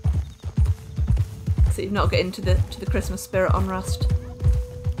 So you've not got into the Christmas spirit on Rust.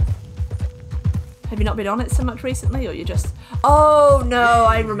 Have you not been on it so much recently, or you just... Oh no,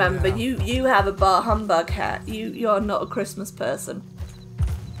 I remember. You have a Bar Humbug hat. You're not a Christmas person.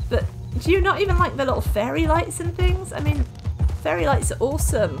 But do you not even like the little fairy lights and things? I mean, fairy lights are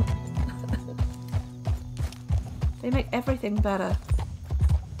awesome. They make everything better.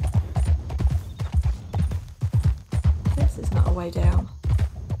 This is not a way down.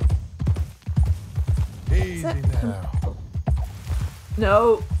 Easy now.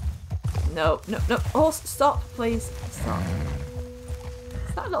 No. No. Horse, stop, please. Stop.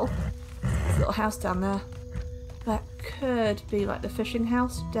 Is that a little house down there? That could be like the fishing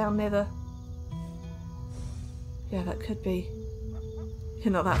house down near the... Yeah, that could be.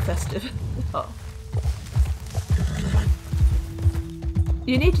 You're not that festive. Oh.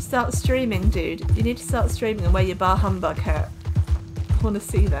 You need to start streaming, dude. You need to start streaming and wear your Bar Humbug hat. I want to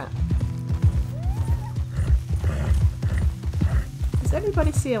see that. Does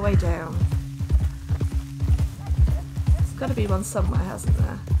anybody see a way down? There's got to be one somewhere, hasn't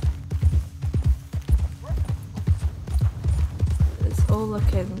there? It's all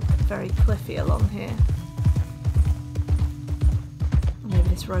looking very cliffy along here. Maybe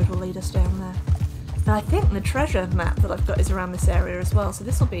this road will lead us down there. And I think the treasure map that I've got is around this area as well, so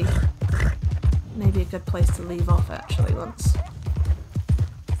this will be maybe a good place to leave off actually once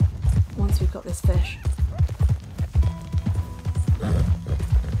we've got this fish.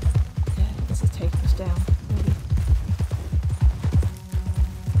 Yeah, this is taking us down, maybe.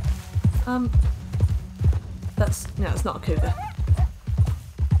 No, it's not a cougar.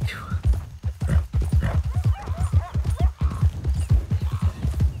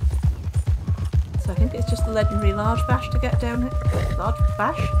 So I think it's just the legendary large bash to get down here. Large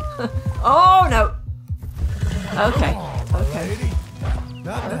bash? Oh no! Okay,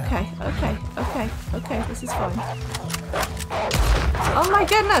 okay, this is fine. Oh my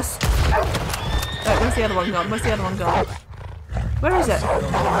goodness! Right, where's the other one gone? Where is it?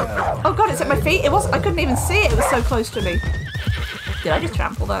 Oh god, it's at my feet! I couldn't even see it, it was so close to me. Did I just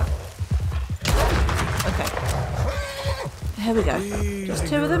trample that? Okay. Here we go. Just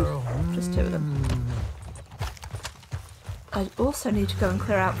two of them. Just two of them. I also need to go and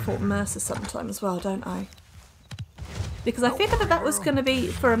clear out Fort Mercer sometime as well, don't I? Because I figured that that was going to be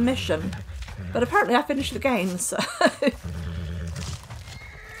for a mission. But apparently I finished the game, so...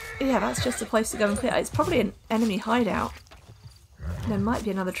 yeah, that's just a place to go and clear. It's probably an enemy hideout. There might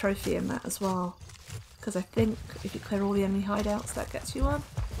be another trophy in that as well. Because I think if you clear all the enemy hideouts, that gets you one.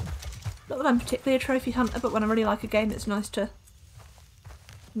 Not that I'm particularly a trophy hunter, but when I really like a game, it's nice to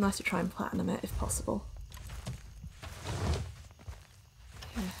try and platinum it if possible.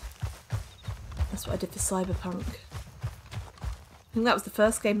 Yeah. That's what I did for Cyberpunk. I think that was the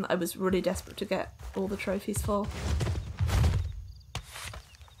first game that I was really desperate to get all the trophies for.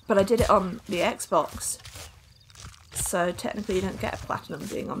 But I did it on the Xbox, so technically you don't get a platinum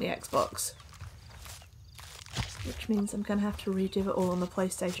being on the Xbox. Which means I'm going to have to redo it all on the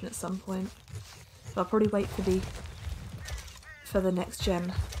PlayStation at some point. So I'll probably wait for the next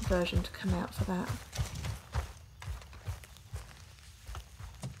gen version to come out for that.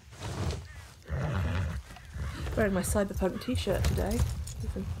 Wearing my Cyberpunk t-shirt today, you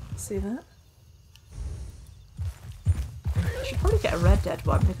can see that. I should probably get a Red Dead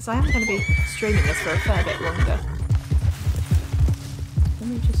one because I am going to be streaming this for a fair bit longer. Let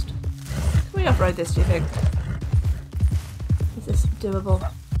me just... Can we off-road this, do you think? Is this doable?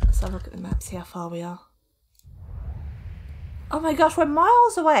 Let's have a look at the map, see how far we are. Oh my gosh, we're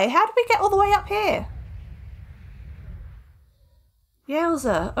miles away! How did we get all the way up here?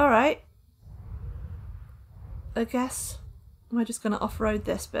 Yowza, alright. I guess we're just going to off-road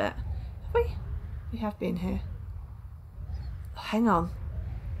this bit. Have we? We have been here. Oh, hang on.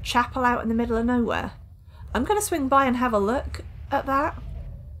 Chapel out in the middle of nowhere. I'm going to swing by and have a look at that.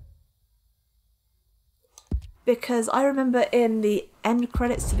 Because I remember in the end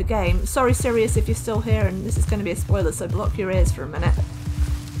credits to the game... Sorry, Sirius, if you're still here, and this is going to be a spoiler, so block your ears for a minute.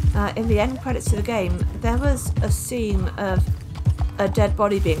 In the end credits to the game, there was a scene of a dead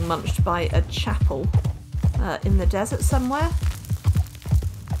body being munched by a chapel. In the desert somewhere,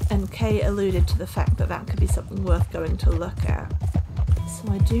 and Kay alluded to the fact that that could be something worth going to look at.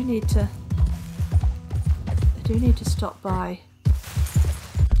 So I do need to stop by.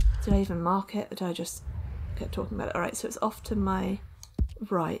 Did I even mark it, or did I just get talking about it? Alright, so it's off to my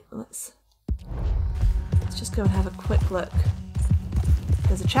right. Let's just go and have a quick look.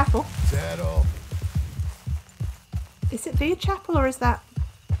 There's a chapel. Is it the chapel, or is that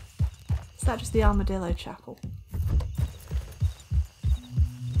just the Armadillo Chapel?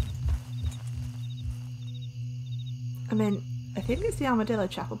 I mean, I think it's the Armadillo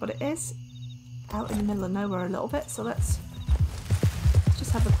Chapel, but it is out in the middle of nowhere a little bit, so let's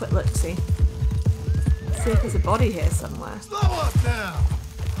just have a quick look, see if there's a body here somewhere. Slow up now!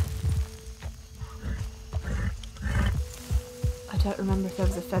 I don't remember if there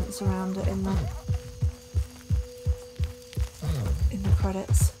was a fence around it in the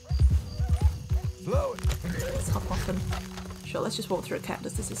credits. Let's hop off and... Sure, let's just walk through a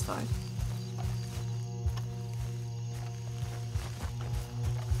cactus, this is fine.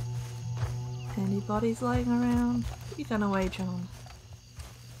 Any bodies lying around? What are you gonna wage on?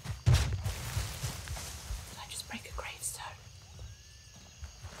 Did I just break a gravestone?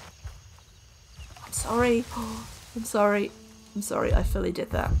 I'm sorry. I'm sorry. I'm sorry, I fully did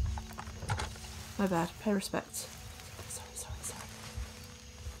that. My bad. Pay respects.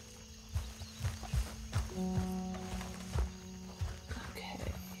 Okay.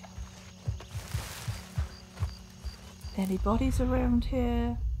 Any bodies around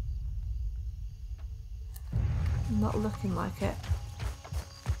here? Not looking like it.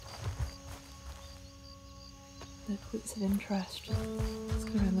 No points of interest. Let's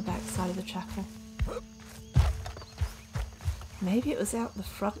go around the back side of the chapel. Maybe it was out the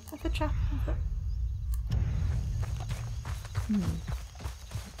front of the chapel, but...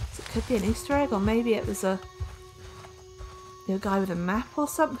 So it could be an Easter egg, or maybe it was a guy with a map or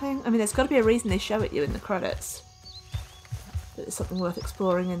something. I mean, there's got to be a reason they show it you in the credits. That it's something worth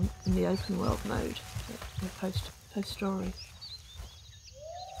exploring in the open world mode, post story.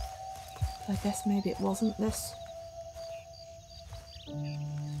 I guess maybe it wasn't this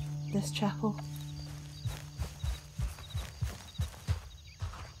chapel.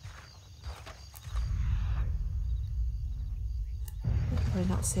 We're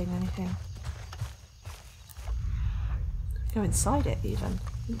not seeing anything. Go inside it even.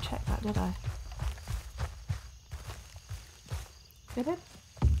 Didn't check that, did I? Did it?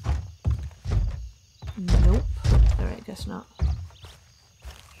 Nope. Alright, guess not.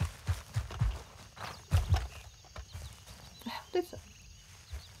 The hell did that?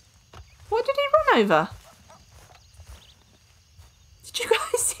 over. Did you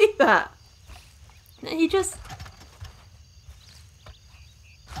guys see that? He just...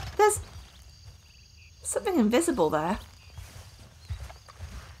 There's something invisible there.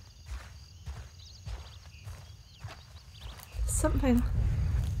 Something...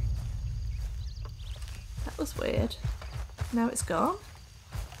 That was weird. Now it's gone.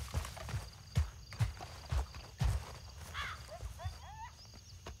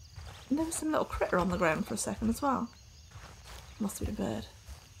 And there was some little critter on the ground for a second as well. Must have been a bird.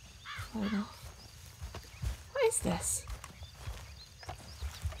 Flying off. What is this?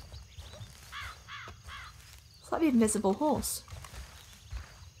 It's like the invisible horse.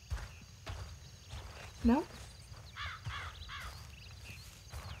 No?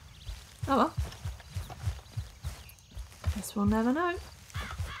 Oh well. Guess we'll never know.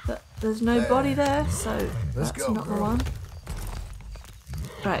 But there's no body there, so that's not the one.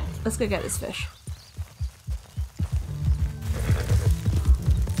 Right, let's go get this fish.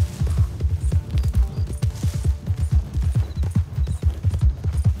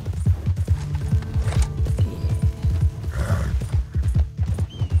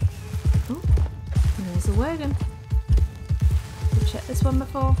 Oh, there's a wagon. We checked this one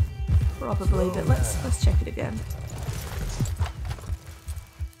before? Probably, but let's check it again.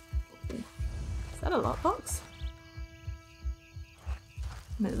 Is that a lockbox?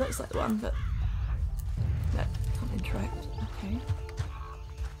 I mean, it looks like the one, but no, can't interact. Okay.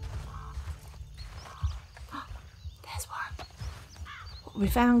 Oh, there's one. What have we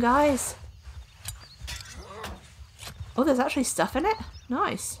found, guys? Oh, there's actually stuff in it?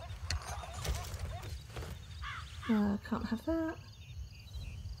 Nice. Can't have that.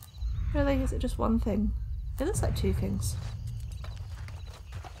 Really? Is it just one thing? It looks like two things.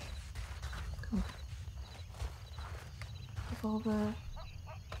 Come on. Revolver.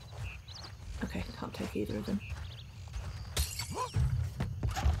 Okay, can't take either of them.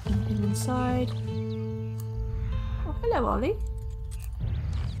 Anything inside? Oh, hello, Ollie.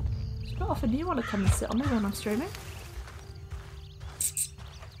 It's not often you want to come and sit on me when I'm streaming.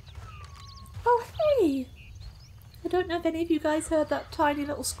 Oh, hey! I don't know if any of you guys heard that tiny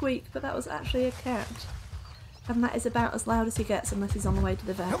little squeak, but that was actually a cat. And that is about as loud as he gets unless he's on the way to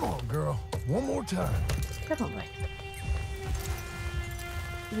the vet. Come on, girl. One more time. Come on, boy.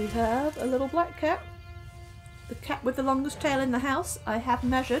 We have a little black cat. The cat with the longest tail in the house. I have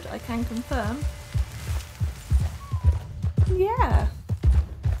measured, I can confirm. Yeah.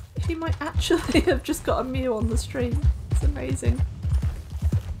 She might actually have just got a mew on the stream. It's amazing.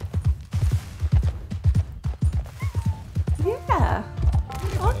 Yeah.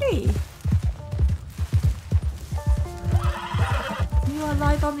 Ollie. You are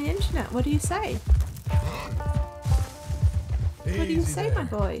live on the internet. What do you say? What do you say, my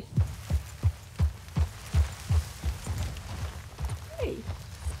boy? Hey.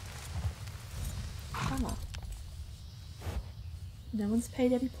 Come on. No one's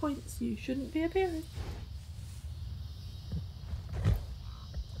paid any points. You shouldn't be appearing.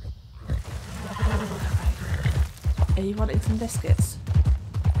 Are you wanting some biscuits?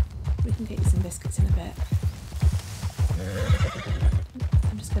 We can get you some biscuits in a bit.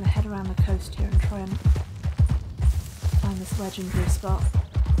 I'm just going to head around the coast here and try and find this legendary spot.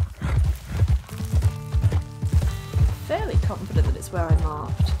 Fairly confident that it's where I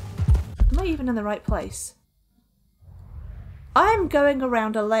marked. Am I even in the right place? I'm going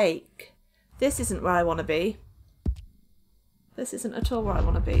around a lake. This isn't where I want to be. This isn't at all where I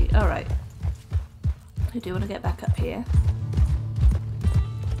want to be. Alright. I do want to get back up here.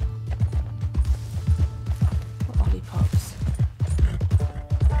 What lollipops?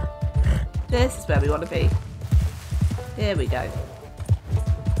 This is where we want to be. Here we go.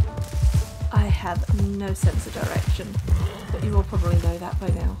 I have no sense of direction, but you all probably know that by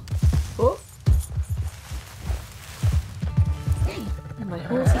now. Oh! And my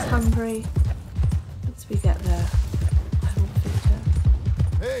horse is hungry. Once we get there, I will feed her.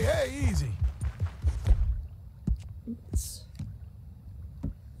 Hey, hey, easy.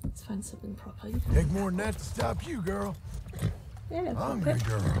 Let's find something proper. Take more than that to stop you, girl. Yeah, hungry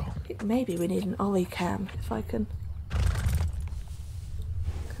girl. Maybe we need an ollie cam, if I can.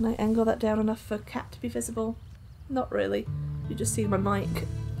 Can I angle that down enough for cat to be visible? Not really. You just see my mic.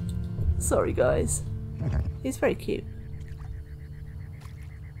 Sorry, guys. He's very cute.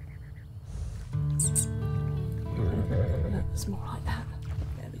 No, it's more like that.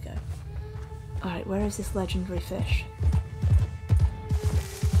 There we go. Alright, where is this legendary fish?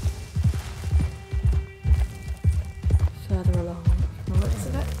 Further along from the looks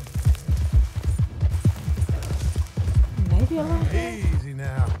of it. Maybe along here. Easy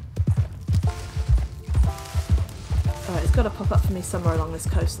now. to me somewhere along this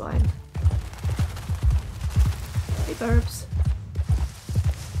coastline. Hey, burbs.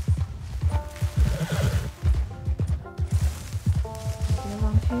 Maybe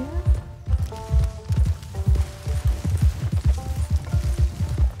along here?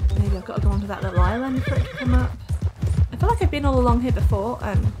 Maybe I've got to go onto that little island for it to come up. I feel like I've been all along here before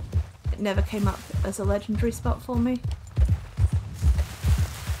and it never came up as a legendary spot for me.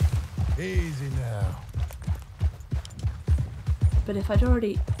 Easy now. But if I'd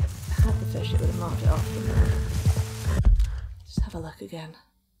already had the fish, it would have marked it off. Just have a look again.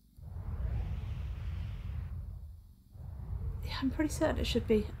 Yeah, I'm pretty certain it should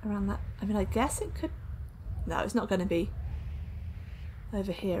be around that. I mean, I guess it could... No, it's not going to be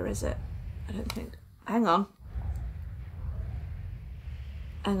over here, is it? I don't think. Hang on.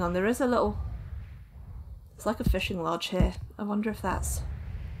 Hang on, there is a little... It's like a fishing lodge here. I wonder if that's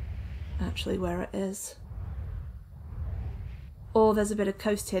actually where it is. Or there's a bit of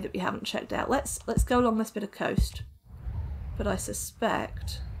coast here that we haven't checked out. Let's go along this bit of coast. But I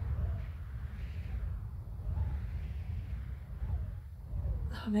suspect...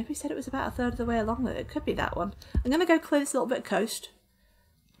 Oh, maybe he said it was about a third of the way along it. It could be that one. I'm going to go clear this little bit of coast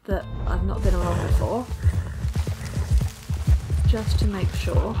that I've not been along before. Just to make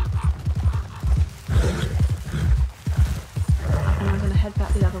sure. And I'm going to head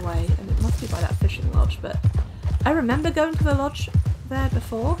back the other way. And it must be by that fishing lodge, but... I remember going to the lodge there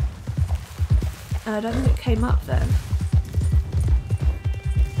before, and I don't think it came up then.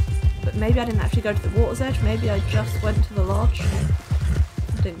 But maybe I didn't actually go to the water's edge, maybe I just went to the lodge.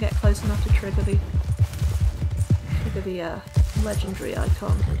 I didn't get close enough to trigger the legendary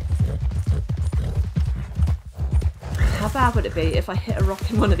icon. How bad would it be if I hit a rock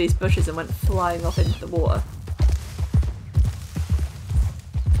in one of these bushes and went flying off into the water?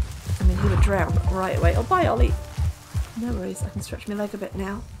 I mean, he would drown right away. Oh, bye, Ollie! No worries, I can stretch my leg a bit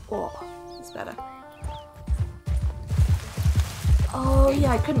now. Oh, it's better. Oh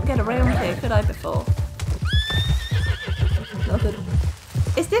yeah, I couldn't get around here, could I, before? Nothing.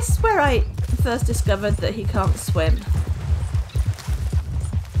 Is this where I first discovered that he can't swim?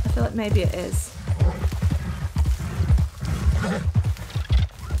 I feel like maybe it is. I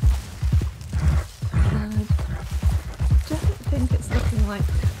don't think it's looking like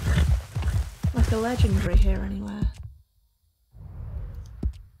a legendary here anywhere.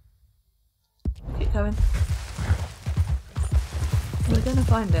 Keep going. We're gonna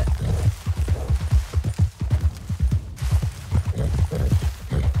find it.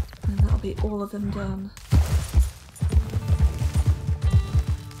 And that'll be all of them done.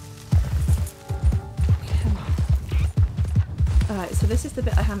 Come on. Alright, so this is the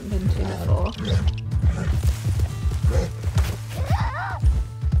bit I haven't been to before.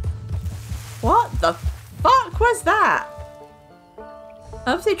 What the fuck was that?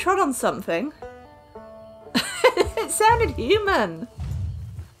 Obviously trod on something. It sounded human.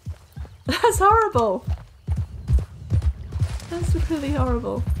 That's horrible. That's really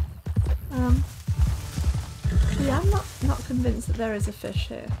horrible. Yeah, I'm not convinced that there is a fish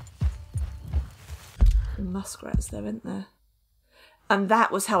here. Muskrats though, isn't there? And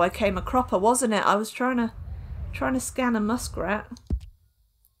that was how I came a cropper, wasn't it? I was trying to scan a muskrat.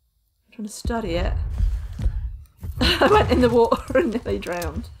 Trying to study it. I went in the water and nearly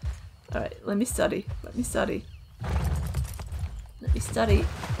drowned. Alright, let me study. Let me study. Let me study.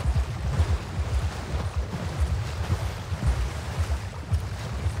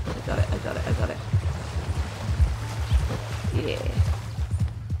 I got it, I got it, I got it. Yeah.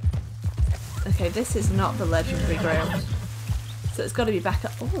 Okay, this is not the legendary ground. So it's got to be back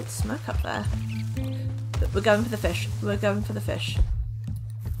up. Oh, there's smoke up there. But we're going for the fish. We're going for the fish.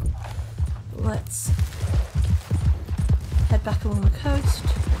 Let's head back along the coast.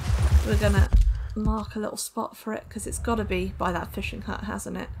 We're gonna mark a little spot for it because it's got to be by that fishing hut,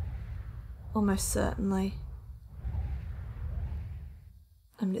 hasn't it? Almost certainly.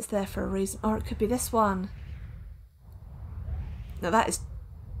 I mean, it's there for a reason. Or it could be this one. No, that's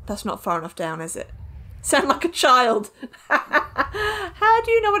not far enough down, is it? Sound like a child. How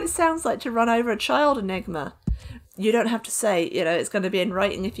do you know what it sounds like to run over a child, Enigma? You don't have to say, you know, it's going to be in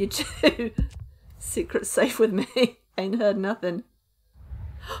writing if you do. Secret's safe with me. Ain't heard nothing.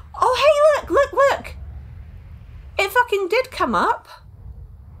 Oh, hey, look, look, look. It fucking did come up.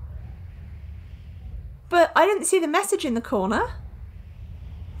 But I didn't see the message in the corner.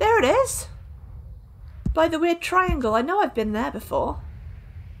 There it is. By the weird triangle. I know I've been there before.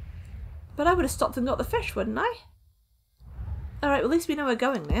 But I would have stopped and got the fish, wouldn't I? Alright, well, at least we know we're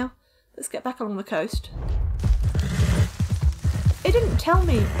going now. Let's get back along the coast. It didn't tell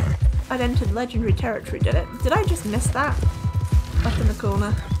me I'd entered legendary territory, did it? Did I just miss that? up in the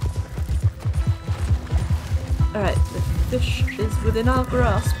corner. Alright, the fish is within our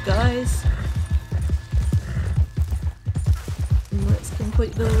grasp, guys. And let's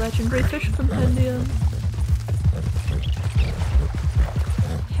complete the legendary fish compendium.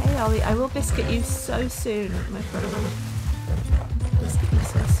 Hey Ollie, I will biscuit you so soon, my friend. Biscuit you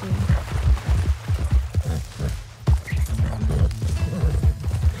so soon.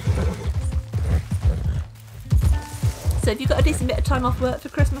 So have you got a decent bit of time off work for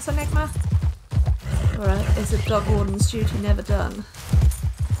Christmas, Enigma? Alright, is a dog warden's duty never done?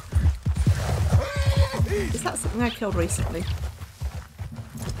 Is that something I killed recently?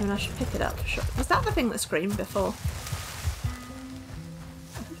 I mean, I should pick it up for sure. Was that the thing that screamed before? I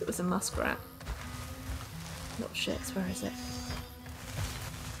think it was a muskrat. Little shits, where is it?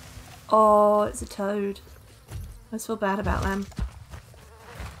 Oh, it's a toad. I just feel bad about them.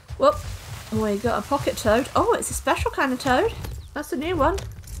 Whoop! We got a pocket toad. Oh, it's a special kind of toad. That's a new one.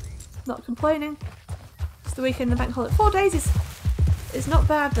 Not complaining. It's the weekend, the bank holiday. 4 days is not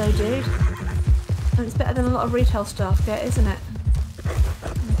bad though, dude. And it's better than a lot of retail staff get, isn't it?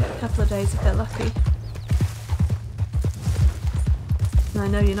 You get a couple of days if they're lucky. And I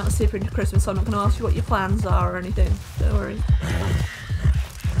know you're not super into Christmas, so I'm not going to ask you what your plans are or anything. Don't worry.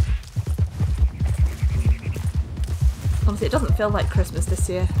 Honestly, it doesn't feel like Christmas this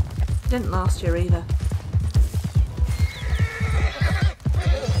year. It didn't last year either.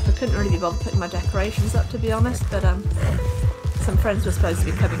 I couldn't really be bothered putting my decorations up, to be honest, but some friends were supposed to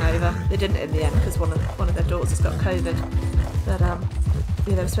be coming over. They didn't in the end because one of their daughters has got COVID. But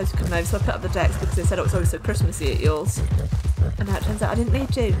yeah, they were supposed to come over, so I put up the decks because they said it was always so Christmassy at yours. And now it turns out I didn't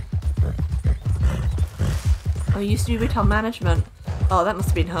need to. Oh, you used to do retail management. Oh, that must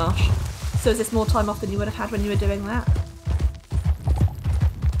have been harsh. So is this more time off than you would have had when you were doing that?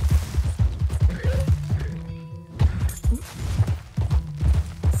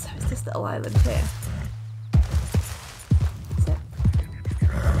 So is this little island here? Is it?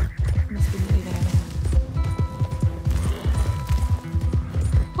 Must be nearly there now.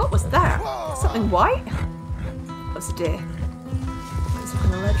 What was that? Something white? That was a deer. That's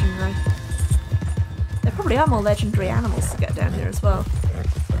kind of legendary. There probably are more legendary animals to get down here as well.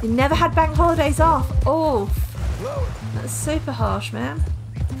 You never had bank holidays off. Oh, that's super harsh, man.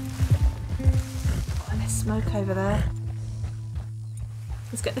 Oh, and there's smoke over there.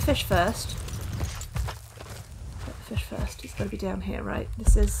 Let's get the fish first. Get the fish first. It's got to be down here, right?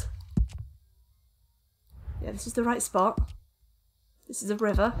 This is... Yeah, this is the right spot. This is a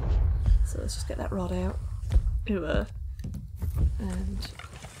river. So let's just get that rod out. Ooh, and...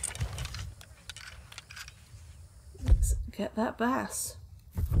 let's get that bass.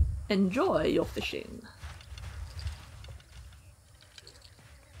 Enjoy your fishing.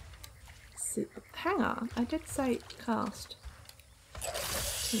 See, hang on, I did say cast.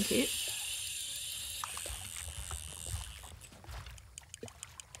 Thank you.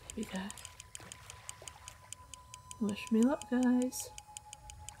 Here we go. Wish me luck, guys.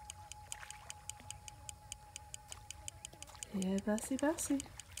 Yeah, Bassy Bassy.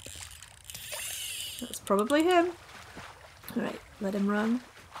 That's probably him. Alright, let him run.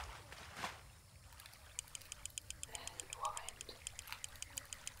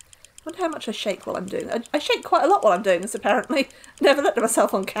 I wonder how much I shake while I'm doing it. I shake quite a lot while I'm doing this, apparently. Never looked at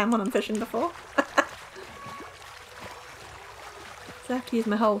myself on cam when I'm fishing before. So I have to use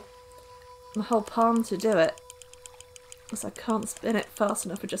my whole palm to do it. Because I can't spin it fast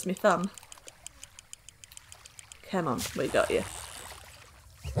enough with just my thumb. Come on, we got you.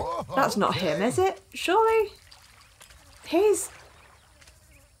 That's not him, is it? Surely? He's...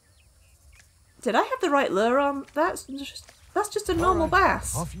 Did I have the right lure on? That's just a normal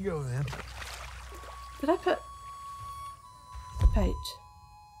bass. Off you go then. Did I put bait?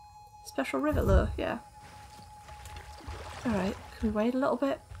 Special river lure, yeah. Alright, can we wait a little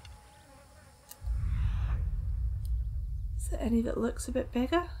bit? Is there any that looks a bit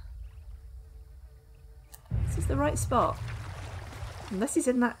bigger? Is this the right spot? Unless he's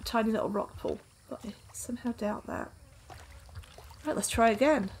in that tiny little rock pool, but I somehow doubt that. Right, let's try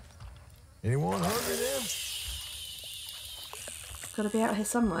again. Anyone hungry then? Gotta be out here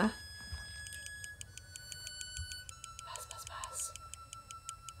somewhere. Bass, bass, bass.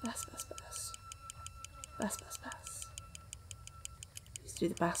 Bass, bass, bass. Bass, bass, bass. Used to do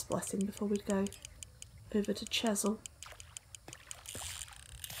the bass blessing before we'd go over to Chesil.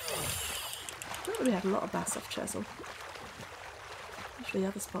 I thought we had a lot of bass off Chesil. Usually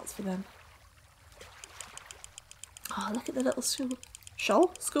other spots for them. Oh, look at the little school.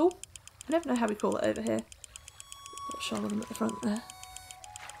 Shoal? School? I never know how we call it over here. Little shoal of them at the front there.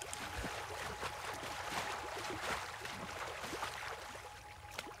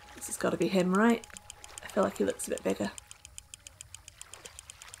 This has got to be him, right? I feel like he looks a bit bigger.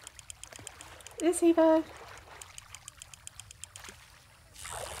 Is he though?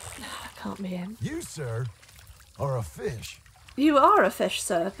 Can't be him. You, sir, are a fish. You are a fish,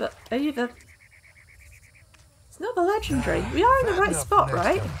 sir, but are you the... It's not the legendary. We are in the right spot,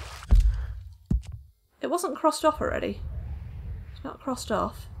 right? It wasn't crossed off already. It's not crossed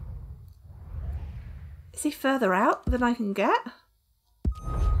off. Is he further out than I can get?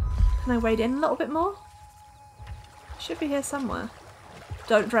 Can I wade in a little bit more? Should be here somewhere.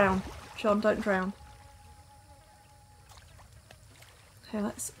 Don't drown. John, don't drown. Okay,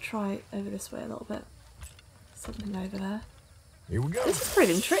 let's try over this way a little bit. Something over there. Here we go. This is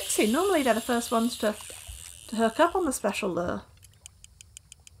proving tricksy. Normally they're the first ones to hook up on the special lure.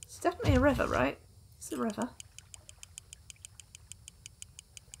 It's definitely a river, right? It's a river.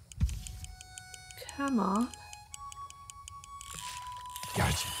 Come on.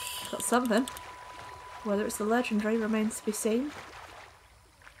 Gotcha. Got something. Whether it's the legendary remains to be seen.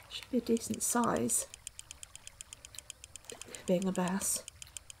 Should be a decent size. Being a bass.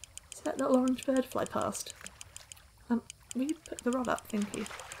 See that little orange bird fly past? Will you put the rod up? Thank you.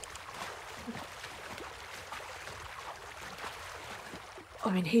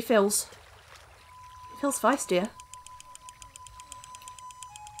 I mean, he feels feistier.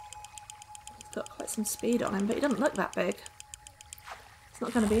 He's got quite some speed on him, but he doesn't look that big. It's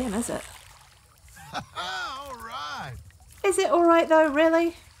not going to be him, is it? All right. Is it alright though,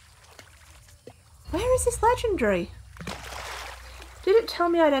 really? Where is this legendary? Did it tell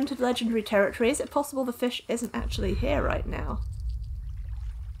me I'd entered legendary territory? Is it possible the fish isn't actually here right now?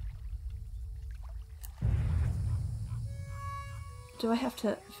 Do I have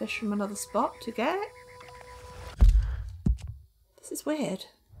to fish from another spot to get it? This is weird.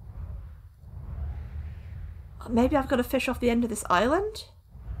 Maybe I've got to fish off the end of this island?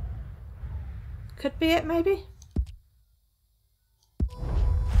 Could be it, maybe?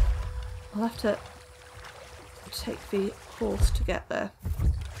 I'll have to take the horse to get there.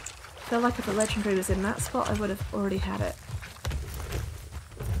 I feel like if the legendary was in that spot, I would have already had it.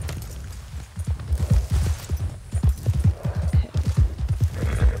 Okay.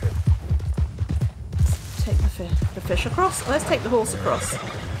 Let's take the fish across. Let's take the horse across.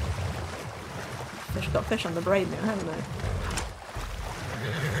 Fish got fish on the brain now, haven't they?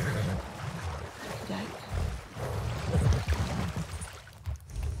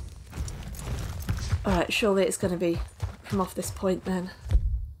 Alright, surely it's going to be from off this point then.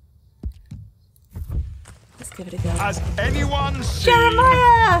 Let's give it a go. Has anyone seen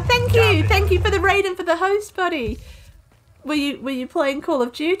Jeremiah! Thank you! Thank you for the raid and for the host, buddy! Were you playing Call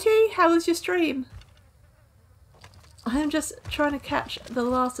of Duty? How was your stream? I'm just trying to catch the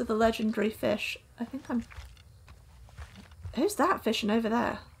last of the legendary fish. I think I'm... Who's that fishing over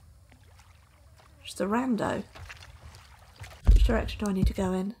there? Just a rando. Which direction do I need to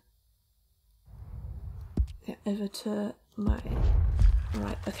go in? Yeah, over to my...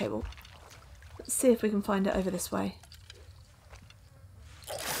 Right, okay, well, let's see if we can find it over this way.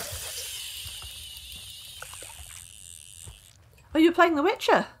 Oh, you're playing The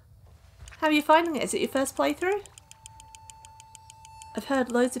Witcher? How are you finding it? Is it your first playthrough? I've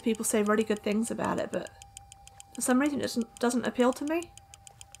heard loads of people say really good things about it, but for some reason it doesn't appeal to me.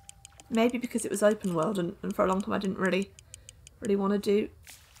 Maybe because it was open world, and for a long time I didn't really want to do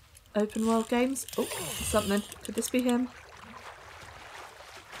open world games. Oh, something. Could this be him?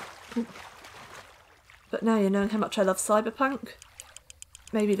 Ooh. But now you're knowing how much I love Cyberpunk.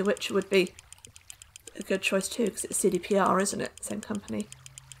 Maybe The Witcher would be a good choice too, because it's CDPR, isn't it? Same company.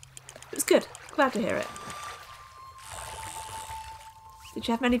 It was good. Glad to hear it. Did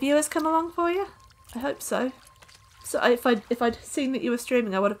you have many viewers come along for you? I hope so. So if I'd seen that you were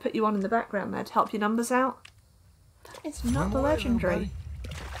streaming, I would have put you on in the background there to help your numbers out. That is not the legendary.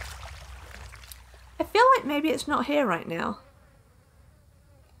 I feel like maybe it's not here right now.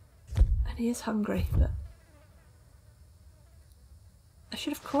 And he is hungry, but... I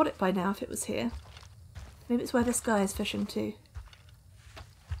should have caught it by now if it was here. Maybe it's where this guy is fishing too.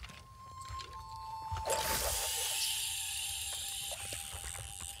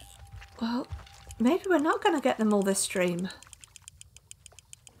 Well, maybe we're not going to get them all this stream.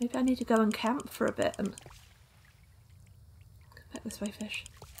 Maybe I need to go and camp for a bit and... Come back this way, fish.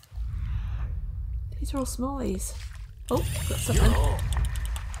 These are all smallies. Oh, got something.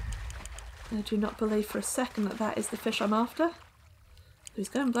 I do not believe for a second that that is the fish I'm after. He's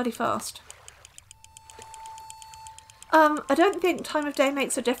going bloody fast. I don't think time of day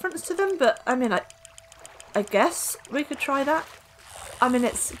makes a difference to them, but I mean, I guess we could try that. I mean,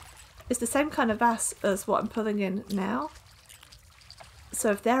 it's the same kind of bass as what I'm pulling in now.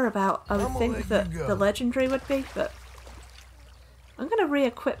 So if they're about, I would think that the legendary would be, but I'm going to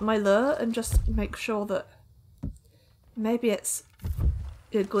re-equip my lure and just make sure that maybe it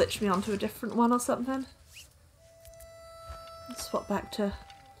glitched me onto a different one or something. Let's swap back to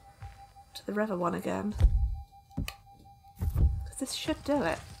the river one again. Because this should do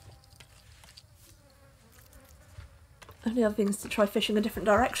it. Only other thing is to try fishing a different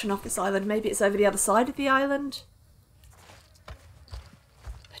direction off this island. Maybe it's over the other side of the island.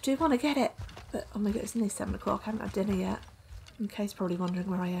 I do want to get it, but oh my god, it's nearly 7 o'clock. I haven't had dinner yet. In case probably wondering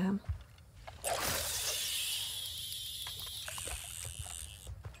where I am.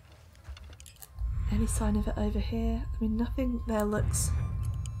 Any sign of it over here? I mean, nothing there looks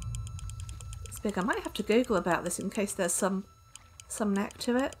it's big. I might have to Google about this in case there's some neck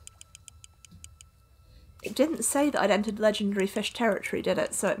to it. It didn't say that I'd entered legendary fish territory, did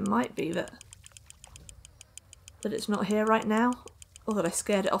it? So it might be that it's not here right now, or that I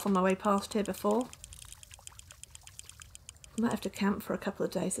scared it off on my way past here before. I might have to camp for a couple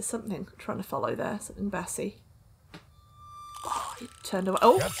of days. There's something I'm trying to follow there, something bassy. Oh, he turned away.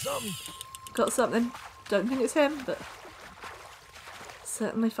 Oh! Got something. Don't think it's him, but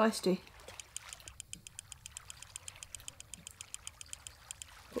certainly feisty.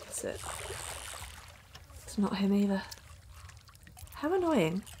 What's it? It's not him either. How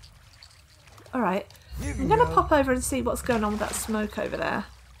annoying. Alright, I'm gonna pop over and see what's going on with that smoke over there.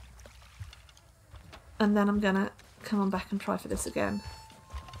 And then I'm gonna come on back and try for this again.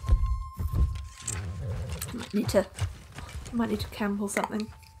 Might need to camp or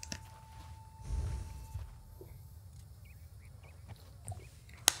something.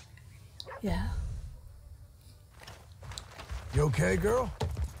 Yeah. You okay, girl?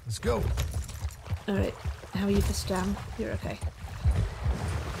 Let's go. Alright, how are you for Stan? You're okay.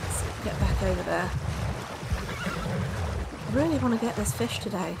 Let's get back over there. I really want to get this fish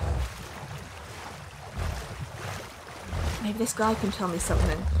today. Maybe this guy can tell me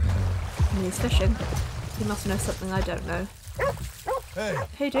something. When he's fishing, he must know something I don't know. Hey.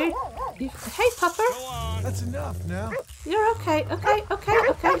 Hey, dude. Hey, pupper. That's enough now. You're okay. Okay.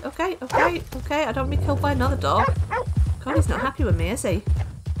 I don't want to be killed by another dog. God, he's not happy with me, is he?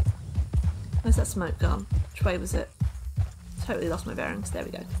 Where's that smoke gone? Which way was it? Totally lost my bearings. There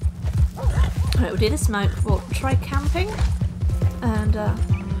we go. Alright, we'll do the smoke. We'll try camping. And,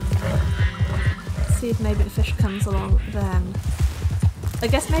 see if maybe the fish comes along then. I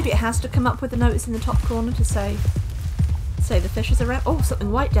guess maybe it has to come up with a notice in the top corner to say the fish is around. Oh,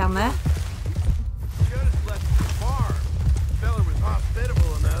 something white down there. Should have left the farm. The fella was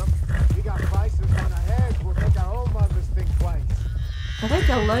hospitable enough. We got prices on our heads. We'll make our own mothers think twice. Are they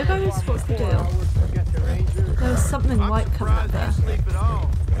Del Lobos? What's the deal? There's something white coming up there. Sleep at all.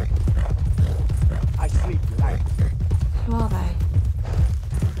 I sleep light. Who are they?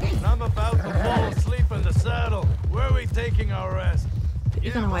 I'm about to fall asleep in the saddle. Where are we taking our rest? But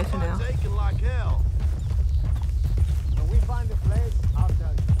you're gonna wait for now. Taking like hell. When we find a place, I'll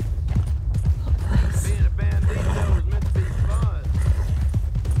tell you. Being a bandito is meant to be fun.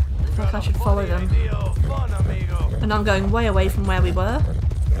 I think I should follow them. And I'm going way away from where we were.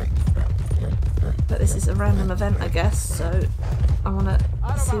 But this is a random event, I guess, so I want to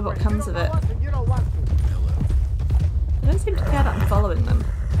see what comes of it. I don't seem to care that I'm following them.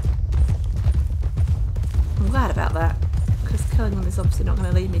 I'm glad about that, because killing them is obviously not going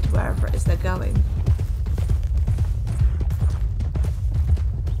to lead me to wherever it is they're going.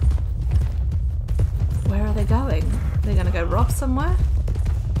 Where are they going? Are they going to go rob somewhere?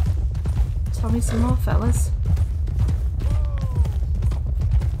 Tell me some more, fellas.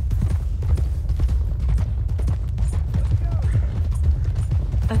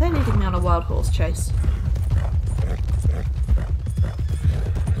 Are they leading me on a wild horse chase?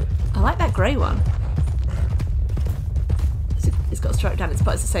 I like that grey one. It's got a stroke down its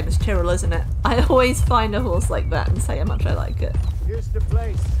butt. It's the same as Tyrrell, isn't it? I always find a horse like that and say how much I like it. Here's the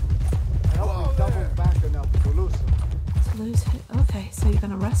place. I hope we double back enough to lose them. To lose who? Okay, so you're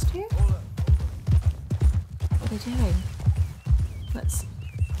going to rest here? What are they doing? Let's...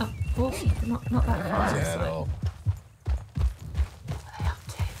 Oh, horse. Not that far. This way.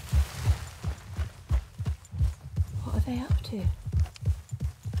 What are they up to?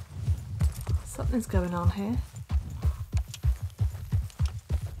 Something's going on here.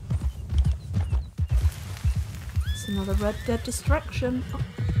 It's another Red Dead distraction. Oh.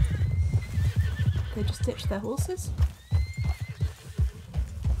 They just ditched their horses?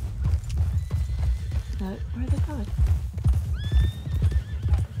 No, where are they going?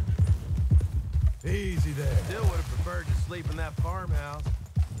 Easy there. Still would have preferred to sleep in that farmhouse.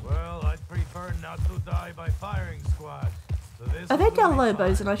 Well, I'd prefer not to die by firing squad. Are they Del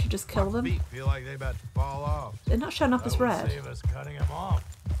Lobos and I should just kill them? Feet feel like they about to fall off. They're not showing up as red. Save us cutting them off.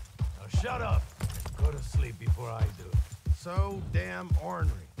 Now shut up and go to sleep before I do. So damn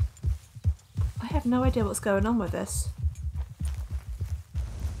ornery. I have no idea what's going on with this.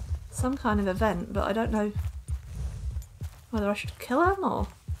 Some kind of event, but I don't know whether I should kill them or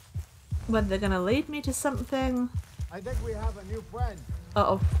whether they're going to lead me to something. I think we have a new friend.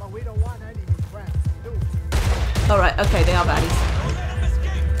 Uh-oh. But we don't want any new friends. Do we? Alright, okay, they are baddies.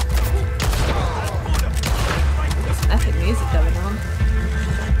 There's some epic music going on.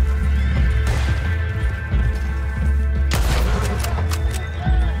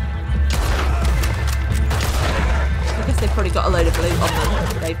 I guess they've probably got a load of loot on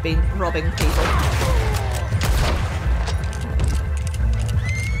them. They've been robbing people.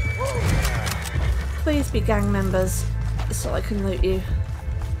 Please be gang members so I can loot you.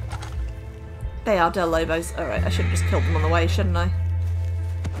 They are Del Lobos. Alright, I should have just killed them on the way, shouldn't I?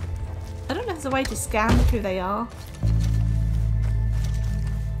 I don't know if there's a way to scan who they are.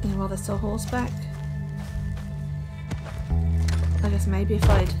 And while they're still horseback. I guess maybe if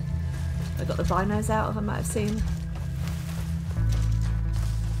I got the binos out, I might have seen.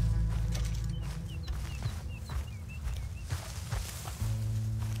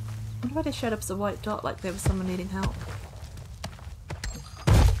 I wonder why they showed up as a white dot like there was someone needing help.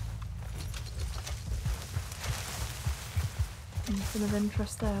 Anything of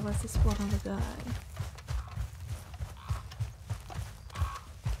interest there? Where's this one other guy?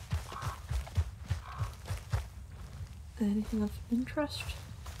 Anything of interest?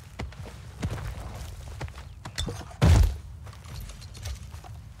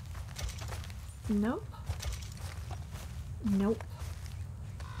 Nope. Nope.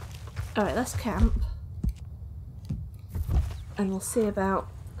 Alright, let's camp. And we'll see about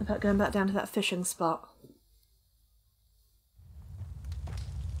going back down to that fishing spot.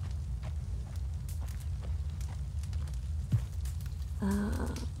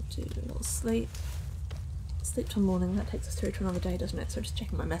 Do a little sleep. Sleep till morning, that takes us through to another day, doesn't it? So just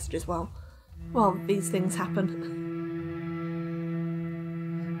checking my messages while these things happen.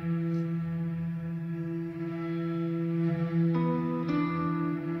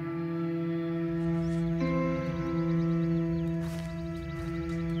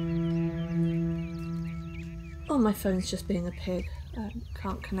 Oh, my phone's just being a pig.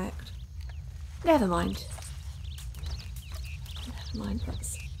 Can't connect. Never mind. Never mind,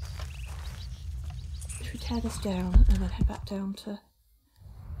 let's... Should we tear this down and then head back down to...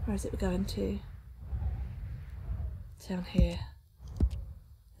 Where is it we're going to? Down here.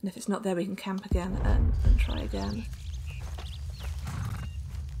 And if it's not there we can camp again and try again.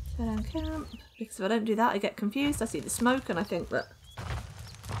 Tear down camp. Because if I don't do that I get confused. I see the smoke and I think that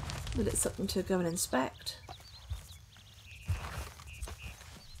it's something to go and inspect.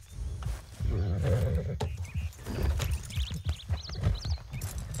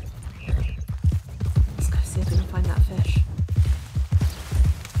 Let's go see if we can find that fish.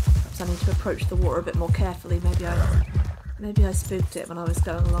 Perhaps I need to approach the water a bit more carefully. Maybe I spooked it when I was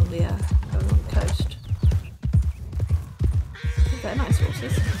going along the coast. They're nice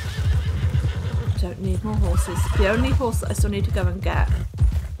horses. Don't need more horses. The only horse that I still need to go and get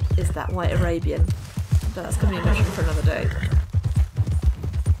is that white Arabian. But that's going to be a mission for another day.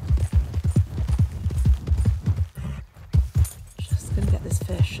 Just going to get this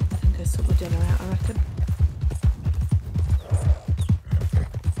fish and then go sort my dinner out, I reckon.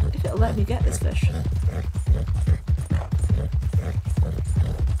 If it'll let me get this fish.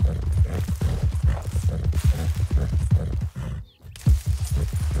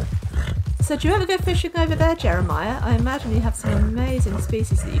 So do you ever go fishing over there, Jeremiah? I imagine you have some amazing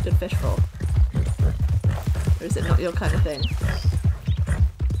species that you could fish for. Or is it not your kind of thing?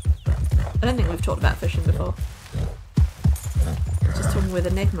 I don't think we've talked about fishing before. Just talking with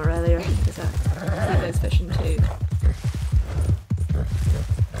Enigma earlier, because he goes fishing too.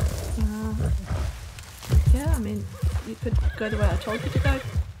 Yeah, I mean, you could go the way I told you to go.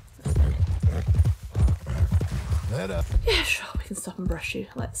 Yeah, sure, we can stop and brush you.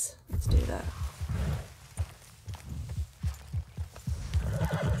 Let's do that.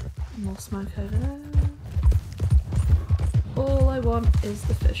 More smoke over there. All I want is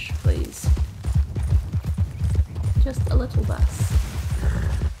the fish, please. Just a little less.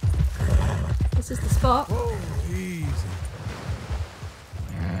 This is the spot. Whoa, easy.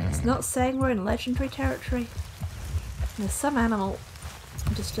 It's not saying we're in legendary territory. There's some animal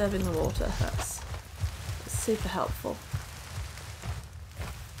disturbing the water. That's super helpful.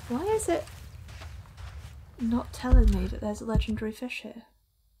 Why is it not telling me that there's a legendary fish here?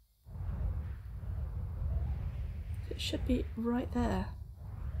 If it should be right there.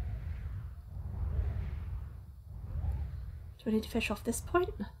 Do I need to fish off this point?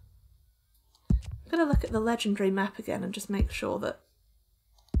 I'm going to look at the legendary map again and just make sure that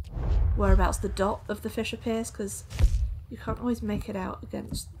whereabouts the dot of the fish appears, because you can't always make it out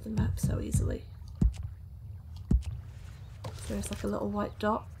against the map so easily. So there's like a little white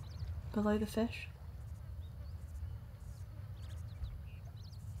dot below the fish.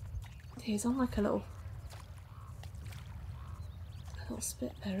 He's on like a little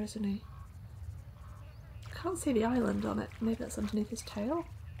spit there, isn't he? Can't see the island on it. Maybe that's underneath his tail?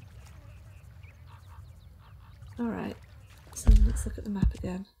 Alright, so let's look at the map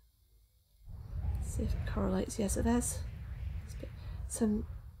again. See if it correlates. Yeah, so there's some...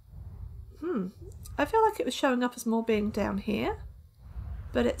 I feel like it was showing up as more being down here,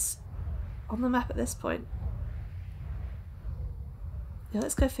 but it's on the map at this point. Yeah,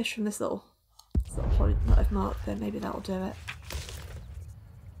 let's go fish from this little point that I've marked there. Maybe that'll do it.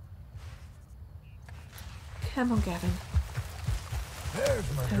 Come on, Gavin.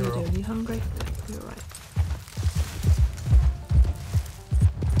 There's my How are you girl. doing? You hungry? No, you're right.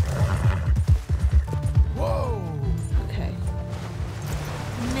 Whoa! Okay.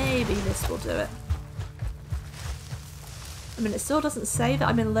 Maybe this will do it. I mean, it still doesn't say that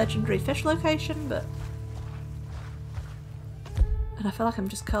I'm in legendary fish location, but... And I feel like I'm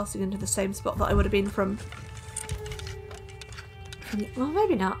just casting into the same spot that I would have been from... Well,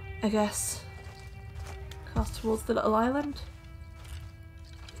 maybe not, I guess. Cast towards the little island.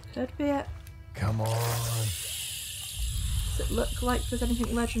 Could be it. Come on. Does it look like there's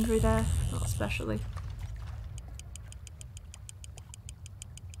anything legendary there? Not especially.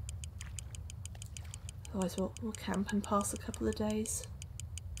 Otherwise we'll camp and pass a couple of days.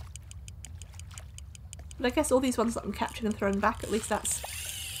 But I guess all these ones that I'm catching and throwing back, at least that's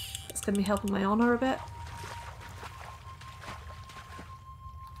going to be helping my honour a bit.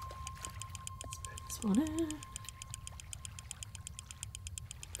 Let's put this one in.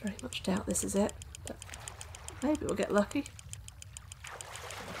 Very much doubt this is it, but maybe we'll get lucky.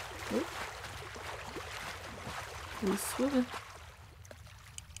 Ooh. Who's swimming?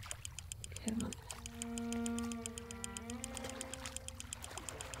 Come on.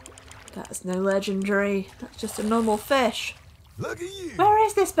 That's no legendary. That's just a normal fish. Look at you. Where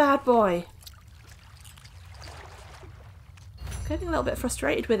is this bad boy? I'm getting a little bit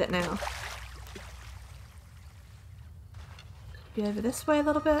frustrated with it now. Could be over this way a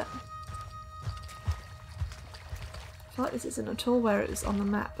little bit. I feel like this isn't at all where it was on the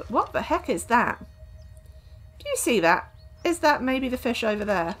map. But what the heck is that? Do you see that? Is that maybe the fish over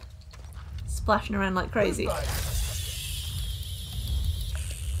there? Splashing around like crazy.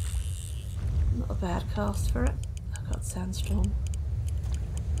 Not a bad cast for it. Oh god, sandstorm.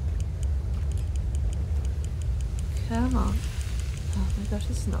 Come on. Oh my gosh,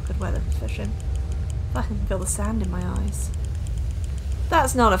 this is not good weather for fishing. I can feel the sand in my eyes.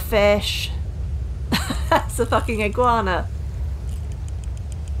 That's not a fish! That's a fucking iguana!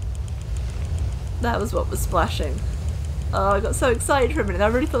 That was what was splashing. Oh, I got so excited for a minute, I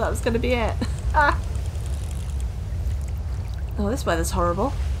really thought that was going to be it. Ah. Oh, this weather's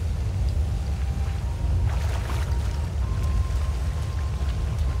horrible.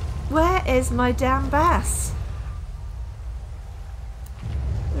 Where is my damn bass?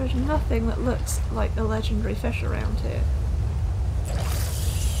 There's nothing that looks like a legendary fish around here.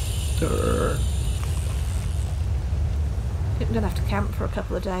 I think I'm going to have to camp for a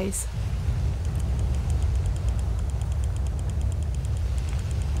couple of days.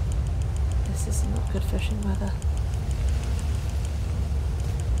 This is not good fishing weather.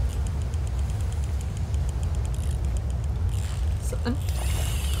 Something.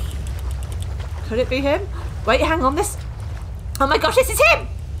 Could it be him? Wait, hang on, this... Oh my gosh, this is him!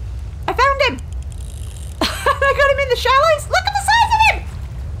 I found him! I got him in the shallows! Look at the size of him!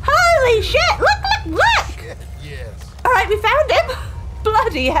 Holy shit! Look! Yes. Alright, we found him!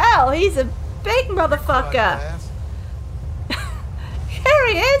 Bloody hell, he's a big motherfucker! Here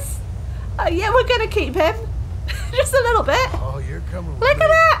he is! Yeah, we're gonna keep him. Just a little bit. Oh, you're coming with Look me. at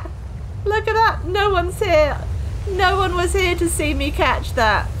that! Look at that! No one's here. No one was here to see me catch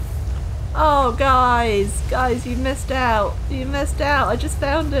that. Oh, guys, you missed out. You missed out. I just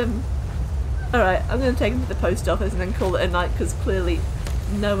found him. Alright, I'm going to take him to the post office and then call it a night because clearly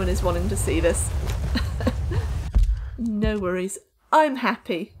no one is wanting to see this. No worries. I'm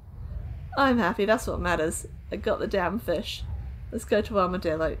happy. I'm happy. That's what matters. I got the damn fish. Let's go to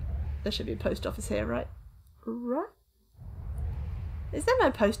Armadillo. There should be a post office here, right? Right? Is there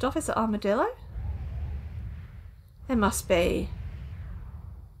no post office at Armadillo? There must be.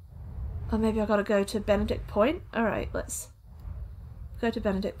 Or maybe I gotta go to Benedict Point? Alright, let's go to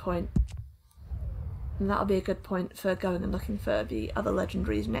Benedict Point. And that'll be a good point for going and looking for the other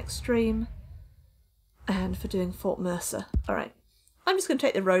legendaries next stream. And for doing Fort Mercer. Alright. I'm just gonna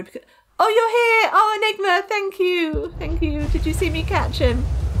take the road because... Oh, you're here! Oh, Enigma! Thank you! Thank you. Did you see me catch him?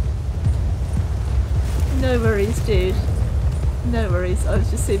 No worries, dude. No worries. I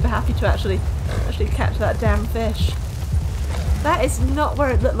was just super happy to actually catch that damn fish. That is not where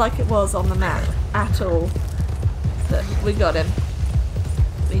it looked like it was on the map at all. But we got him.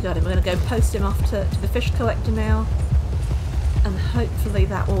 We got him. We're going to go post him off to the fish collector now. And hopefully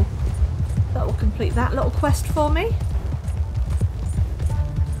that will complete that little quest for me.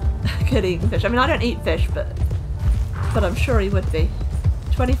 Good eating fish. I mean, I don't eat fish, but I'm sure he would be.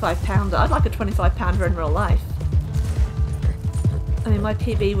 25 pounder. I'd like a 25 pounder in real life. I mean, my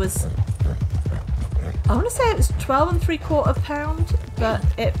PB was... I want to say it was 12 3/4 pound, but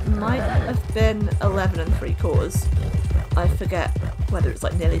it might have been 11 3/4. I forget whether it's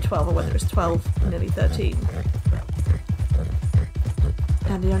like nearly 12 or whether it's 12, nearly 13.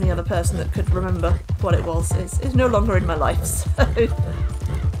 And the only other person that could remember what it was is no longer in my life, so it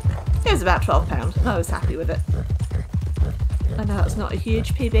was about £12 and I was happy with it. I know it's not a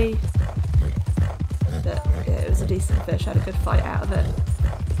huge PB, but yeah, it was a decent fish. I had a good fight out of it.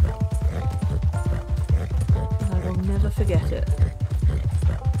 And I will never forget it.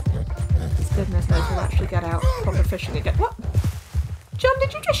 Because goodness knows we'll actually get out proper fishing again. What? John,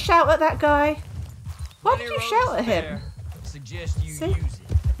 did you just shout at that guy? Why did you shout at him? Suggest you See? use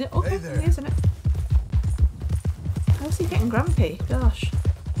it. Yeah, oh, Hey there. I'm using it. How's he getting grumpy? Gosh.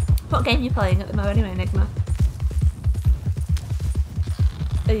 What game are you playing at the moment anyway, Enigma?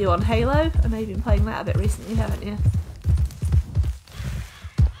 Are you on Halo? I know you've been playing that a bit recently, haven't you?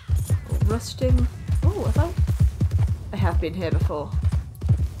 Rusting. Oh, have I? I have been here before.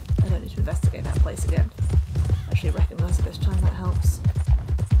 I don't need to investigate that place again. Actually recognise it this time, that helps.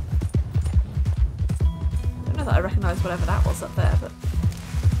 I don't know that I recognise whatever that was up there, but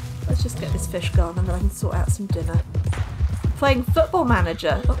let's just get this fish gone and then I can sort out some dinner. Playing Football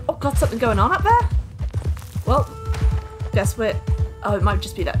Manager. Oh god, something going on up there? Well, guess we're... Oh, it might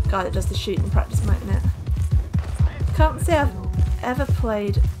just be that guy that does the shooting practice, mightn't it? Can't say I've ever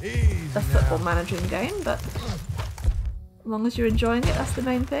played a football managing game, but as long as you're enjoying it, that's the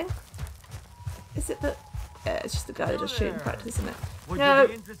main thing. Is it that... Yeah, it's just the guy that does shooting practice, isn't it? No.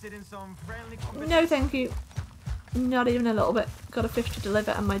 No, thank you. Not even a little bit. Got a fish to deliver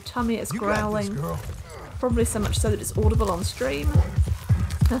and my tummy is growling. Probably so much so that it's audible on stream.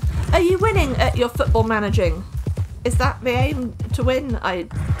 Are you winning at your football managing? Is that the aim, to win? I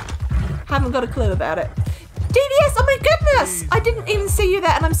haven't got a clue about it. DDS, oh my goodness! I didn't even see you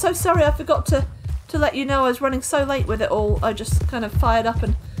there and I'm so sorry. I forgot to let you know I was running so late with it all. I just kind of fired up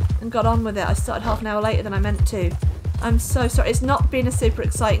and got on with it. I started half an hour later than I meant to. I'm so sorry. It's not been a super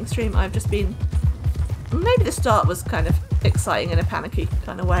exciting stream. I've just been... Maybe the start was kind of exciting in a panicky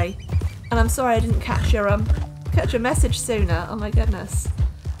kind of way. And I'm sorry I didn't catch your message sooner. Oh my goodness.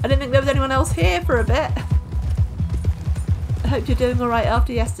 I didn't think there was anyone else here for a bit. I hope you're doing alright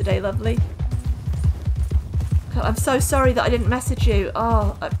after yesterday, lovely. God, I'm so sorry that I didn't message you.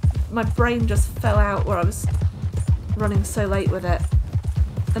 Oh, my brain just fell out where I was running so late with it.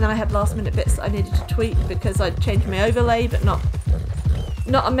 And then I had last minute bits that I needed to tweak because I'd changed my overlay but not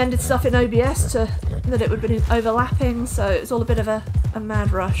amended stuff in OBS to that it would be overlapping, so it was all a bit of a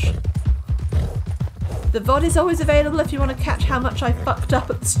mad rush. The VOD is always available if you want to catch how much I fucked up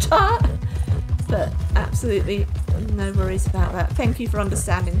at the start, but absolutely no worries about that. Thank you for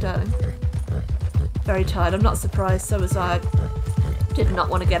understanding, darling. Very tired. I'm not surprised, so was I. Did not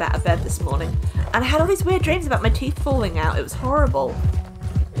want to get out of bed this morning. And I had all these weird dreams about my teeth falling out. It was horrible.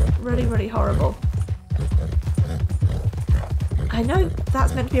 Really, really horrible. I know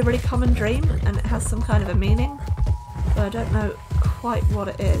that's meant to be a really common dream and it has some kind of a meaning, but I don't know quite what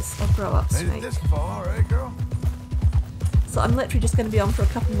it is. I'll grow up, Snake. Made it this far, eh, girl? So I'm literally just going to be on for a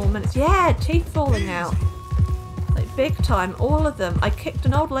couple more minutes. Yeah, teeth falling out. Like big time, all of them. I kicked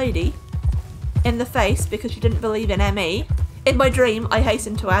an old lady in the face because she didn't believe in ME. In my dream, I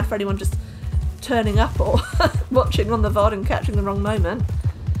hasten to add for anyone just turning up or watching on the VOD and catching the wrong moment.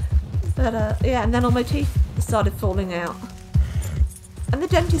 But yeah, and then all my teeth started falling out. And the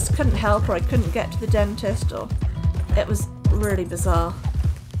dentist couldn't help, or I couldn't get to the dentist, or it was really bizarre.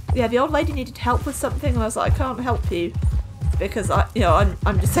 Yeah, the old lady needed help with something, and I was like, I can't help you because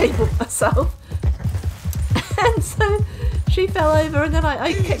I'm disabled myself. And so she fell over, and then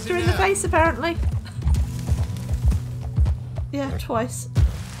I kicked her in the face apparently. Yeah, twice.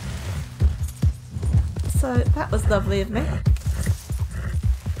 So that was lovely of me.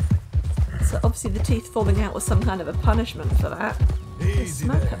 So obviously the teeth falling out was some kind of a punishment for that. There's Easy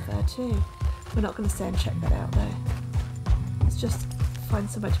smoke there. up there too. We're not going to stay and check that out though. Let's just find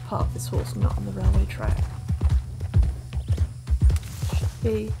somewhere to park this horse not on the railway track. Should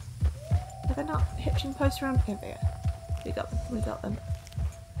be... Are they not hitching posts around here? There. We got them. We got them.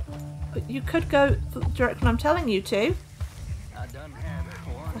 But you could go the direction I'm telling you to. I done had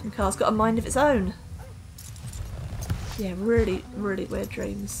one. Fucking car's got a mind of its own. Yeah, really, really weird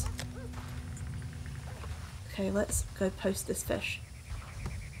dreams. Okay, let's go post this fish.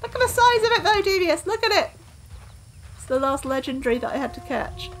 Look at the size of it though, Devious! Look at it! It's the last legendary that I had to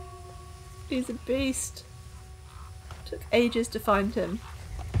catch. He's a beast. Took ages to find him.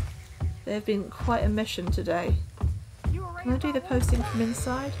 They've been quite a mission today. Can I do the posting from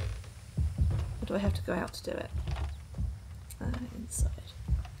inside? Or do I have to go out to do it? Inside.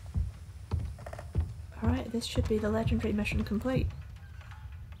 Alright, this should be the legendary mission complete.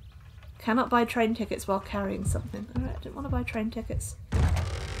 Cannot buy train tickets while carrying something. Alright, I didn't want to buy train tickets.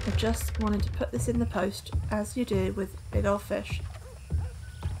 I just wanted to put this in the post, as you do with big old fish.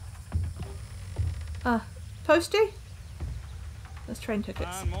 Posty? Where's train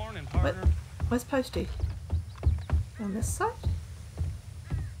tickets? Morning, partner. Where's Posty? On this side?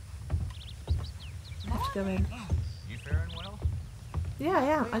 I have to go in. You faring well?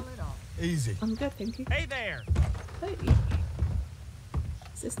 Yeah, Easy. I'm good, thank you. Hey there. Hey.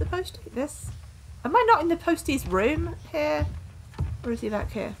 Is this the Posty? This? Am I not in the Posty's room here? Or is he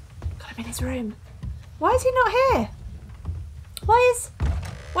back here? God, I'm in his room. Why is he not here? Why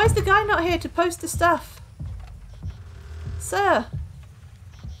is the guy not here to post the stuff? Sir.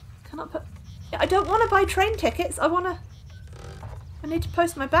 Cannot put... I don't want to buy train tickets. I need to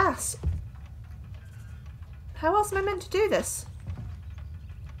post my bass. How else am I meant to do this?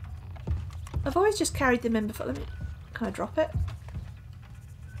 I've always just carried them in before. Let me... Can I drop it?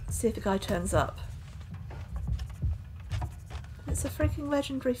 See if the guy turns up. It's a freaking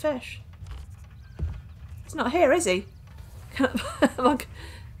legendary fish. He's not here, is he? I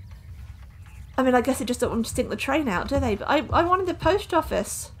mean, I guess they just don't want to stink the train out, do they? But I wanted the post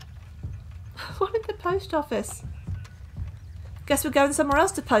office. I wanted the post office. Guess we're going somewhere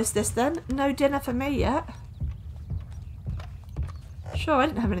else to post this then. No dinner for me yet. Sure, I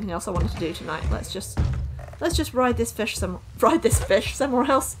didn't have anything else I wanted to do tonight. Let's just ride this fish somewhere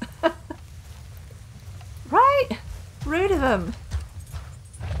else. Right? Rude of them.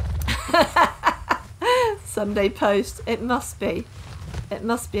 Sunday post. It must be. It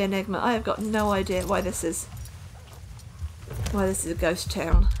must be Enigma. I have got no idea why this is a ghost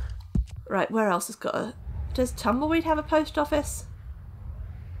town. Right, where else has got a... Does Tumbleweed have a post office?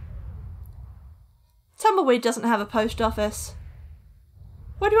 Tumbleweed doesn't have a post office.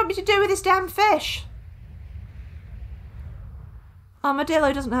 What do you want me to do with this damn fish?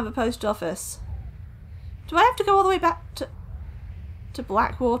 Armadillo doesn't have a post office. Do I have to go all the way back to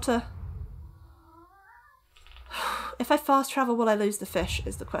Blackwater? If I fast travel, will I lose the fish?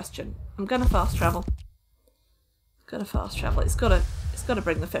 Is the question. I'm gonna fast travel. It's gotta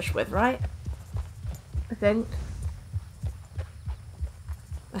bring the fish with, right? I think.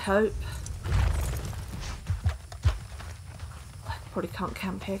 I hope. I probably can't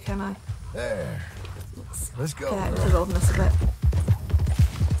camp here, can I? There. Let's go. Get out into the wilderness a bit.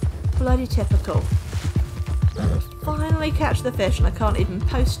 Bloody typical. Finally catch the fish and I can't even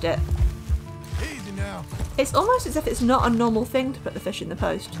post it. Easy now. It's almost as if it's not a normal thing to put the fish in the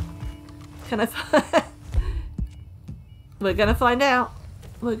post. Can I... We're gonna find out.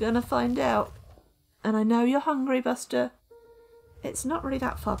 We're gonna find out. And I know you're hungry, Buster. It's not really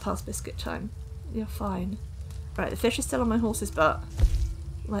that far past biscuit time. You're fine. Right, the fish is still on my horse's butt.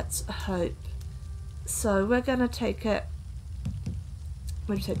 Let's hope. So we're gonna take it...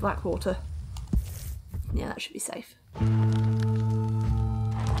 Where do you say? Blackwater. Yeah, that should be safe. Alright.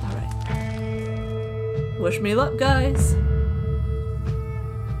 Wish me luck, guys.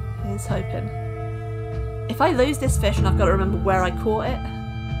 Here's hoping. If I lose this fish and I've got to remember where I caught it...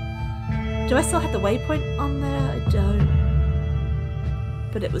 Do I still have the waypoint on there? I don't.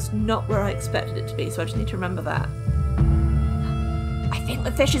 But it was not where I expected it to be, so I just need to remember that. I think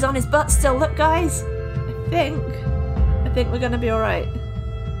the fish is on his butt still. Look, guys. I think we're going to be alright.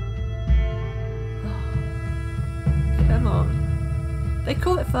 Oh, come on. They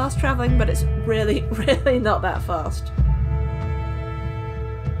call it fast travelling, but it's really, really not that fast.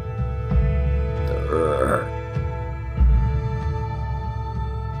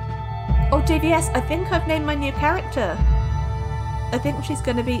 Oh, DVS, I think I've named my new character. I think she's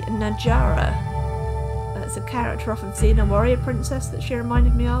going to be Najara. That's a character off of Xena Warrior Princess that she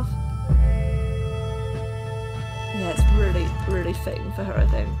reminded me of. Yeah, it's really, really fitting for her, I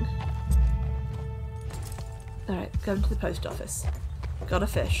think. Alright, going to the post office. Got a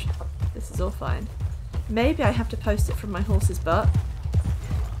fish. This is all fine. Maybe I have to post it from my horse's butt.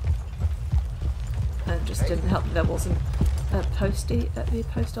 And just didn't help that there wasn't a postie at the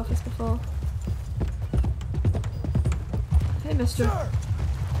post office before. Hey, mister. Sir.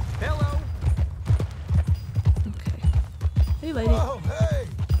 Hello. Okay. Hey, lady. Oh, hey.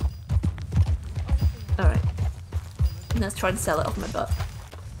 Alright. Let's try and sell it off my butt.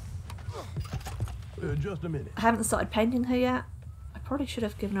 Just a minute. I haven't started painting her yet. I probably should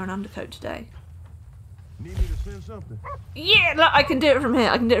have given her an undercoat today. Need me to send something? Yeah, look, I can do it from here.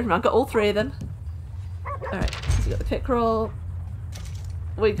 I can do it from here. I've got all three of them. Alright, so we got the pickerel.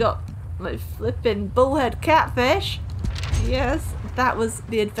 We got my flipping bullhead catfish. Yes, that was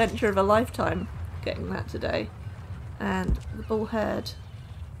the adventure of a lifetime, getting that today. And the bullhead.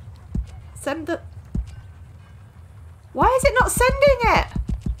 Send the... Why is it not sending it?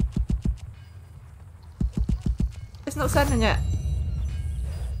 It's not sending it.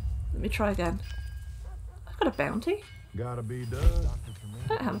 Let me try again. I've got a bounty. Gotta be done. I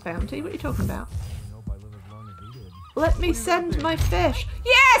don't have a bounty. What are you talking about? Let me send my fish.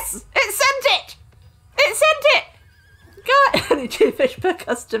 Yes! It sent it! It sent it! God, only 2 fish per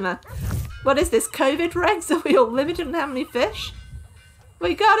customer. What is this, COVID regs? Are we all limited on how many fish?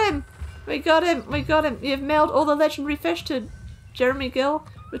 We got him! We got him! We got him! You've mailed all the legendary fish to Jeremy Gill.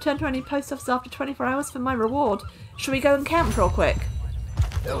 Return to any post office after 24 hours for my reward. Should we go and camp real quick?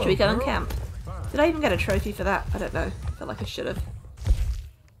 Should we go and camp? Did I even get a trophy for that? I don't know. I feel like I should have.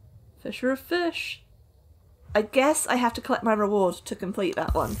 Fish are a fish. I guess I have to collect my reward to complete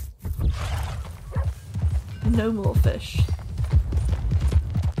that one. No more fish.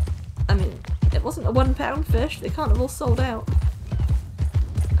 I mean, it wasn't a £1 fish. They can't have all sold out.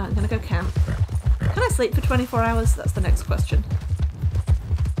 I'm gonna go camp. Can I sleep for 24 hours? That's the next question.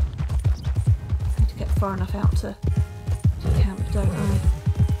 I need to get far enough out to camp, don't I?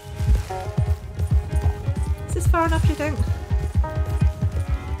 Is this far enough, do you think?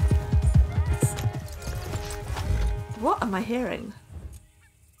 What am I hearing?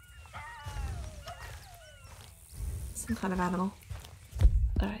 Some kind of animal.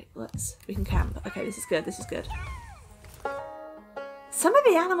 Alright, we can camp. Okay, this is good, this is good. Some of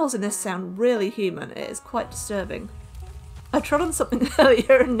the animals in this sound really human. It is quite disturbing. I trod on something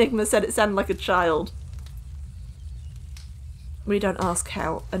earlier and Enigma said it sounded like a child. We don't ask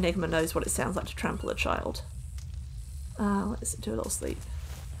how Enigma knows what it sounds like to trample a child. Let's do a little sleep.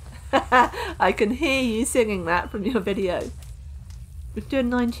 I can hear you singing that from your video. We're doing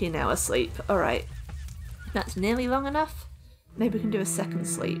 19 hours sleep. Alright. That's nearly long enough. Maybe we can do a second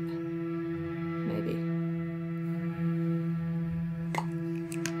sleep. Maybe.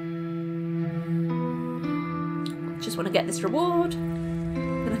 Just want to get this reward.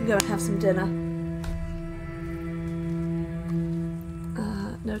 Then I can go and have some dinner.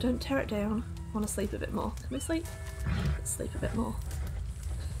 No, don't tear it down. I want to sleep a bit more. Can we sleep? Let's sleep a bit more.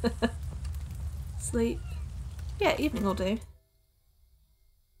 Sleep. Yeah, evening will do.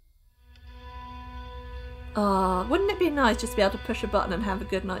 Wouldn't it be nice just to be able to push a button and have a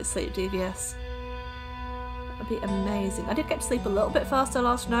good night's sleep, DVS? That would be amazing. I did get to sleep a little bit faster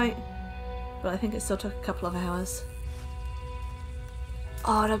last night, but I think it still took a couple of hours.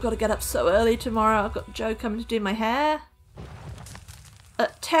 Oh, and I've got to get up so early tomorrow. I've got Joe coming to do my hair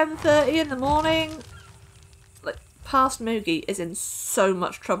at 10:30 in the morning. Like, past Moogie is in so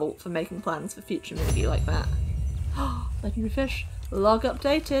much trouble for making plans for future Moogie like that. Oh, legendary fish. Log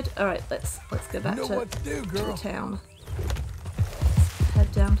updated. Alright, let's go back to the town. Let's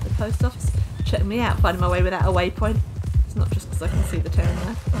head down to the post office. Check me out, finding my way without a waypoint. It's not just because I can see the town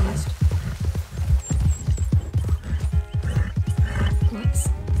there, honest. Let's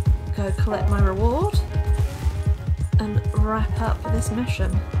go collect my reward and wrap up this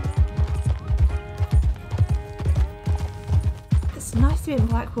mission. It's nice to be in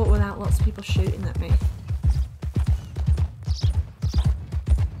Blackwater without lots of people shooting at me.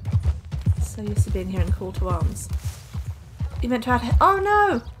 So used to being here in Call to Arms. You meant to add it? Oh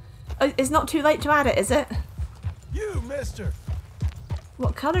no! It's not too late to add it, is it? You, mister!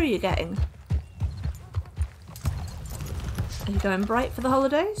 What colour are you getting? Are you going bright for the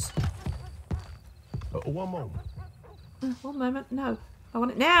holidays? One moment. One moment. No. I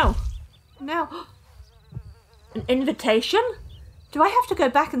want it now! Now! An invitation? Do I have to go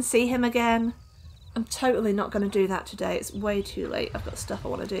back and see him again? I'm totally not going to do that today. It's way too late. I've got stuff I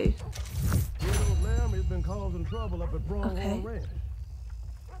want to do. He's been causing trouble up at Pronghorn Ranch.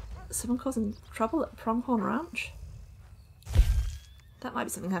 Someone causing trouble at Pronghorn Ranch? That might be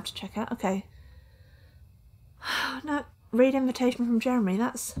something I have to check out. Okay. No, read invitation from Jeremy.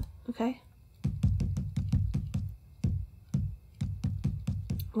 That's okay.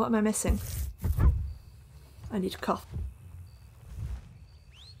 What am I missing? I need to cough.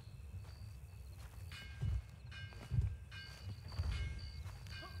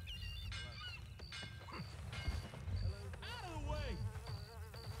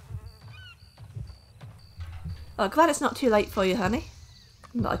 Oh, glad it's not too late for you, honey.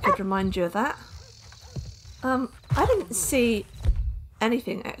 That I could remind you of that. I didn't see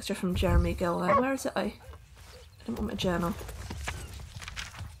anything extra from Jeremy Gill. Where is it? I don't want my journal.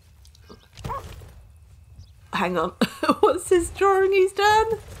 Hang on. What's this drawing he's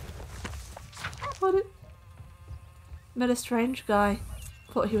done? Met a strange guy.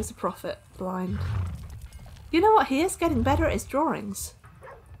 Thought he was a prophet. Blind. You know what? He is getting better at his drawings.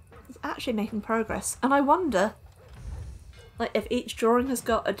 He's actually making progress. And I wonder, like, if each drawing has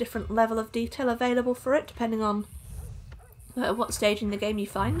got a different level of detail available for it, depending on what stage in the game you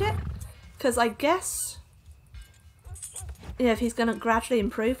find it. Because I guess, you know, if he's going to gradually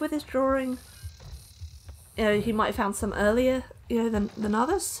improve with his drawing, you know, he might have found some earlier, you know, than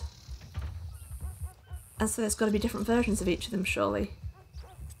others. And so there's got to be different versions of each of them, surely.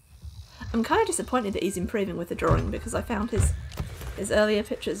 I'm kind of disappointed that he's improving with the drawing, because I found his earlier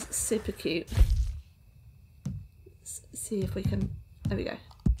pictures super cute. Let's see if we can... There we go.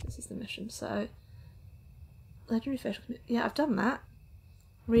 This is the mission. So, legendary facial... Yeah, I've done that.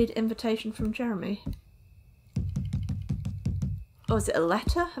 Read invitation from Jeremy. Oh, is it a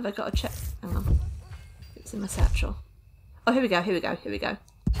letter? Have I got to check? Hang on. It's in my satchel. Oh, here we go, here we go, here we go.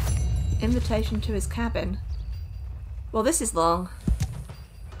 Invitation to his cabin. Well, this is long.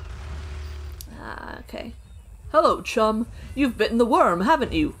 Ah, okay. Hello, chum. You've bitten the worm,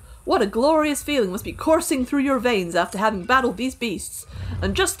 haven't you? What a glorious feeling must be coursing through your veins after having battled these beasts.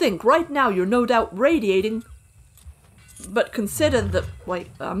 And just think, right now you're no doubt radiating... But consider that... Wait,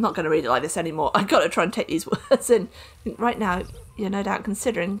 I'm not going to read it like this anymore. I've got to try and take these words in. Right now, you're no doubt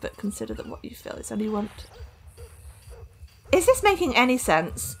considering, but consider that what you feel is only want. Is this making any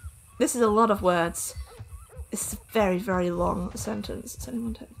sense? This is a lot of words. It's a very, very long sentence. It's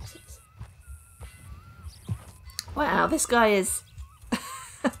only 1:06. Wow, this guy is...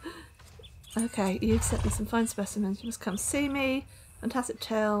 Okay, you've sent me some fine specimens. You must come see me. Fantastic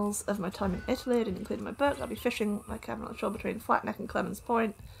tales of my time in Italy. I didn't include in my book. I'll be fishing my cabin on the shore between Flatneck and Clemens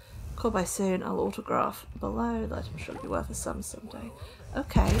Point. Call by soon. I'll autograph below. That I'm sure will be worth a sum someday.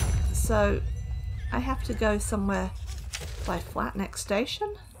 Okay, so I have to go somewhere by Flatneck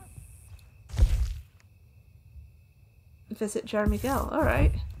Station. Visit Jeremy Gill.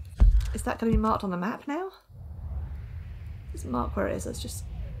 Alright. Is that going to be marked on the map now? Let's mark where it is. Let's just...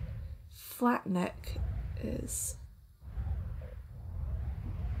 Flatneck is...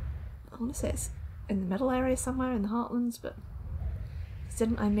 I want to say it's in the middle area somewhere in the Heartlands, but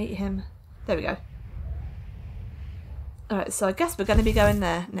didn't I meet him? There we go. Alright, so I guess we're going to be going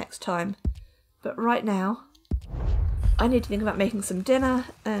there next time. But right now, I need to think about making some dinner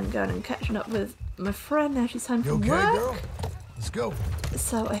and going and catching up with my friend now she's home from work. Girl? Let's go.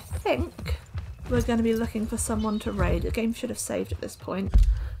 So I think we're going to be looking for someone to raid. The game should have saved at this point.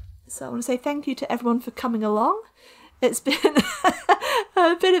 So I want to say thank you to everyone for coming along. It's been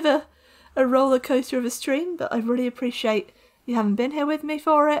a bit of a roller coaster of a stream, but I really appreciate you having been here with me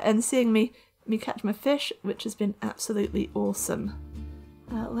for it and seeing me catch my fish, which has been absolutely awesome.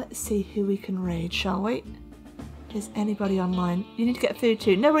 Let's see who we can raid, shall we? Is anybody online? You need to get food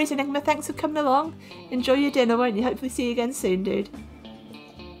too. No worries, Enigma. Thanks for coming along. Enjoy your dinner, won't you? Hopefully see you again soon, dude.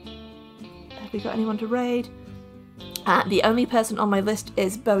 Have we got anyone to raid? The only person on my list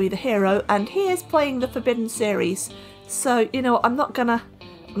is Bowie the Hero, and he is playing the Forbidden series. So, you know, I'm not gonna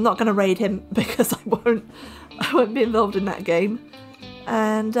raid him because I won't be involved in that game.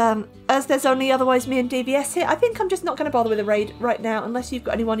 And as there's only otherwise me and DVS here, I think I'm just not going to bother with a raid right now, unless you've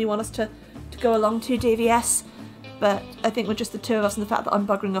got anyone you want us to go along to, DVS. But I think with just the two of us and the fact that I'm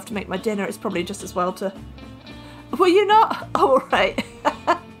buggering off to make my dinner, it's probably just as well to... Were you not? Oh, alright.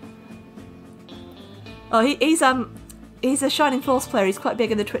 Oh, he's a Shining Force player. He's quite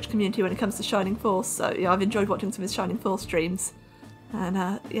big in the Twitch community when it comes to Shining Force. So, yeah, I've enjoyed watching some of his Shining Force streams. And,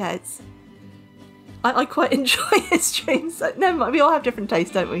 yeah, it's... I quite enjoy his streams. So, never mind, we all have different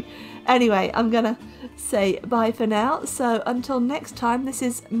tastes, don't we? Anyway, I'm gonna say bye for now. So, until next time, this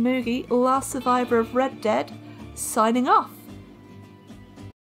is Moogie, last survivor of Red Dead, signing off.